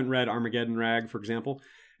amount of it. I haven't read Armageddon Rag, for example,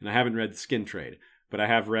 and I haven't read The Skin Trade, but I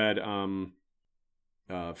have read,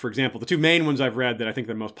 for example, the 2 main ones I've read that I think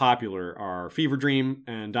are the most popular are Fever Dream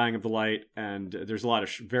and Dying of the Light, and there's a lot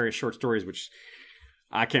of various short stories which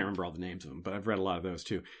I can't remember all the names of them, but I've read a lot of those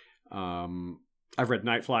too. I've read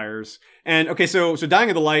Night Flyers. And okay, so Dying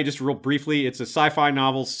of the Light, just real briefly, it's a sci-fi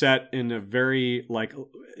novel set in a very like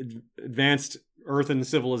advanced earthen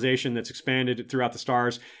civilization that's expanded throughout the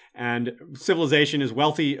stars. And civilization is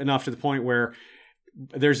wealthy enough to the point where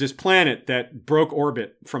there's this planet that broke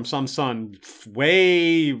orbit from some sun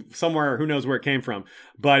way somewhere, who knows where it came from,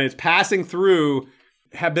 but it's passing through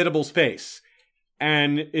habitable space.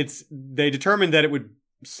 And they determined that it would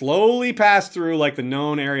slowly pass through like the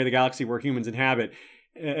known area of the galaxy where humans inhabit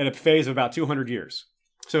at a phase of about 200 years.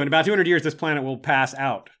 So in about 200 years, this planet will pass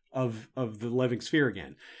out of the living sphere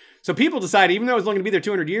again. So people decided, even though it was only going to be there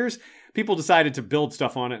 200 years, people decided to build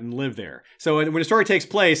stuff on it and live there. So when the story takes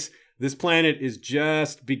place, this planet is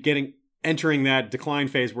just entering that decline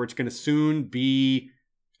phase where it's going to soon be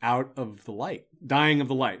out of the light, dying of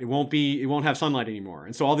the light. It won't have sunlight anymore.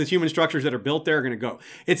 And so all these human structures that are built there are going to go.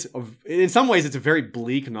 In some ways, it's a very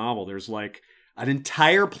bleak novel. There's like an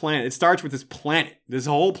entire planet. It starts with this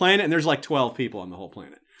whole planet, and there's like 12 people on the whole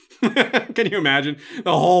planet. Can you imagine?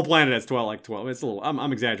 The whole planet has 12. It's a little,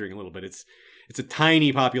 I'm exaggerating a little bit. It's a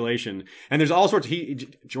tiny population. And there's all sorts of,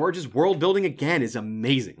 George's world building again is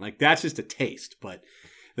amazing. Like that's just a taste, but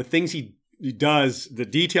the things he does, the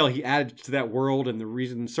detail he added to that world and the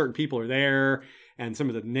reason certain people are there and some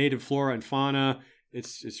of the native flora and fauna,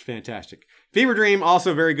 it's fantastic. Fever Dream,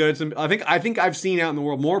 also very good. I think I've seen out in the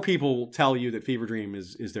world, more people tell you that Fever Dream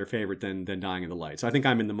is their favorite than Dying of the Light. So I think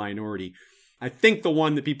I'm in the minority. I think the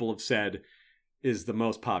one that people have said is the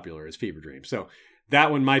most popular is Fever Dream. So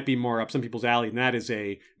that one might be more up some people's alley, and that is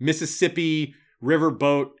a Mississippi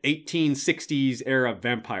riverboat 1860s era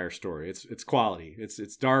vampire story. It's quality.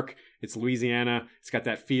 It's dark. It's Louisiana. It's got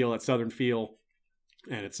that feel, that southern feel,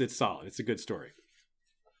 and it's solid. It's a good story.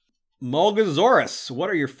 Mulgazaurus, what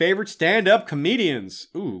are your favorite stand-up comedians?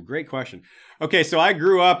 Ooh, great question. Okay, so I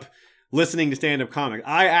grew up listening to stand-up comics.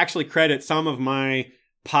 I actually credit some of my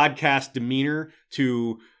podcast demeanor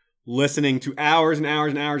to listening to hours and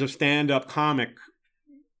hours and hours of stand-up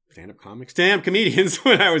comedians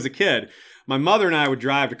when I was a kid. My mother and I would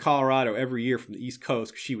drive to Colorado every year from the East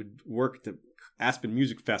Coast because she would work at the Aspen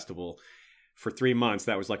Music Festival for 3 months.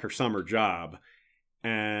 That was like her summer job.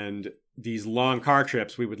 And these long car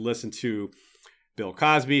trips, we would listen to Bill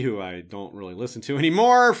Cosby, who I don't really listen to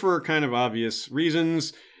anymore for kind of obvious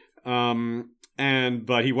reasons.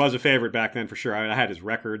 But he was a favorite back then for sure. I had his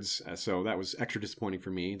records, so that was extra disappointing for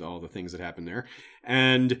me, all the things that happened there.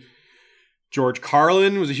 And George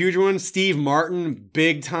Carlin was a huge one. Steve Martin,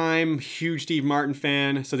 big time, huge Steve Martin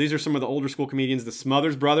fan. So these are some of the older school comedians. The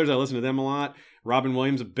Smothers Brothers, I listen to them a lot. Robin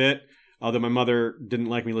Williams a bit. Although my mother didn't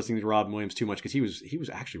like me listening to Robin Williams too much because he was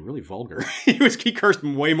actually really vulgar. he cursed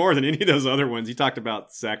way more than any of those other ones. He talked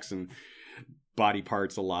about sex and body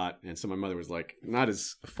parts a lot, and so my mother was like not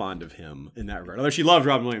as fond of him in that regard. Although she loved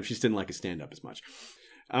Robin Williams, she just didn't like his stand-up as much.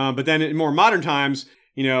 But then in more modern times,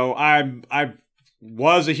 I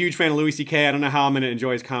was a huge fan of Louis C.K. I don't know how I'm going to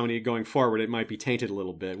enjoy his comedy going forward. It might be tainted a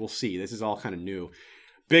little bit. We'll see. This is all kind of new.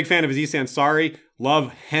 Big fan of Aziz Ansari.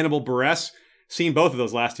 Love Hannibal Buress. Seen both of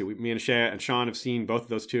those last two. Me and Shea and Sean have seen both of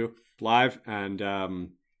those two live. And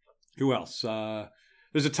who else?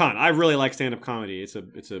 There's a ton. I really like stand-up comedy. It's a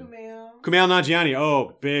Kumail Nanjiani.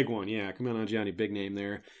 Oh, big one. Yeah, Kumail Nanjiani, big name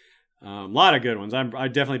there. A lot of good ones. I'm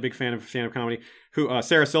definitely a big fan of stand-up comedy.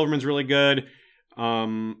 Sarah Silverman's really good.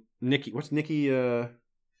 Nikki Glazer?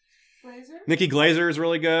 Nikki Glazer is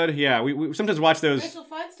really good. Yeah, we sometimes watch those. Rachel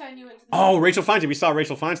Feinstein, you went to. Rachel Feinstein. We saw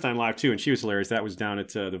Rachel Feinstein live too, and she was hilarious. That was down at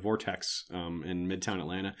the Vortex in Midtown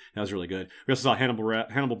Atlanta. That was really good. We also saw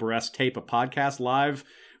Hannibal Buress tape a podcast live,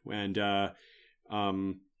 and the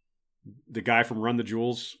guy from Run the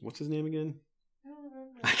Jewels. What's his name again?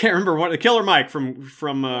 I can't remember what. Killer Mike from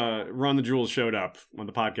Run the Jewels showed up on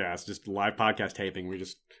the podcast, just live podcast taping. We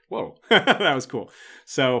just whoa, that was cool.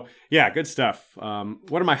 So yeah, good stuff.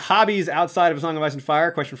 What are my hobbies outside of A Song of Ice and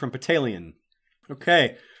Fire? Question from Patalian.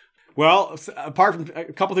 Okay, well, apart from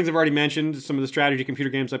a couple things I've already mentioned, some of the strategy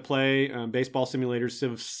computer games I play, baseball simulators,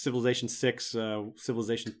 Civilization 6,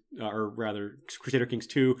 Crusader Kings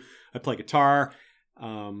 2. I play guitar.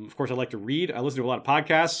 Of course, I like to read. I listen to a lot of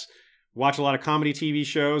podcasts. Watch a lot of comedy TV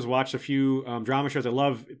shows, watch a few drama shows. I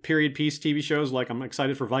love period piece TV shows, like I'm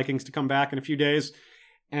excited for Vikings to come back in a few days.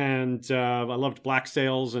 And I loved Black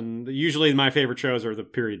Sails, and usually my favorite shows are the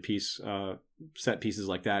period piece set pieces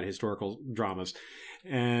like that, historical dramas.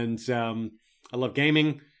 And I love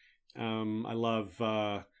gaming. I love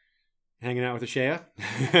hanging out with Ashaya.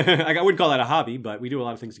 I wouldn't call that a hobby, but we do a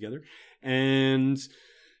lot of things together. And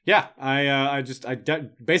yeah, I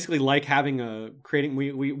basically like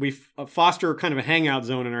we foster kind of a hangout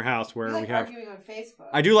zone in our house where we have arguing on Facebook.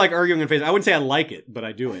 I do like arguing on Facebook. I wouldn't say I like it, but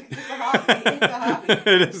I do it. It's a hobby.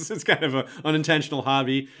 It's kind of an unintentional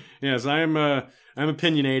hobby. Yes, I'm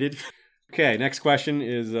opinionated. Okay, next question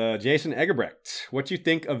is Jason Egerbrecht. What do you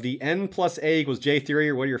think of the N plus A equals J theory,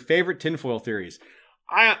 or what are your favorite tinfoil theories?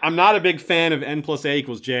 I'm not a big fan of N plus A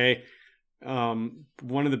equals J. There's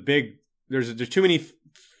too many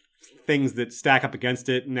things that stack up against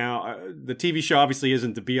it. Now, the TV show obviously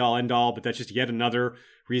isn't the be-all, end-all, but that's just yet another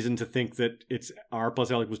reason to think that it's R plus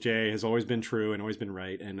L equals J has always been true and always been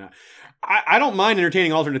right. And I don't mind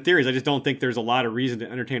entertaining alternate theories. I just don't think there's a lot of reason to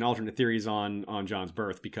entertain alternate theories on John's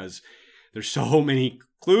birth, because there's so many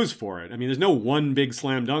clues for it. I mean, there's no one big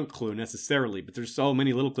slam dunk clue necessarily, but there's so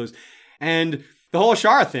many little clues. And the whole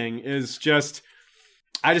Ashara thing is just,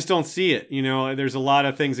 I just don't see it. You know, there's a lot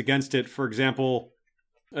of things against it. For example,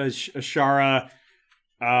 Ashara,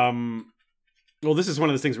 well, this is one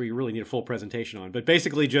of those things where you really need a full presentation on. But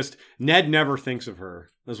basically just Ned never thinks of her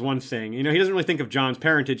as one thing. You know, he doesn't really think of Jon's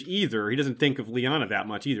parentage either. He doesn't think of Lyanna that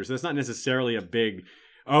much either. So that's not necessarily a big,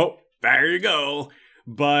 oh, there you go.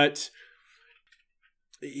 But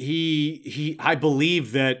I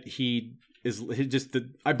believe that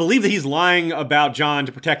I believe that he's lying about Jon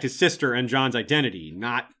to protect his sister and Jon's identity,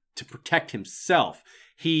 not to protect himself.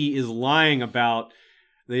 He is lying about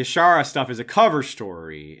the Ashara stuff is a cover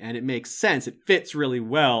story, and it makes sense. It fits really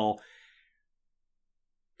well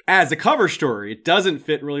as a cover story. It doesn't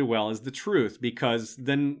fit really well as the truth, because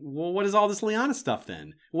then, well, what is all this Lyanna stuff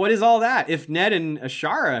then? What is all that? If Ned and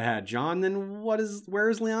Ashara had Jon, then where is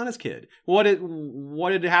Lyanna's kid? What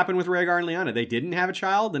did happen with Rhaegar and Lyanna? They didn't have a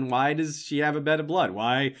child, then why does she have a bed of blood?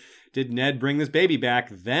 Why did Ned bring this baby back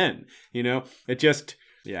then? You know, it just...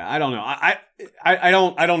 Yeah, I don't know. I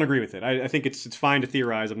don't agree with it. I think it's fine to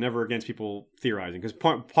theorize. I'm never against people theorizing, because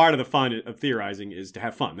part of the fun of theorizing is to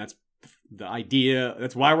have fun. That's the idea.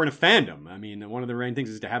 That's why we're in a fandom. I mean, one of the main things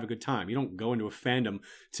is to have a good time. You don't go into a fandom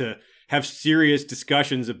to have serious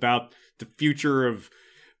discussions about the future of,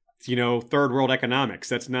 you know, third world economics.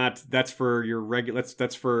 That's for your regular.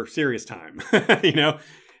 That's for serious time. You know,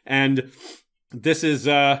 and this is.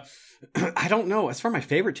 I don't know. As for my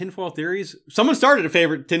favorite tinfoil theories, someone started a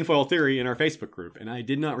favorite tinfoil theory in our Facebook group, and I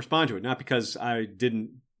did not respond to it. Not because I didn't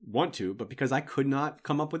want to, but because I could not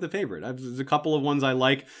come up with a favorite. There's a couple of ones I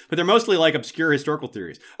like, but they're mostly like obscure historical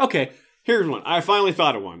theories. Okay, here's one. I finally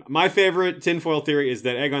thought of one. My favorite tinfoil theory is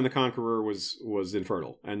that Aegon the Conqueror was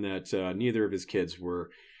infertile, and that neither of his kids were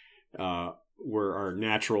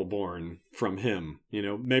natural born from him. You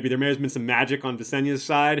know, maybe there may have been some magic on Visenya's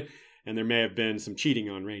side, and there may have been some cheating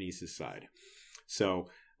on Rhaenys' side. So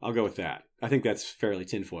I'll go with that. I think that's fairly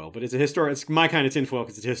tinfoil, but it's my kind of tinfoil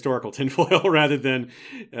because it's historical tinfoil rather than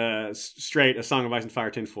straight A Song of Ice and Fire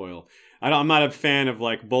tinfoil. I'm not a fan of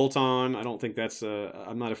like Bolton. I don't think that's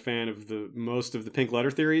I'm not a fan of most of the pink letter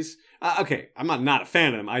theories. Okay, I'm not a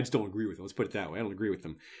fan of them. I just don't agree with them. Let's put it that way. I don't agree with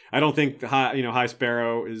them. I don't think High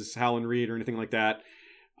Sparrow is Howland Reed or anything like that.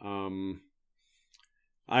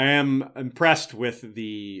 I am impressed with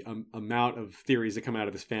the amount of theories that come out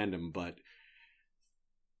of this fandom, but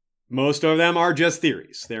most of them are just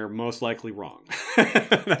theories. They're most likely wrong.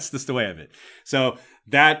 That's just the way of it. So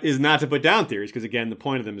that is not to put down theories, because again, the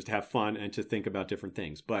point of them is to have fun and to think about different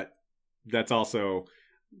things. But that's also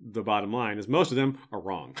the bottom line, is most of them are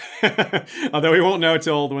wrong. Although we won't know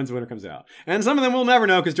till The Winds of Winter comes out. And some of them we'll never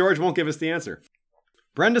know, because George won't give us the answer.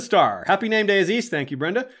 Brenda Starr. Happy Name Day, Aziz. Thank you,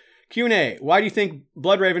 Brenda. Q&A. Why do you think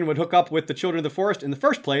Bloodraven would hook up with the Children of the Forest in the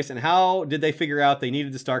first place, and how did they figure out they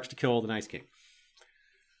needed the Starks to kill the Night King?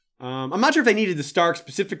 I'm not sure if they needed the Starks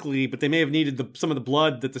specifically, but they may have needed some of the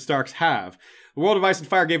blood that the Starks have. The World of Ice and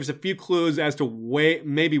Fire gave us a few clues as to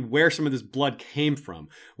maybe where some of this blood came from.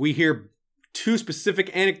 We hear 2 specific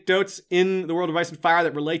anecdotes in the World of Ice and Fire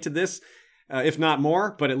that relate to this, if not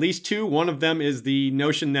more, but at least 2. One of them is the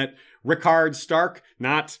notion that Rickard Stark,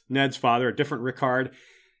 not Ned's father, a different Rickard,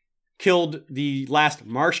 killed the last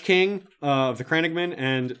Marsh King of the Crannogman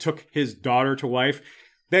and took his daughter to wife.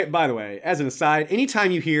 By the way, as an aside, anytime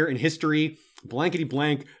you hear in history, blankety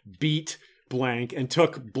blank beat blank and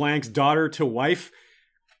took blank's daughter to wife,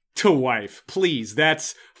 please,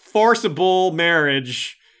 that's forcible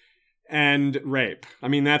marriage and rape. I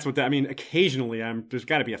mean, that's what that, I mean, occasionally there's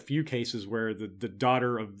got to be a few cases where the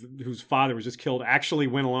daughter of whose father was just killed actually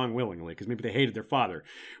went along willingly, because maybe they hated their father.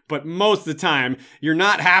 But most of the time, you're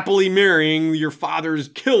not happily marrying your father's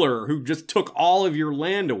killer who just took all of your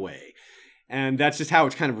land away. And that's just how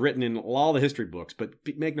it's kind of written in all the history books. But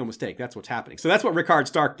make no mistake, that's what's happening. So that's what Rickard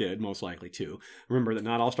Stark did, most likely, too. Remember that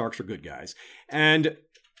not all Starks are good guys. And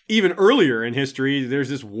even earlier in history, there's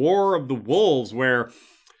this War of the Wolves where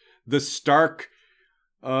the Stark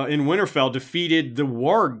in Winterfell defeated the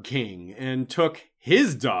Warg King and took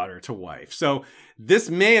his daughter to wife. So this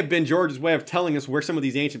may have been George's way of telling us where some of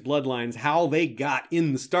these ancient bloodlines, how they got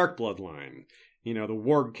in the Stark bloodline. You know, the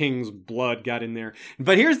Warg King's blood got in there.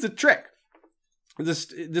 But here's the trick.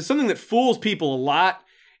 There's something that fools people a lot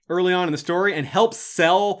early on in the story and helps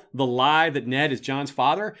sell the lie that Ned is Jon's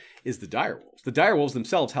father is the direwolves. The direwolves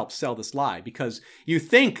themselves help sell this lie, because you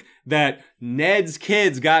think that Ned's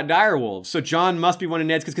kids got direwolves, so Jon must be one of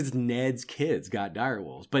Ned's kids because Ned's kids got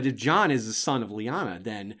direwolves. But if Jon is the son of Lyanna,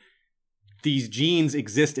 then these genes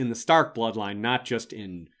exist in the Stark bloodline, not just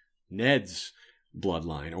in Ned's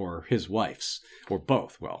bloodline or his wife's or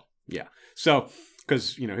both. Well, yeah. So,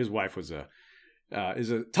 because, his wife was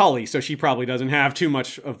is a Tully, so she probably doesn't have too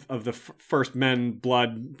much of the first men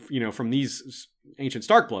blood, from these ancient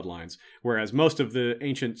Stark bloodlines, whereas most of the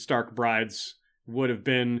ancient Stark brides would have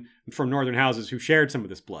been from northern houses who shared some of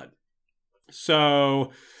this blood.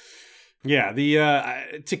 So, yeah,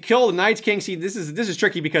 the to kill the Night's King. See, this is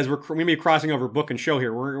tricky because we're going to be crossing over book and show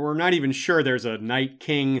here. We're not even sure there's a Night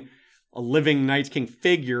King, a living Night's King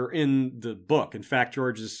figure in the book. In fact,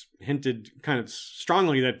 George has hinted kind of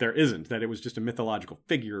strongly that there isn't, that it was just a mythological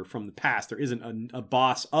figure from the past. There isn't a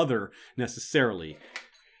boss other necessarily.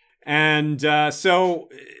 And so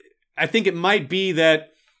I think it might be that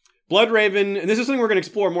Bloodraven, and this is something we're going to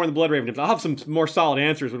explore more in the Bloodraven episode. I'll have some more solid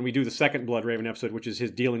answers when we do the second Bloodraven episode, which is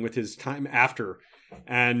his dealing with his time after.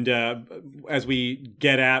 And as we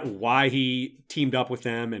get at why he teamed up with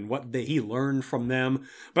them and what he learned from them.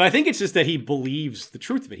 But I think it's just that he believes the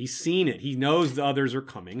truth of it. He's seen it. He knows the others are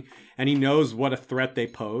coming, and he knows what a threat they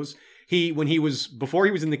pose. Before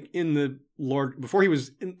he was in the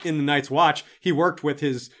Night's Watch, he worked with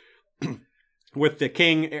his with the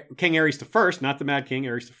King Aerys the First, not the Mad King,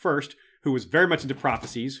 Aerys the First, who was very much into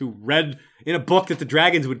prophecies, who read in a book that the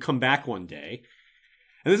dragons would come back one day.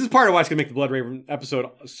 And this is part of why it's going to make the Bloodraven episode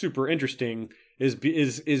super interesting,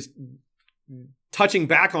 is touching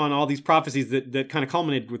back on all these prophecies that kind of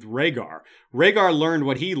culminated with Rhaegar. Rhaegar learned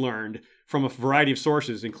what he learned from a variety of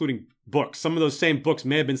sources, including books. Some of those same books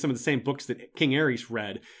may have been some of the same books that King Aerys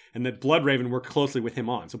read, and that Bloodraven worked closely with him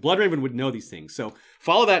on. So Bloodraven would know these things. So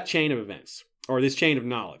follow that chain of events, or this chain of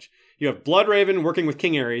knowledge. You have Bloodraven working with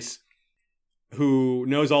King Aerys, who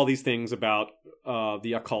knows all these things about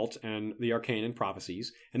the occult and the arcane and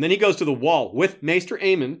prophecies. And then he goes to the Wall with Maester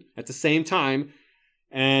Aemon at the same time.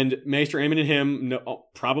 And Maester Aemon and him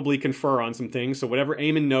probably confer on some things. So whatever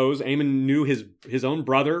Aemon knows, Aemon knew his own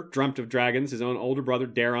brother dreamt of dragons, his own older brother,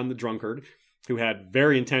 Daeron the Drunkard, who had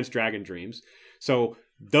very intense dragon dreams. So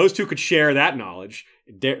those two could share that knowledge.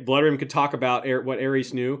 Bloodraven could talk about what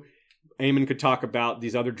Aerys knew. Aemon could talk about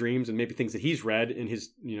these other dreams and maybe things that he's read in his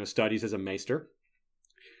studies as a maester.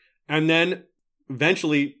 And then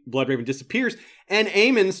eventually Bloodraven disappears, and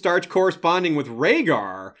Aemon starts corresponding with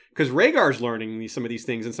Rhaegar, because Rhaegar's learning some of these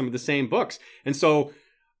things in some of the same books. And so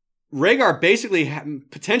Rhaegar basically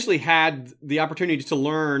potentially had the opportunity to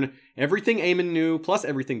learn everything Aemon knew, plus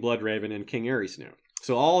everything Bloodraven and King Aerys knew.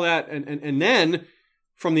 So all that, and then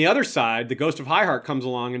from the other side, the Ghost of Highheart comes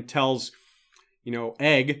along and tells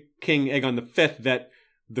King Aegon V, that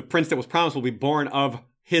the prince that was promised will be born of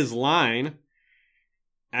his line,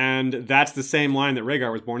 and that's the same line that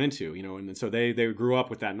Rhaegar was born into, and so they grew up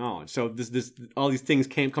with that knowledge. So this all these things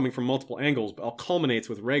coming from multiple angles, but all culminates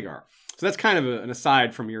with Rhaegar. So that's kind of an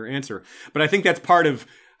aside from your answer, but I think that's part of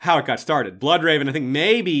how it got started. Bloodraven, I think,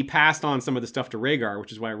 maybe passed on some of the stuff to Rhaegar,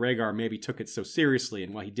 which is why Rhaegar maybe took it so seriously,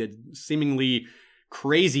 and why he did seemingly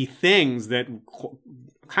crazy things that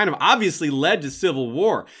kind of obviously led to civil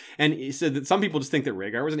war. And he said that some people just think that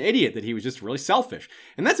Rhaegar was an idiot, that he was just really selfish.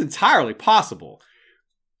 And that's entirely possible.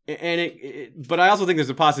 But I also think there's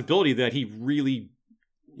a possibility that he really,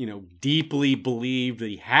 deeply believed that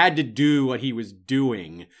he had to do what he was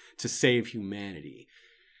doing to save humanity.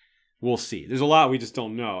 We'll see. There's a lot we just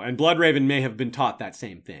don't know. And Bloodraven may have been taught that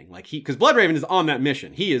same thing. Because Bloodraven is on that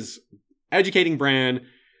mission. He is educating Bran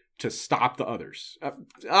to stop the others.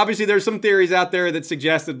 Obviously, there's some theories out there that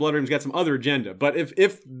suggest that Bloodraven's got some other agenda. But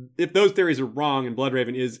if those theories are wrong and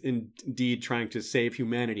Bloodraven is indeed trying to save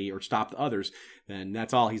humanity or stop the others, then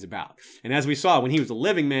that's all he's about. And as we saw, when he was a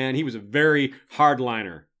living man, he was a very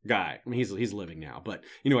hardliner guy. I mean, he's living now, but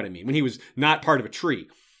you know what I mean. When he was not part of a tree,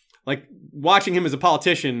 like watching him as a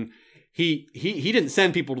politician, he didn't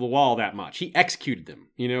send people to the Wall that much. He executed them.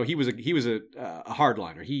 He was a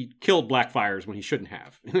hardliner. He killed Blackfires when he shouldn't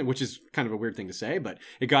have, which is kind of a weird thing to say, but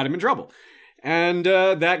it got him in trouble, and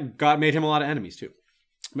that made him a lot of enemies too.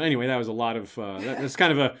 But anyway, that was a lot of that's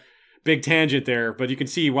kind of a big tangent there, but you can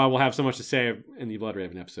see why we'll have so much to say in the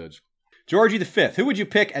Bloodraven episodes. Georgie V, who would you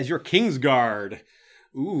pick as your Kingsguard?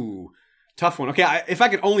 Ooh, tough one. Okay, if I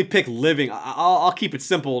could only pick living, I'll keep it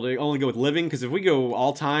simple to only go with living, because if we go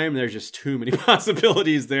all time, there's just too many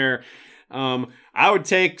possibilities there. I would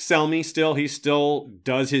take Selmy still. He still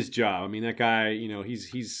does his job. I mean, that guy,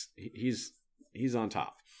 he's on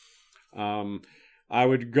top. I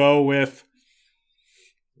would go with,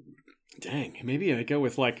 maybe I'd go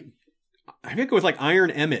with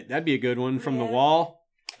Iron Emmett. That'd be a good one from the Wall.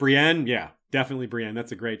 Brienne, yeah, definitely Brienne.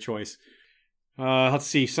 That's a great choice. Let's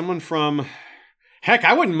see, someone from, heck,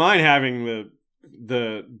 I wouldn't mind having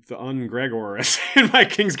the un-Gregor in my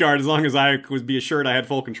Kingsguard as long as I would be assured I had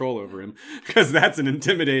full control over him, because that's an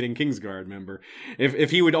intimidating Kingsguard member.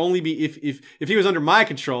 If he would only be if he was under my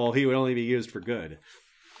control, he would only be used for good,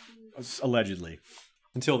 allegedly,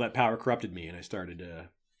 until that power corrupted me and I started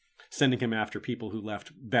sending him after people who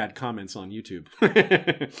left bad comments on YouTube.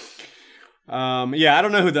 Yeah, I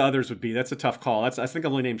don't know who the others would be. That's a tough call. I think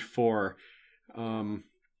I've only named 4.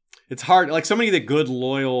 It's hard. Like, so many of the good,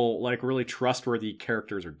 loyal, like really trustworthy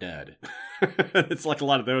characters are dead. It's like a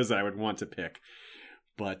lot of those that I would want to pick.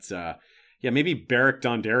 But yeah, maybe Beric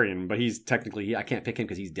Dondarrion, but he's technically, I can't pick him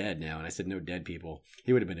because he's dead now. And I said no dead people.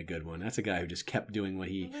 He would have been a good one. That's a guy who just kept doing what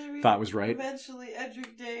he thought was right. Eventually,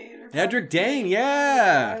 Edric Dane. Edric Dane,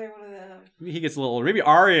 yeah. Maybe he gets a little older. Maybe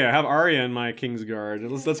Arya. Have Arya in my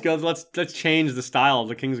Kingsguard. Let's go. Let's change the style of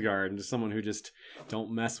the Kingsguard into someone who just don't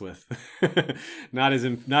mess with. not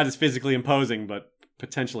as physically imposing, but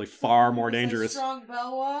potentially far more dangerous. Strong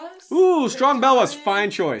Belwas. Ooh, Strong Belwas. Fine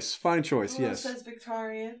choice. Yes. Says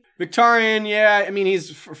Victorian. Victorian, yeah. I mean, he's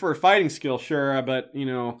for fighting skill, sure, but you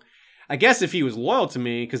know, I guess if he was loyal to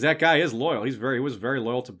me, because that guy is loyal. He was very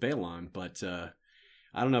loyal to Balon, but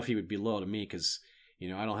I don't know if he would be loyal to me because, you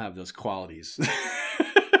know, I don't have those qualities.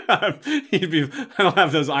 I don't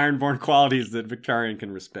have those ironborn qualities that Victorian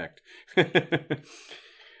can respect.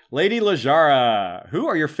 Lady Lajara, who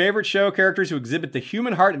are your favorite show characters who exhibit the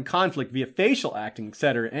human heart in conflict via facial acting,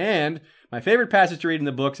 etc.? And my favorite passage to read in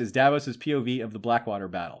the books is Davos's POV of the Blackwater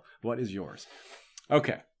battle. What is yours?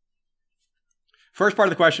 Okay. First part of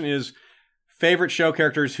the question is favorite show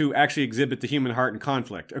characters who actually exhibit the human heart in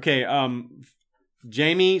conflict. Okay,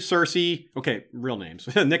 Jaime, Cersei, okay, real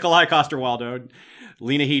names. Nikolai Coster-Waldau,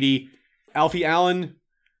 Lena Headey, Alfie Allen,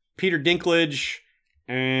 Peter Dinklage,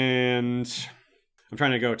 and I'm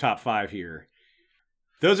trying to go top 5 here.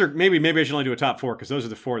 Those are, maybe I should only do a top 4 because those are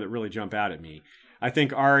the 4 that really jump out at me. I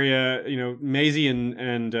think Arya, you know, Maisie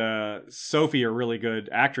and Sophie are really good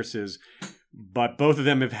actresses, but both of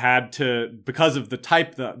them have had to, because of the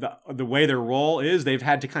type, the way their role is, they've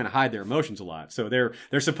had to kind of hide their emotions a lot. So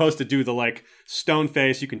they're supposed to do the like stone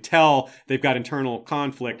face. You can tell they've got internal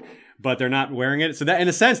conflict, but they're not wearing it. So that, in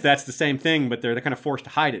a sense, that's the same thing, but they're kind of forced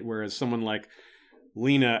to hide it. Whereas someone like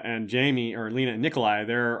Lena and Jaime, or Lena and Nikolai,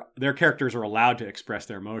 their characters are allowed to express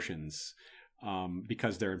their emotions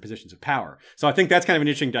because they're in positions of power. So I think that's kind of an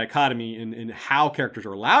interesting dichotomy in how characters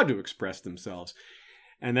are allowed to express themselves.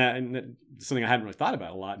 And that's something I hadn't really thought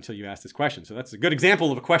about a lot until you asked this question. So that's a good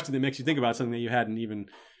example of a question that makes you think about something that you hadn't even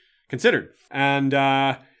considered. And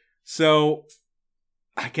so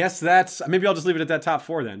I guess maybe I'll just leave it at that top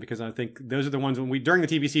 4 then, because I think those are the ones during the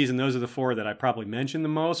TV season, those are the 4 that I probably mentioned the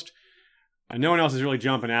most. And no one else is really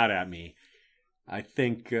jumping out at me. I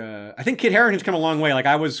think Kit Harington's come a long way. Like,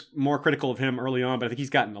 I was more critical of him early on, but I think he's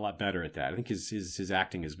gotten a lot better at that. I think his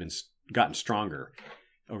acting has gotten stronger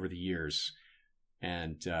over the years.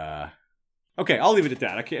 And okay, I'll leave it at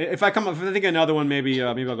that. If I think of another one, maybe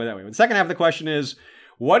I'll go that way. But the second half of the question is,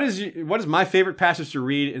 what is my favorite passage to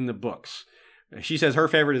read in the books? She says her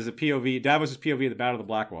favorite is the POV, Davos's POV of the Battle of the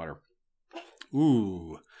Blackwater.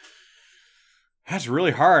 Ooh, that's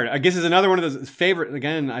really hard. I guess it's another one of those favorite.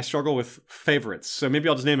 Again, I struggle with favorites, so maybe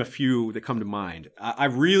I'll just name a few that come to mind. I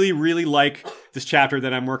really, really like this chapter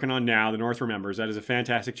that I'm working on now, The North Remembers. That is a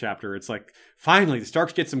fantastic chapter. It's like, finally, the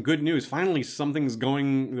Starks get some good news. Finally, something's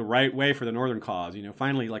going the right way for the Northern cause. You know,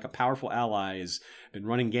 finally, like a powerful ally has been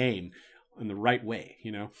running game in the right way,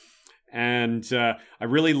 you know? And I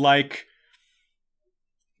really like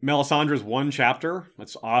Melisandre's one chapter.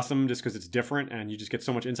 That's awesome just because it's different and you just get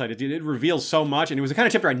so much insight. It reveals so much, and it was the kind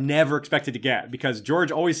of chapter I never expected to get because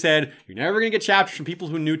George always said, you're never going to get chapters from people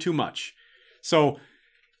who knew too much. So,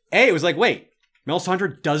 it was like, wait,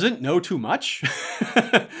 Melisandre doesn't know too much?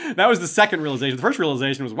 That was the second realization. The first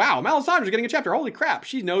realization was, wow, Melisandre's getting a chapter. Holy crap,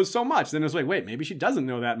 she knows so much. Then it was like, wait, maybe she doesn't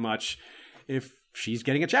know that much if she's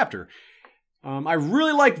getting a chapter. I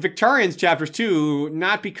really liked Victorian's chapters too,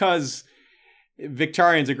 not because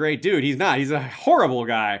Victorian's a great dude. He's not. He's a horrible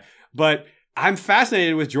guy. But I'm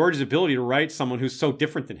fascinated with George's ability to write someone who's so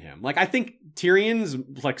different than him. Like, I think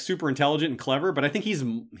Tyrion's like super intelligent and clever, but I think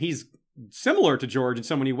he's similar to George in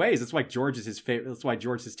so many ways. That's why George is his favorite. That's why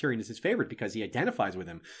George says Tyrion is his favorite, because he identifies with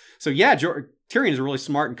him. So yeah, Tyrion is really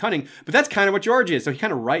smart and cunning, but that's kind of what George is. So he's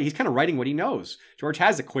kind of writing what he knows. George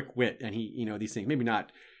has a quick wit, and he, these things, maybe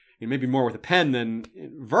not, maybe more with a pen than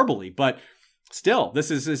verbally, but still,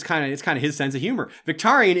 this is kind of his sense of humor.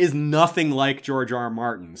 Victorian is nothing like George R. R.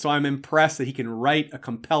 Martin, so I'm impressed that he can write a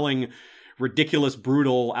compelling, ridiculous,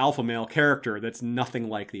 brutal alpha male character that's nothing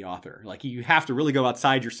like the author. Like, you have to really go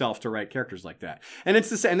outside yourself to write characters like that. And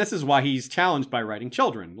this is why he's challenged by writing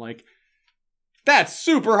children. Like, That's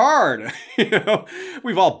super hard.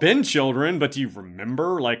 We've all been children, but do you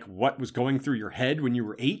remember like what was going through your head when you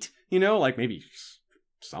were 8? Like maybe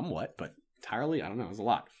somewhat, but entirely, I don't know. It was a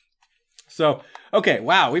lot. So, okay,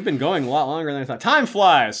 wow, we've been going a lot longer than I thought. Time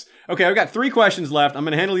flies. Okay, I've got 3 questions left. I'm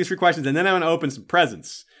going to handle these 3 questions, and then I'm going to open some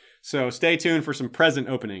presents. So stay tuned for some present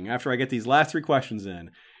opening after I get these last 3 questions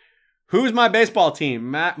in. Who's my baseball team?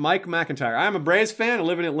 Mike McIntyre. I'm a Braves fan. I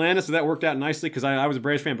live in Atlanta, so that worked out nicely because I was a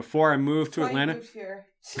Braves fan before I moved to Atlanta. Moved here.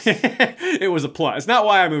 It was a plus. It's not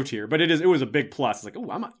why I moved here, but it was a big plus. It's like,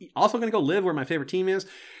 oh, I'm also going to go live where my favorite team is.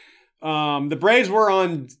 The Braves were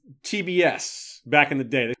on TBS back in the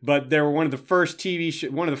day, but they were one of the first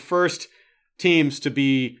one of the first teams to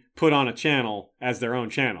be put on a channel as their own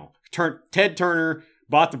channel. Ted Turner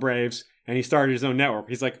bought the Braves, and he started his own network.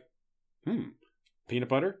 He's like, peanut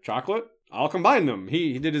butter, chocolate, I'll combine them.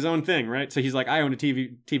 He did his own thing, right? So he's like, I own a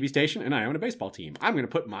TV station, and I own a baseball team. I'm going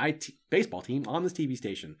to put my baseball team on this TV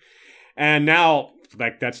station. And now,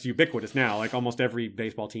 like, that's ubiquitous now. Like, almost every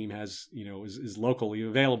baseball team has, is locally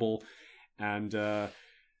available. And,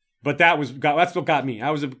 but that's what got me.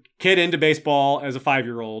 I was a kid into baseball as a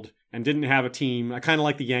 5-year-old and didn't have a team. I kind of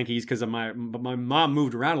like the Yankees because my mom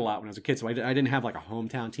moved around a lot when I was a kid, so I didn't have like a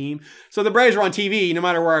hometown team. So the Braves were on TV no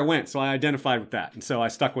matter where I went, so I identified with that. And so I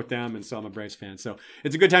stuck with them, and so I'm a Braves fan. So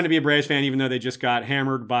it's a good time to be a Braves fan, even though they just got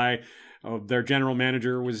hammered by their general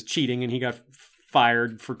manager was cheating, and he got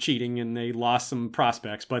fired for cheating, and they lost some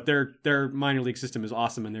prospects. But their minor league system is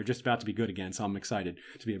awesome, and they're just about to be good again, so I'm excited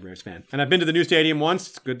to be a Braves fan. And I've been to the new stadium once.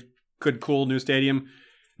 It's good, cool new stadium.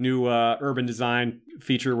 New urban design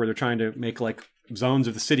feature where they're trying to make like zones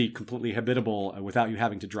of the city completely habitable without you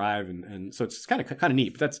having to drive, and so it's kind of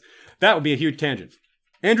neat. But that would be a huge tangent.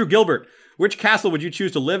 Andrew Gilbert, which castle would you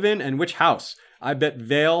choose to live in, and which house? I bet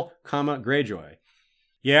Vale, Greyjoy.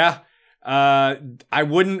 Yeah, I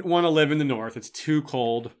wouldn't want to live in the north. It's too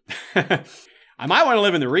cold. I might want to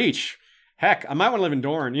live in the Reach. Heck, I might want to live in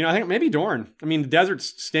Dorne. I think maybe Dorne. I mean, the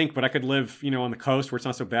deserts stink, but I could live, on the coast where it's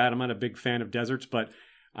not so bad. I'm not a big fan of deserts, but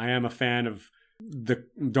I am a fan of the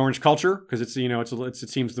Dornish culture because it's it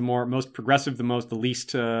seems the most progressive, the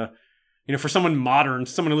least for someone modern,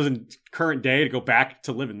 someone who lives in current day to go back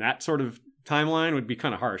to live in that sort of timeline would be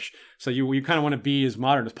kind of harsh. So you kind of want to be as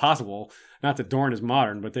modern as possible. Not that Dorne is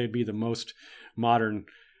modern, but they'd be the most modern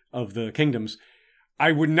of the kingdoms.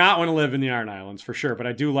 I would not want to live in the Iron Islands for sure, but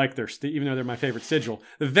I do like even though they're my favorite sigil.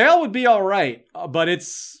 The Vale would be all right, but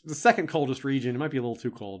it's the second coldest region. It might be a little too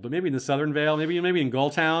cold, but maybe in the Southern Vale, maybe in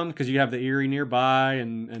Gulltown, because you have the Erie nearby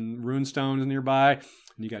and Runestones nearby, and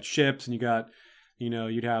you got ships, and you got,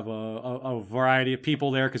 you'd have a variety of people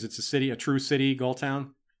there because it's a true city, Gulltown.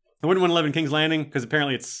 I wouldn't want to live in King's Landing because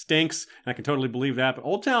apparently it stinks, and I can totally believe that, but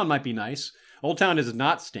Old Town might be nice. Old Town does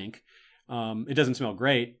not stink. It doesn't smell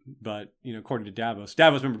great, but, according to Davos.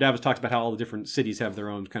 Remember, Davos talks about how all the different cities have their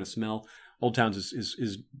own kind of smell. Old Town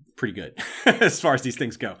is pretty good as far as these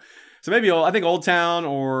things go. So maybe, I think Old Town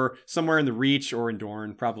or somewhere in the Reach or in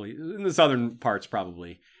Dorne, probably. In the southern parts,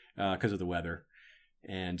 probably, because of the weather.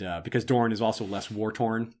 And because Dorne is also less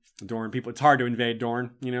war-torn. Dorne people, it's hard to invade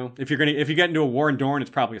Dorne, If you get into a war in Dorne,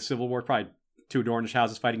 it's probably a civil war, probably 2 Dornish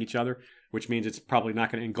houses fighting each other, which means it's probably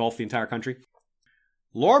not going to engulf the entire country.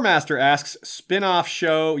 Loremaster asks, spin-off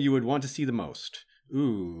show you would want to see the most.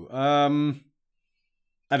 Ooh, I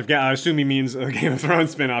assume he means Game of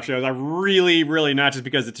Thrones spin-off shows. I really, really, not just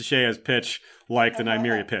because it's Ashaya's pitch, like the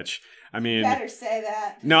Nymeria pitch. I mean, better say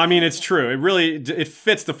that. No, I mean, it's true. It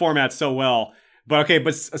fits the format so well. But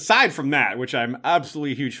aside from that, which I'm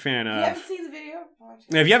absolutely a huge fan of. You haven't seen the video?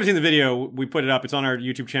 If you haven't seen the video, we put it up. It's on our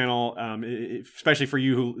YouTube channel, especially for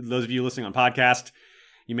those of you listening on podcast.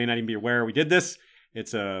 You may not even be aware we did this.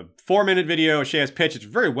 It's a 4-minute video, Ashaya's pitch. It's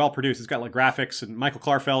very well produced. It's got like graphics, and Michael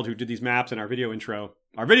Klarfeld, who did these maps, and our video intro.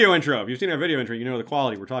 If you've seen our video intro, you know the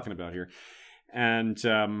quality we're talking about here. And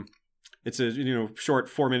it's a short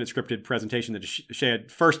 4-minute scripted presentation that Ashaya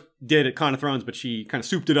first did at Con of Thrones, but she kind of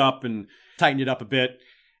souped it up and tightened it up a bit.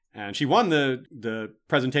 And she won the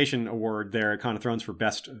presentation award there at Con of Thrones for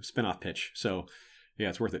best spin-off pitch. So yeah,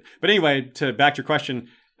 it's worth it. But anyway, back to your question.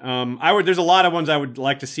 There's a lot of ones I would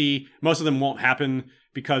like to see. Most of them won't happen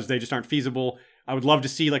because they just aren't feasible. I would love to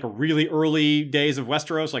see like a really early days of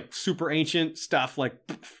Westeros, like super ancient stuff like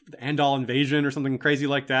the Andal invasion or something crazy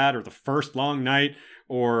like that, or the First Long Night,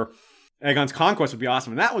 or Aegon's Conquest would be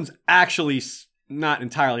awesome. And that one's actually not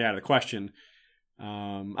entirely out of the question.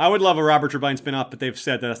 I would love a Robert Trebine spinoff, but they've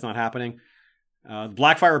said that that's not happening.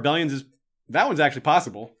 Blackfire Rebellions that one's actually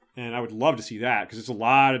possible. And I would love to see that because it's a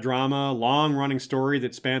lot of drama, long-running story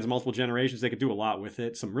that spans multiple generations. They could do a lot with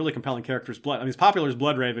it. Some really compelling characters. As popular as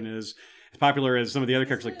Bloodraven is, as popular as some of the other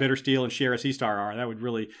characters like Bittersteel and Shiera Seastar are, they would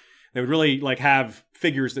really like have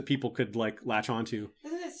figures that people could like latch onto.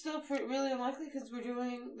 Isn't it still really unlikely because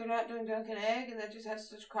they're not doing Dunk and Egg, and that just has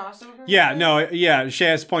such crossover? Yeah,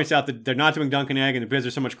 Shaz points out that they're not doing Dunk and Egg, and because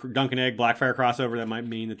there's so much Dunk and Egg Blackfire crossover, that might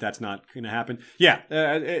mean that that's not going to happen. Yeah,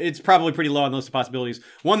 it's probably pretty low on the list of possibilities.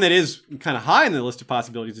 One that is kind of high on the list of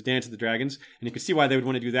possibilities is Dance of the Dragons, and you can see why they would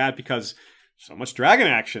want to do that because so much dragon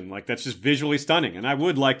action, like that's just visually stunning, and I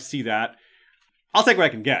would like to see that. I'll take what I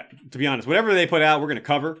can get, to be honest. Whatever they put out, we're going to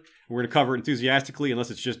cover. We're going to cover it enthusiastically,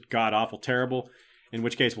 unless it's just god-awful terrible, in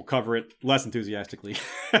which case we'll cover it less enthusiastically.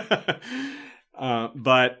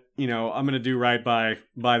 But, you know, I'm going to do right by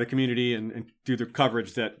the community and do the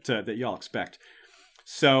coverage that y'all expect.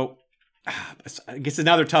 So, I guess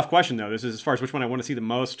another tough question, though. This is as far as which one I want to see the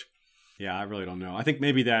most. Yeah, I really don't know. I think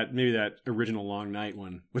maybe that original Long Night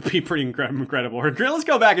one would be pretty incredible. Or let's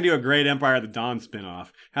go back and do a Great Empire of the Dawn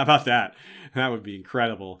spinoff. How about that? That would be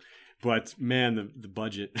incredible. But man, the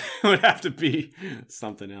budget would have to be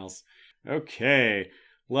something else. Okay,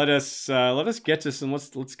 let us get to some.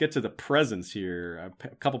 Let's get to the presents here.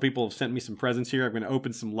 A couple people have sent me some presents here. I'm going to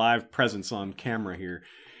open some live presents on camera here.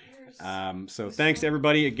 So thanks to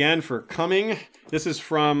everybody again for coming. This is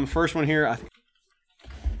from first one here.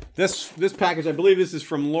 This package, I believe this is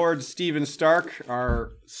from Lord Stephen Stark,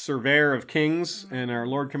 our Surveyor of Kings and our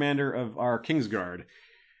Lord Commander of our Kingsguard.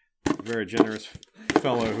 Very generous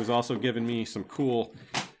fellow who's also given me some cool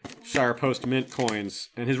Shire Post Mint coins.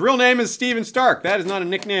 And his real name is Stephen Stark. That is not a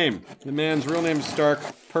nickname. The man's real name is Stark.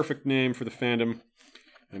 Perfect name for the fandom.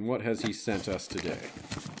 And what has he sent us today?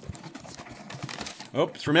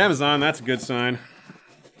 Oh, it's from Amazon. That's a good sign.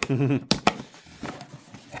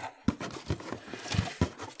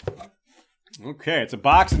 Okay, it's a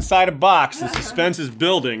box inside a box. The suspense is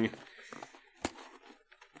building.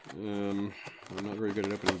 I'm not very good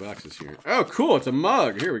at opening boxes here. Oh, cool. It's a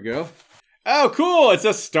mug. Here we go. Oh, cool. It's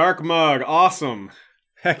a Stark mug. Awesome.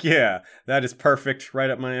 Heck yeah. That is perfect. Right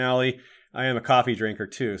up my alley. I am a coffee drinker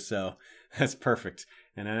too, so that's perfect.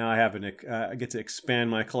 And now I get to expand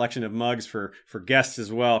my collection of mugs for guests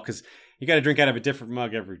as well, because you got to drink out of a different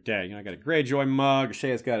mug every day. You know, I got a Greyjoy mug.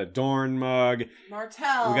 Shaya's got a Dorn mug.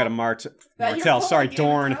 Martell. We got a Martell. Sorry,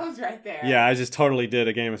 Dorn. Right there. Yeah, I just totally did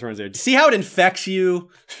a Game of Thrones there. See how it infects you?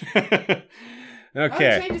 Okay. Oh,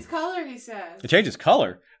 it changes color, he says. It changes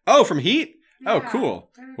color? Oh, from heat? Yeah. Oh,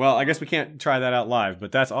 cool. Well, I guess we can't try that out live,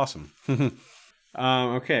 but that's awesome.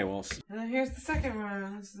 Okay, well. And then here's the second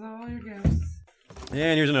one. This is all your gifts.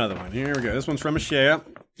 And here's another one. Here we go. This one's from Shaya.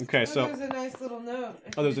 Okay, so. There's a nice little note.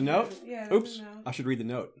 Oh, there's a note? Yeah. Oops. A note. I should read the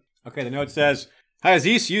note. Okay, the note says, "Hi,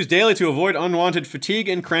 Aziz. Use daily to avoid unwanted fatigue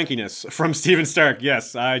and crankiness." From Stephen Stark.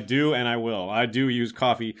 Yes, I do, and I will. I do use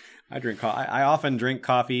coffee. I drink coffee. I often drink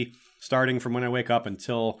coffee starting from when I wake up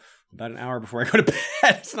until about an hour before I go to bed.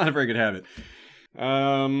 It's not a very good habit.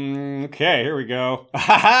 Okay, here we go.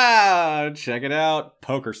 Check it out.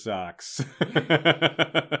 Poker socks.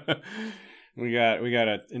 We got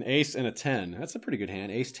an ace and a 10. That's a pretty good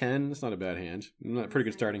hand. Ace 10, that's not a bad hand. Not a pretty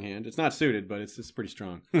good starting hand. It's not suited, but it's pretty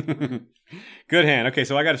strong. Good hand. Okay,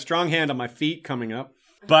 so I got a strong hand on my feet coming up,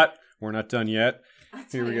 but we're not done yet.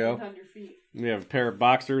 Here we go. On your feet. We have a pair of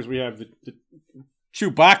boxers. We have the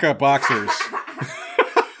Chewbacca boxers.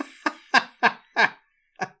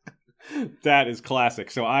 That is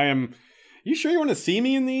classic. So you sure you want to see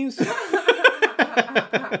me in these?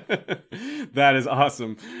 That is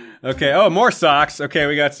awesome. Okay. Oh, more socks. Okay,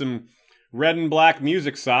 we got some red and black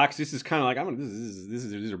music socks. This is kind of like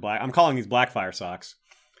these are black. I'm calling these Blackfire socks.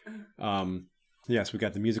 Yes, we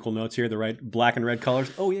got the musical notes here, the right black and red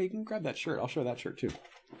colors. Oh yeah, you can grab that shirt. I'll show that shirt too.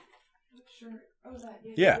 What shirt? Oh, that.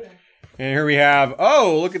 Yeah. And here we have.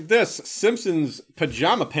 Oh, look at this Simpsons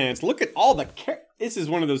pajama pants. Look at all the. This is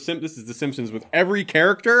one of those. This is the Simpsons with every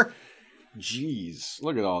character. Jeez,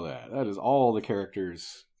 look at all that. That is all the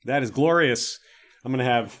characters. That is glorious. I'm gonna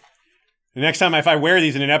have. The next time if I wear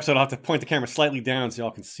these in an episode, I'll have to point the camera slightly down so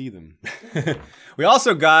y'all can see them. We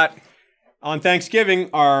also got, on Thanksgiving,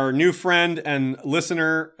 our new friend and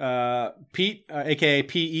listener, Pete, a.k.a.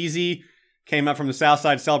 P. Easy, came up from the South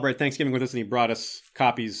Side to celebrate Thanksgiving with us, and he brought us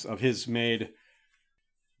copies of his made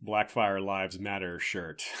Blackfire Lives Matter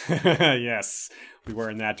shirt. Yes, we'll be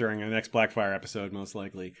wearing that during the next Blackfire episode, most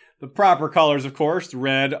likely. The proper colors, of course,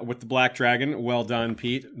 red with the black dragon. Well done,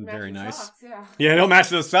 Pete. Very nice. Socks, yeah. Yeah, don't match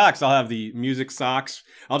those socks. I'll have the music socks.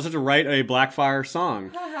 I'll just have to write a Blackfire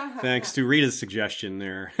song. Thanks to Rita's suggestion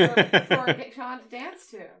there. for Sean to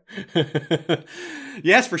dance to.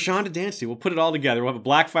 Yes, for Sean to dance to. We'll put it all together. We'll have a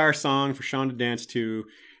Blackfire song for Sean to dance to.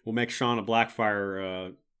 We'll make Sean a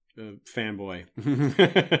Blackfire fanboy.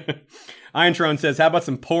 Eintrone says, how about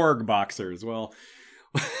some Porg boxers? Well,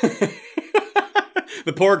 the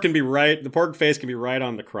Porg face can be right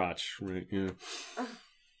on the crotch. Right? Yeah.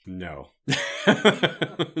 No.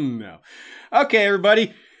 No. Okay,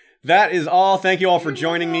 everybody. That is all. Thank you all for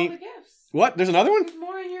joining me. What? There's another one? There's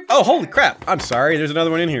more in your Oh, holy crap. I'm sorry. There's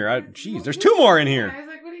another one in here. Jeez, there's two more in here. I was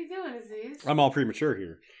like, what are you doing, Aziz? I'm all premature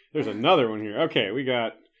here. There's another one here. Okay, we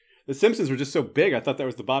got... The Simpsons were just so big, I thought that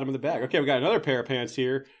was the bottom of the bag. Okay, we got another pair of pants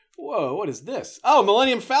here. Whoa, what is this? Oh,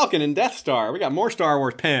 Millennium Falcon and Death Star. We got more Star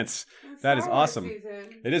Wars pants. That is awesome.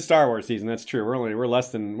 It is Star Wars season, that's true. We're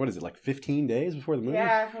less than, what is it, like 15 days before the movie?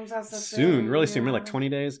 Yeah, it comes out so soon. Really soon, maybe like 20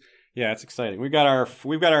 days. Yeah, it's exciting. We've got our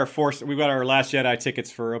Last Jedi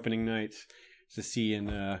tickets for opening night to see in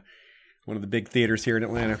one of the big theaters here in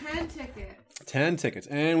Atlanta. 10 tickets. 10 tickets.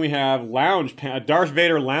 And we have lounge pant, Darth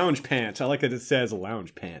Vader lounge pant. I like that it says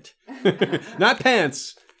lounge pant. Not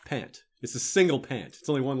pants, pant. It's a single pant. It's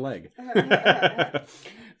only one leg.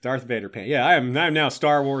 Darth Vader pant. Yeah, I'm now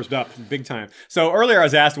Star Wars'd up big time. So earlier I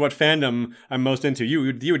was asked what fandom I'm most into.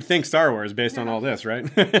 You would think Star Wars based on all this, right?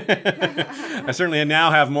 I certainly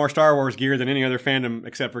now have more Star Wars gear than any other fandom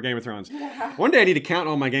except for Game of Thrones. One day I need to count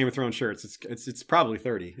all my Game of Thrones shirts. It's probably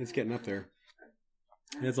 30. It's getting up there.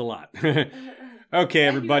 It's a lot. Okay,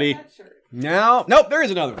 everybody. Now, nope, there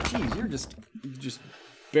is another one. Jeez, you're just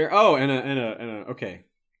bare. Oh, and a okay.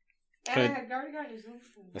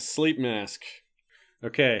 A sleep mask.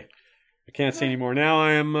 Okay, I can't see anymore. Now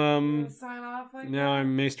I am. Sign off like now that?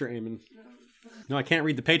 I'm Maester Aemon. No, I can't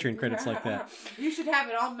read the Patreon credits like that. You should have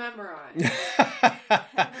it all memorized.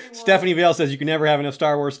 Stephanie Vale says you can never have enough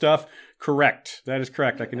Star Wars stuff. Correct. That is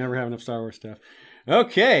correct. I can never have enough Star Wars stuff.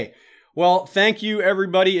 Okay. Well, thank you,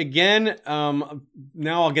 everybody, again. Now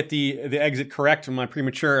I'll get the exit correct from my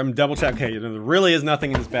premature. I'm double check. Okay, there really is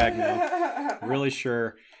nothing in this bag now. Really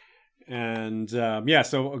sure. And yeah,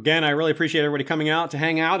 so again, I really appreciate everybody coming out to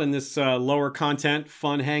hang out in this lower content,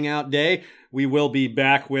 fun hangout day. We will be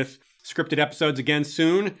back with scripted episodes again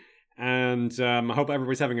soon. And I hope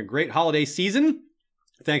everybody's having a great holiday season.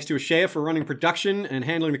 Thanks to Ashea for running production and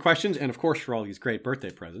handling the questions. And of course, for all these great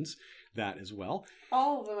birthday presents. That as well.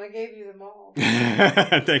 All of them. I gave you them all.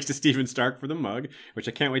 Thanks to Stephen Stark for the mug, which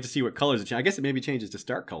I can't wait to see what colors it changes. I guess it maybe changes to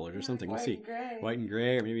Stark colors or something. We'll see. Gray. White and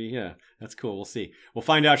gray, or maybe, yeah, that's cool. We'll see. We'll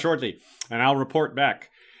find out shortly, and I'll report back.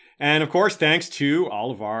 And of course, thanks to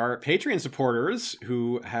all of our Patreon supporters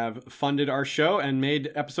who have funded our show and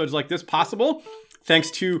made episodes like this possible.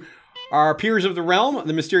 Thanks to our peers of the realm,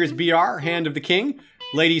 the mysterious BR, Hand of the King,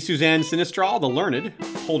 Lady Suzanne Sinistral, the learned,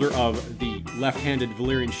 holder of the left-handed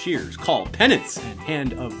Valyrian shears, called Penance and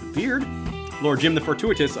Hand of the Beard, Lord Jim the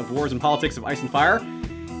Fortuitous of Wars and Politics of Ice and Fire,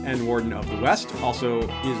 and Warden of the West. Also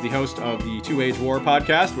is the host of the Two-Age War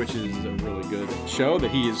podcast, which is a really good show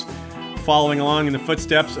that he is following along in the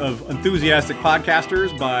footsteps of enthusiastic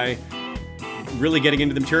podcasters by really getting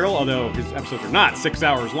into the material, although his episodes are not 6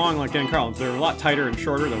 hours long like Dan Carlin's. They're a lot tighter and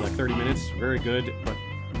shorter. They're like 30 minutes. Very good, but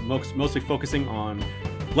mostly focusing on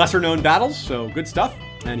lesser-known battles, so good stuff.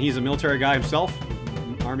 And he's a military guy himself,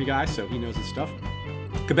 army guy, so he knows his stuff.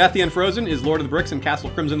 Cabethi Unfrozen is Lord of the Bricks and Castle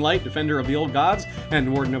Crimson Light, Defender of the Old Gods,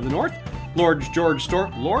 and Warden of the North. Lord George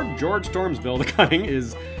Stormsville the Cunning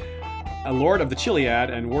is a Lord of the Chiliad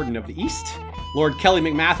and Warden of the East. Lord Kelly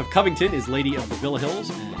McMath of Covington is Lady of the Villa Hills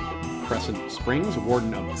and Crescent Springs,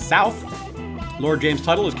 Warden of the South. Lord James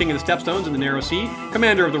Tuttle is King of the Stepstones in the Narrow Sea,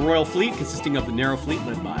 Commander of the Royal Fleet, consisting of the Narrow Fleet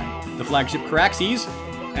led by the flagship Caraxes,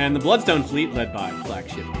 and the Bloodstone Fleet led by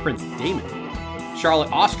flagship Prince Daemon.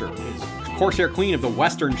 Charlotte Oster is Corsair Queen of the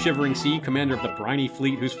Western Shivering Sea, Commander of the Briny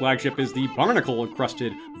Fleet, whose flagship is the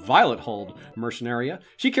barnacle-encrusted Violet-hulled Mercenaria.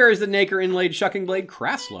 She carries the nacre-inlaid Shucking Blade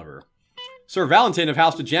Crasslover. Sir Valentin of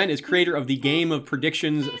House to Jen is creator of the Game of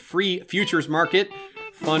Predictions Free Futures Market.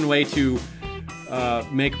 Fun way to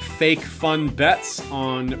make fake fun bets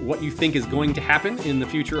on what you think is going to happen in the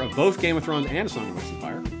future of both Game of Thrones and A Song of Ice and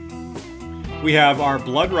Fire. We have our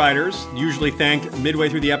Blood Riders, usually thanked midway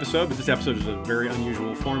through the episode, but this episode is a very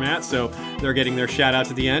unusual format, so they're getting their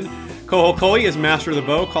shout-outs at the end. Koho Koi is Master of the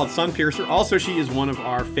Bow, called Sunpiercer. Also, she is one of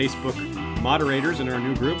our Facebook moderators in our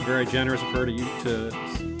new group. Very generous of her to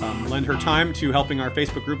lend her time to helping our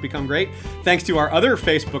Facebook group become great. Thanks to our other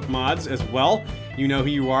Facebook mods as well. You know who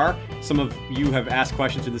you are. Some of you have asked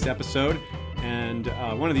questions in this episode. And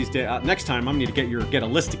one of these days, next time, I'm going to get a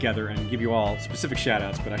list together and give you all specific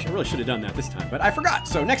shout-outs, but I really should have done that this time. But I forgot,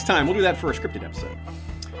 so next time we'll do that for a scripted episode.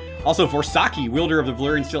 Also, Forsaki, wielder of the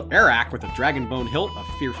Valyrian steel Arak with a dragon bone hilt, a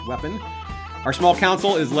fierce weapon. Our small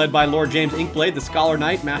council is led by Lord James Inkblade, the Scholar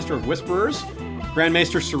Knight, Master of Whisperers. Grand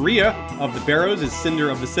Maester Saria of the Barrows is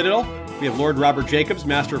Cinder of the Citadel. We have Lord Robert Jacobs,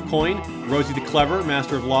 Master of Coin. Rosie the Clever,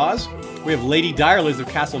 Master of Laws. We have Lady Direliz of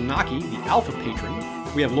Castle Naki, the Alpha Patron.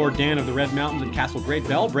 We have Lord Dan of the Red Mountains and Castle Great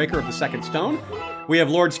Bell, Breaker of the Second Stone. We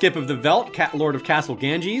have Lord Skip of the Veldt, Lord of Castle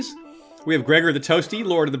Ganges. We have Gregor the Toasty,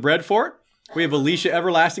 Lord of the Bread Fort. We have Alicia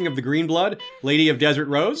Everlasting of the Green Blood, Lady of Desert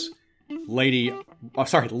Rose.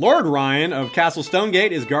 Lord Ryan of Castle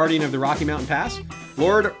Stonegate is Guardian of the Rocky Mountain Pass.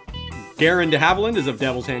 Lord Garen de Haviland is of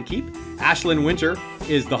Devil's Hand Keep. Ashlyn Winter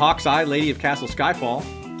is the Hawkseye, Lady of Castle Skyfall.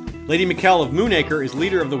 Lady Mikkel of Moonacre is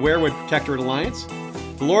leader of the Werewood Protectorate Alliance.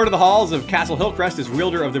 The Lord of the Halls of Castle Hillcrest is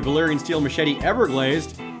wielder of the Valyrian steel machete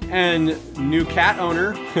Everglazed. And new cat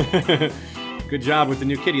owner, good job with the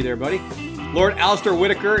new kitty there, buddy. Lord Alistair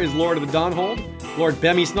Whitaker is Lord of the Dawnhold. Lord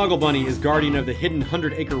Bemmy Snugglebunny is guardian of the hidden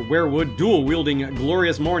 100-acre Werewood, dual-wielding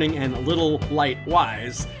Glorious Morning and Little Light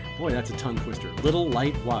Wise. Boy, that's a tongue twister. Little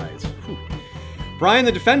Light Wise. Whew. Brian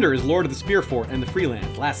the Defender is Lord of the Spear Fort and the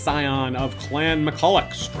Freelands, last scion of Clan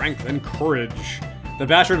McCulloch, strength and courage. The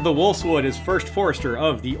Bastard of the Wolfswood is first forester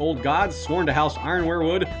of the Old Gods, sworn to House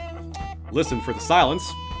Ironwerewood. Listen for the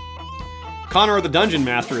silence. Connor the Dungeon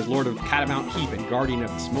Master is Lord of Catamount Heap and Guardian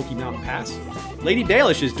of the Smoky Mountain Pass. Lady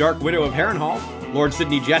Baelish is Dark Widow of Harrenhal. Lord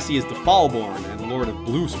Sidney Jesse is the Fallborn and Lord of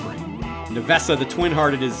Blue Spring. Nevessa the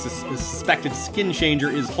Twin-Hearted is suspected skin changer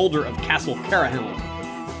is holder of Castle Carahelm.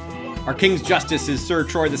 Our King's Justice is Sir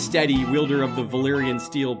Troy the Steady, wielder of the Valyrian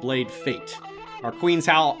steel blade Fate. Our Queen's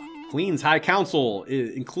High Council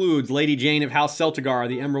includes Lady Jane of House Celtigar,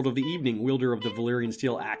 the Emerald of the Evening, wielder of the Valyrian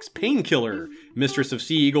steel axe Painkiller, Mistress of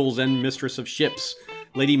Sea Eagles and Mistress of Ships.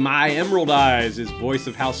 Lady Mai Emerald Eyes is Voice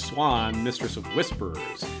of House Swan, Mistress of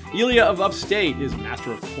Whispers. Elia of Upstate is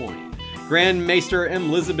Master of Coin. Grand Maester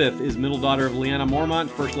Elizabeth is middle daughter of Lyanna Mormont,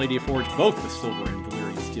 First Lady of Forge, both with silver and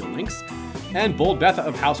Valyrian steel links. And Bold Betha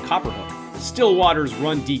of House Copperhook, Still Waters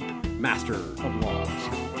Run Deep, Master of Laws.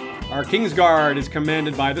 Our Kingsguard is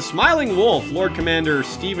commanded by the Smiling Wolf, Lord Commander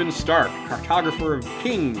Stephen Stark, cartographer of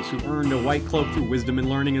kings who earned a white cloak through wisdom and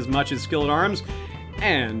learning as much as skill at arms,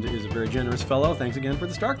 and is a very generous fellow. Thanks again for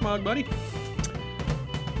the Stark mug, buddy.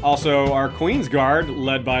 Also, our Queen's Guard,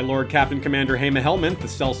 led by Lord Captain Commander Haema Helminth, the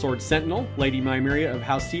Sellsword Sentinel, Lady Nymeria of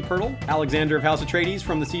House Seapurtle, Alexander of House Atreides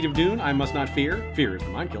from the Seat of Dune, I Must Not Fear, Fear is the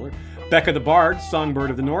Mind Killer, Becca the Bard, Songbird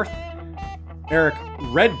of the North, Eric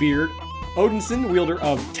Redbeard Odinson, wielder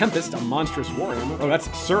of Tempest, a monstrous warrior. Oh,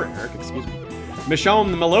 that's Sir Eric, excuse me. Michonne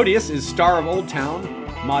the Melodious is Star of Old Town,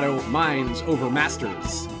 motto Minds over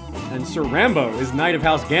Masters. And Sir Rambo is Knight of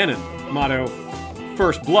House Ganon, motto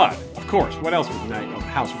First Blood. Of course, what else would Knight of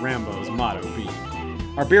House Rambo's motto be?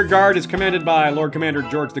 Our Beard Guard is commanded by Lord Commander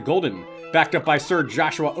George the Golden, backed up by Sir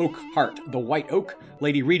Joshua Oakhart, the White Oak,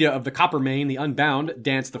 Lady Rita of the Coppermane, the Unbound,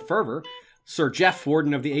 Dance the Fervor, Sir Jeff,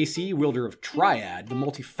 Warden of the AC, wielder of Triad, the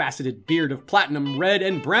multifaceted beard of platinum, red,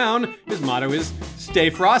 and brown. His motto is Stay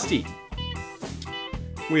Frosty.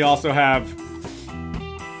 We also have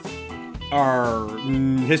our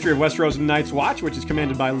History of Westeros and Night's Watch, which is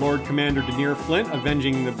commanded by Lord Commander Daenerys Flint,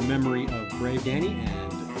 avenging the memory of Brave Dany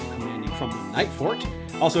and commanding from the Night Fort.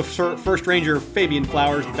 Also, First Ranger Fabian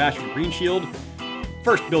Flowers, the Bastard of Green Shield,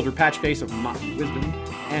 First Builder Patchface of Motley Wisdom,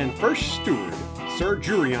 and First Steward Sir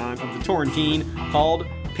Jurion of the Torrentine, called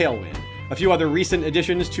Palewind. A few other recent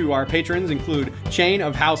additions to our patrons include Chain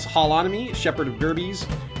of House Holonomy, Shepherd of Derbies.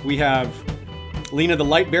 We have Lena the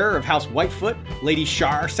Lightbearer of House Whitefoot, Lady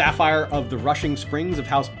Shar Sapphire of the Rushing Springs of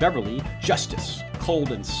House Beverly, Justice,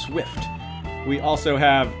 Cold and Swift. We also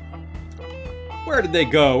have... Where did they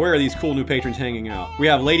go? Where are these cool new patrons hanging out? We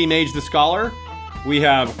have Lady Mage the Scholar. We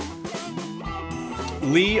have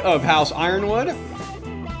Lee of House Ironwood.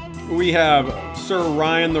 We have Sir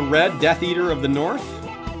Ryan the Red, Death Eater of the North.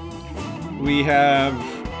 We have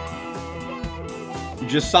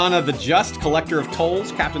Jasana the Just, Collector of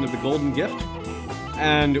Tolls, Captain of the Golden Gift.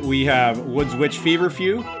 And we have Woods Witch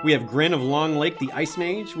Feverfew. We have Grin of Long Lake, the Ice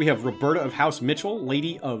Mage. We have Roberta of House Mitchell,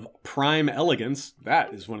 Lady of Prime Elegance.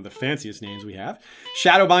 That is one of the fanciest names we have.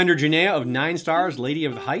 Shadowbinder Janea of 9 Stars, Lady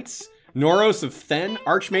of the Heights. Noros of Then,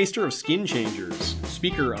 Archmaester of Skin Changers,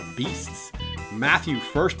 Speaker of Beasts. Matthew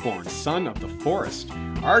Firstborn, Son of the Forest.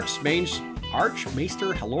 Archmage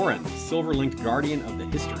Archmaester Halloran, silver-linked guardian of the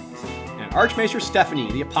histories, and Archmaester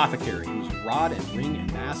Stephanie, the apothecary, whose rod and ring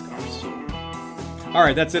and mask are silver. All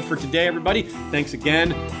right, that's it for today, everybody. Thanks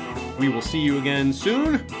again. We will see you again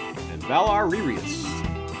soon, and Valar Ririus.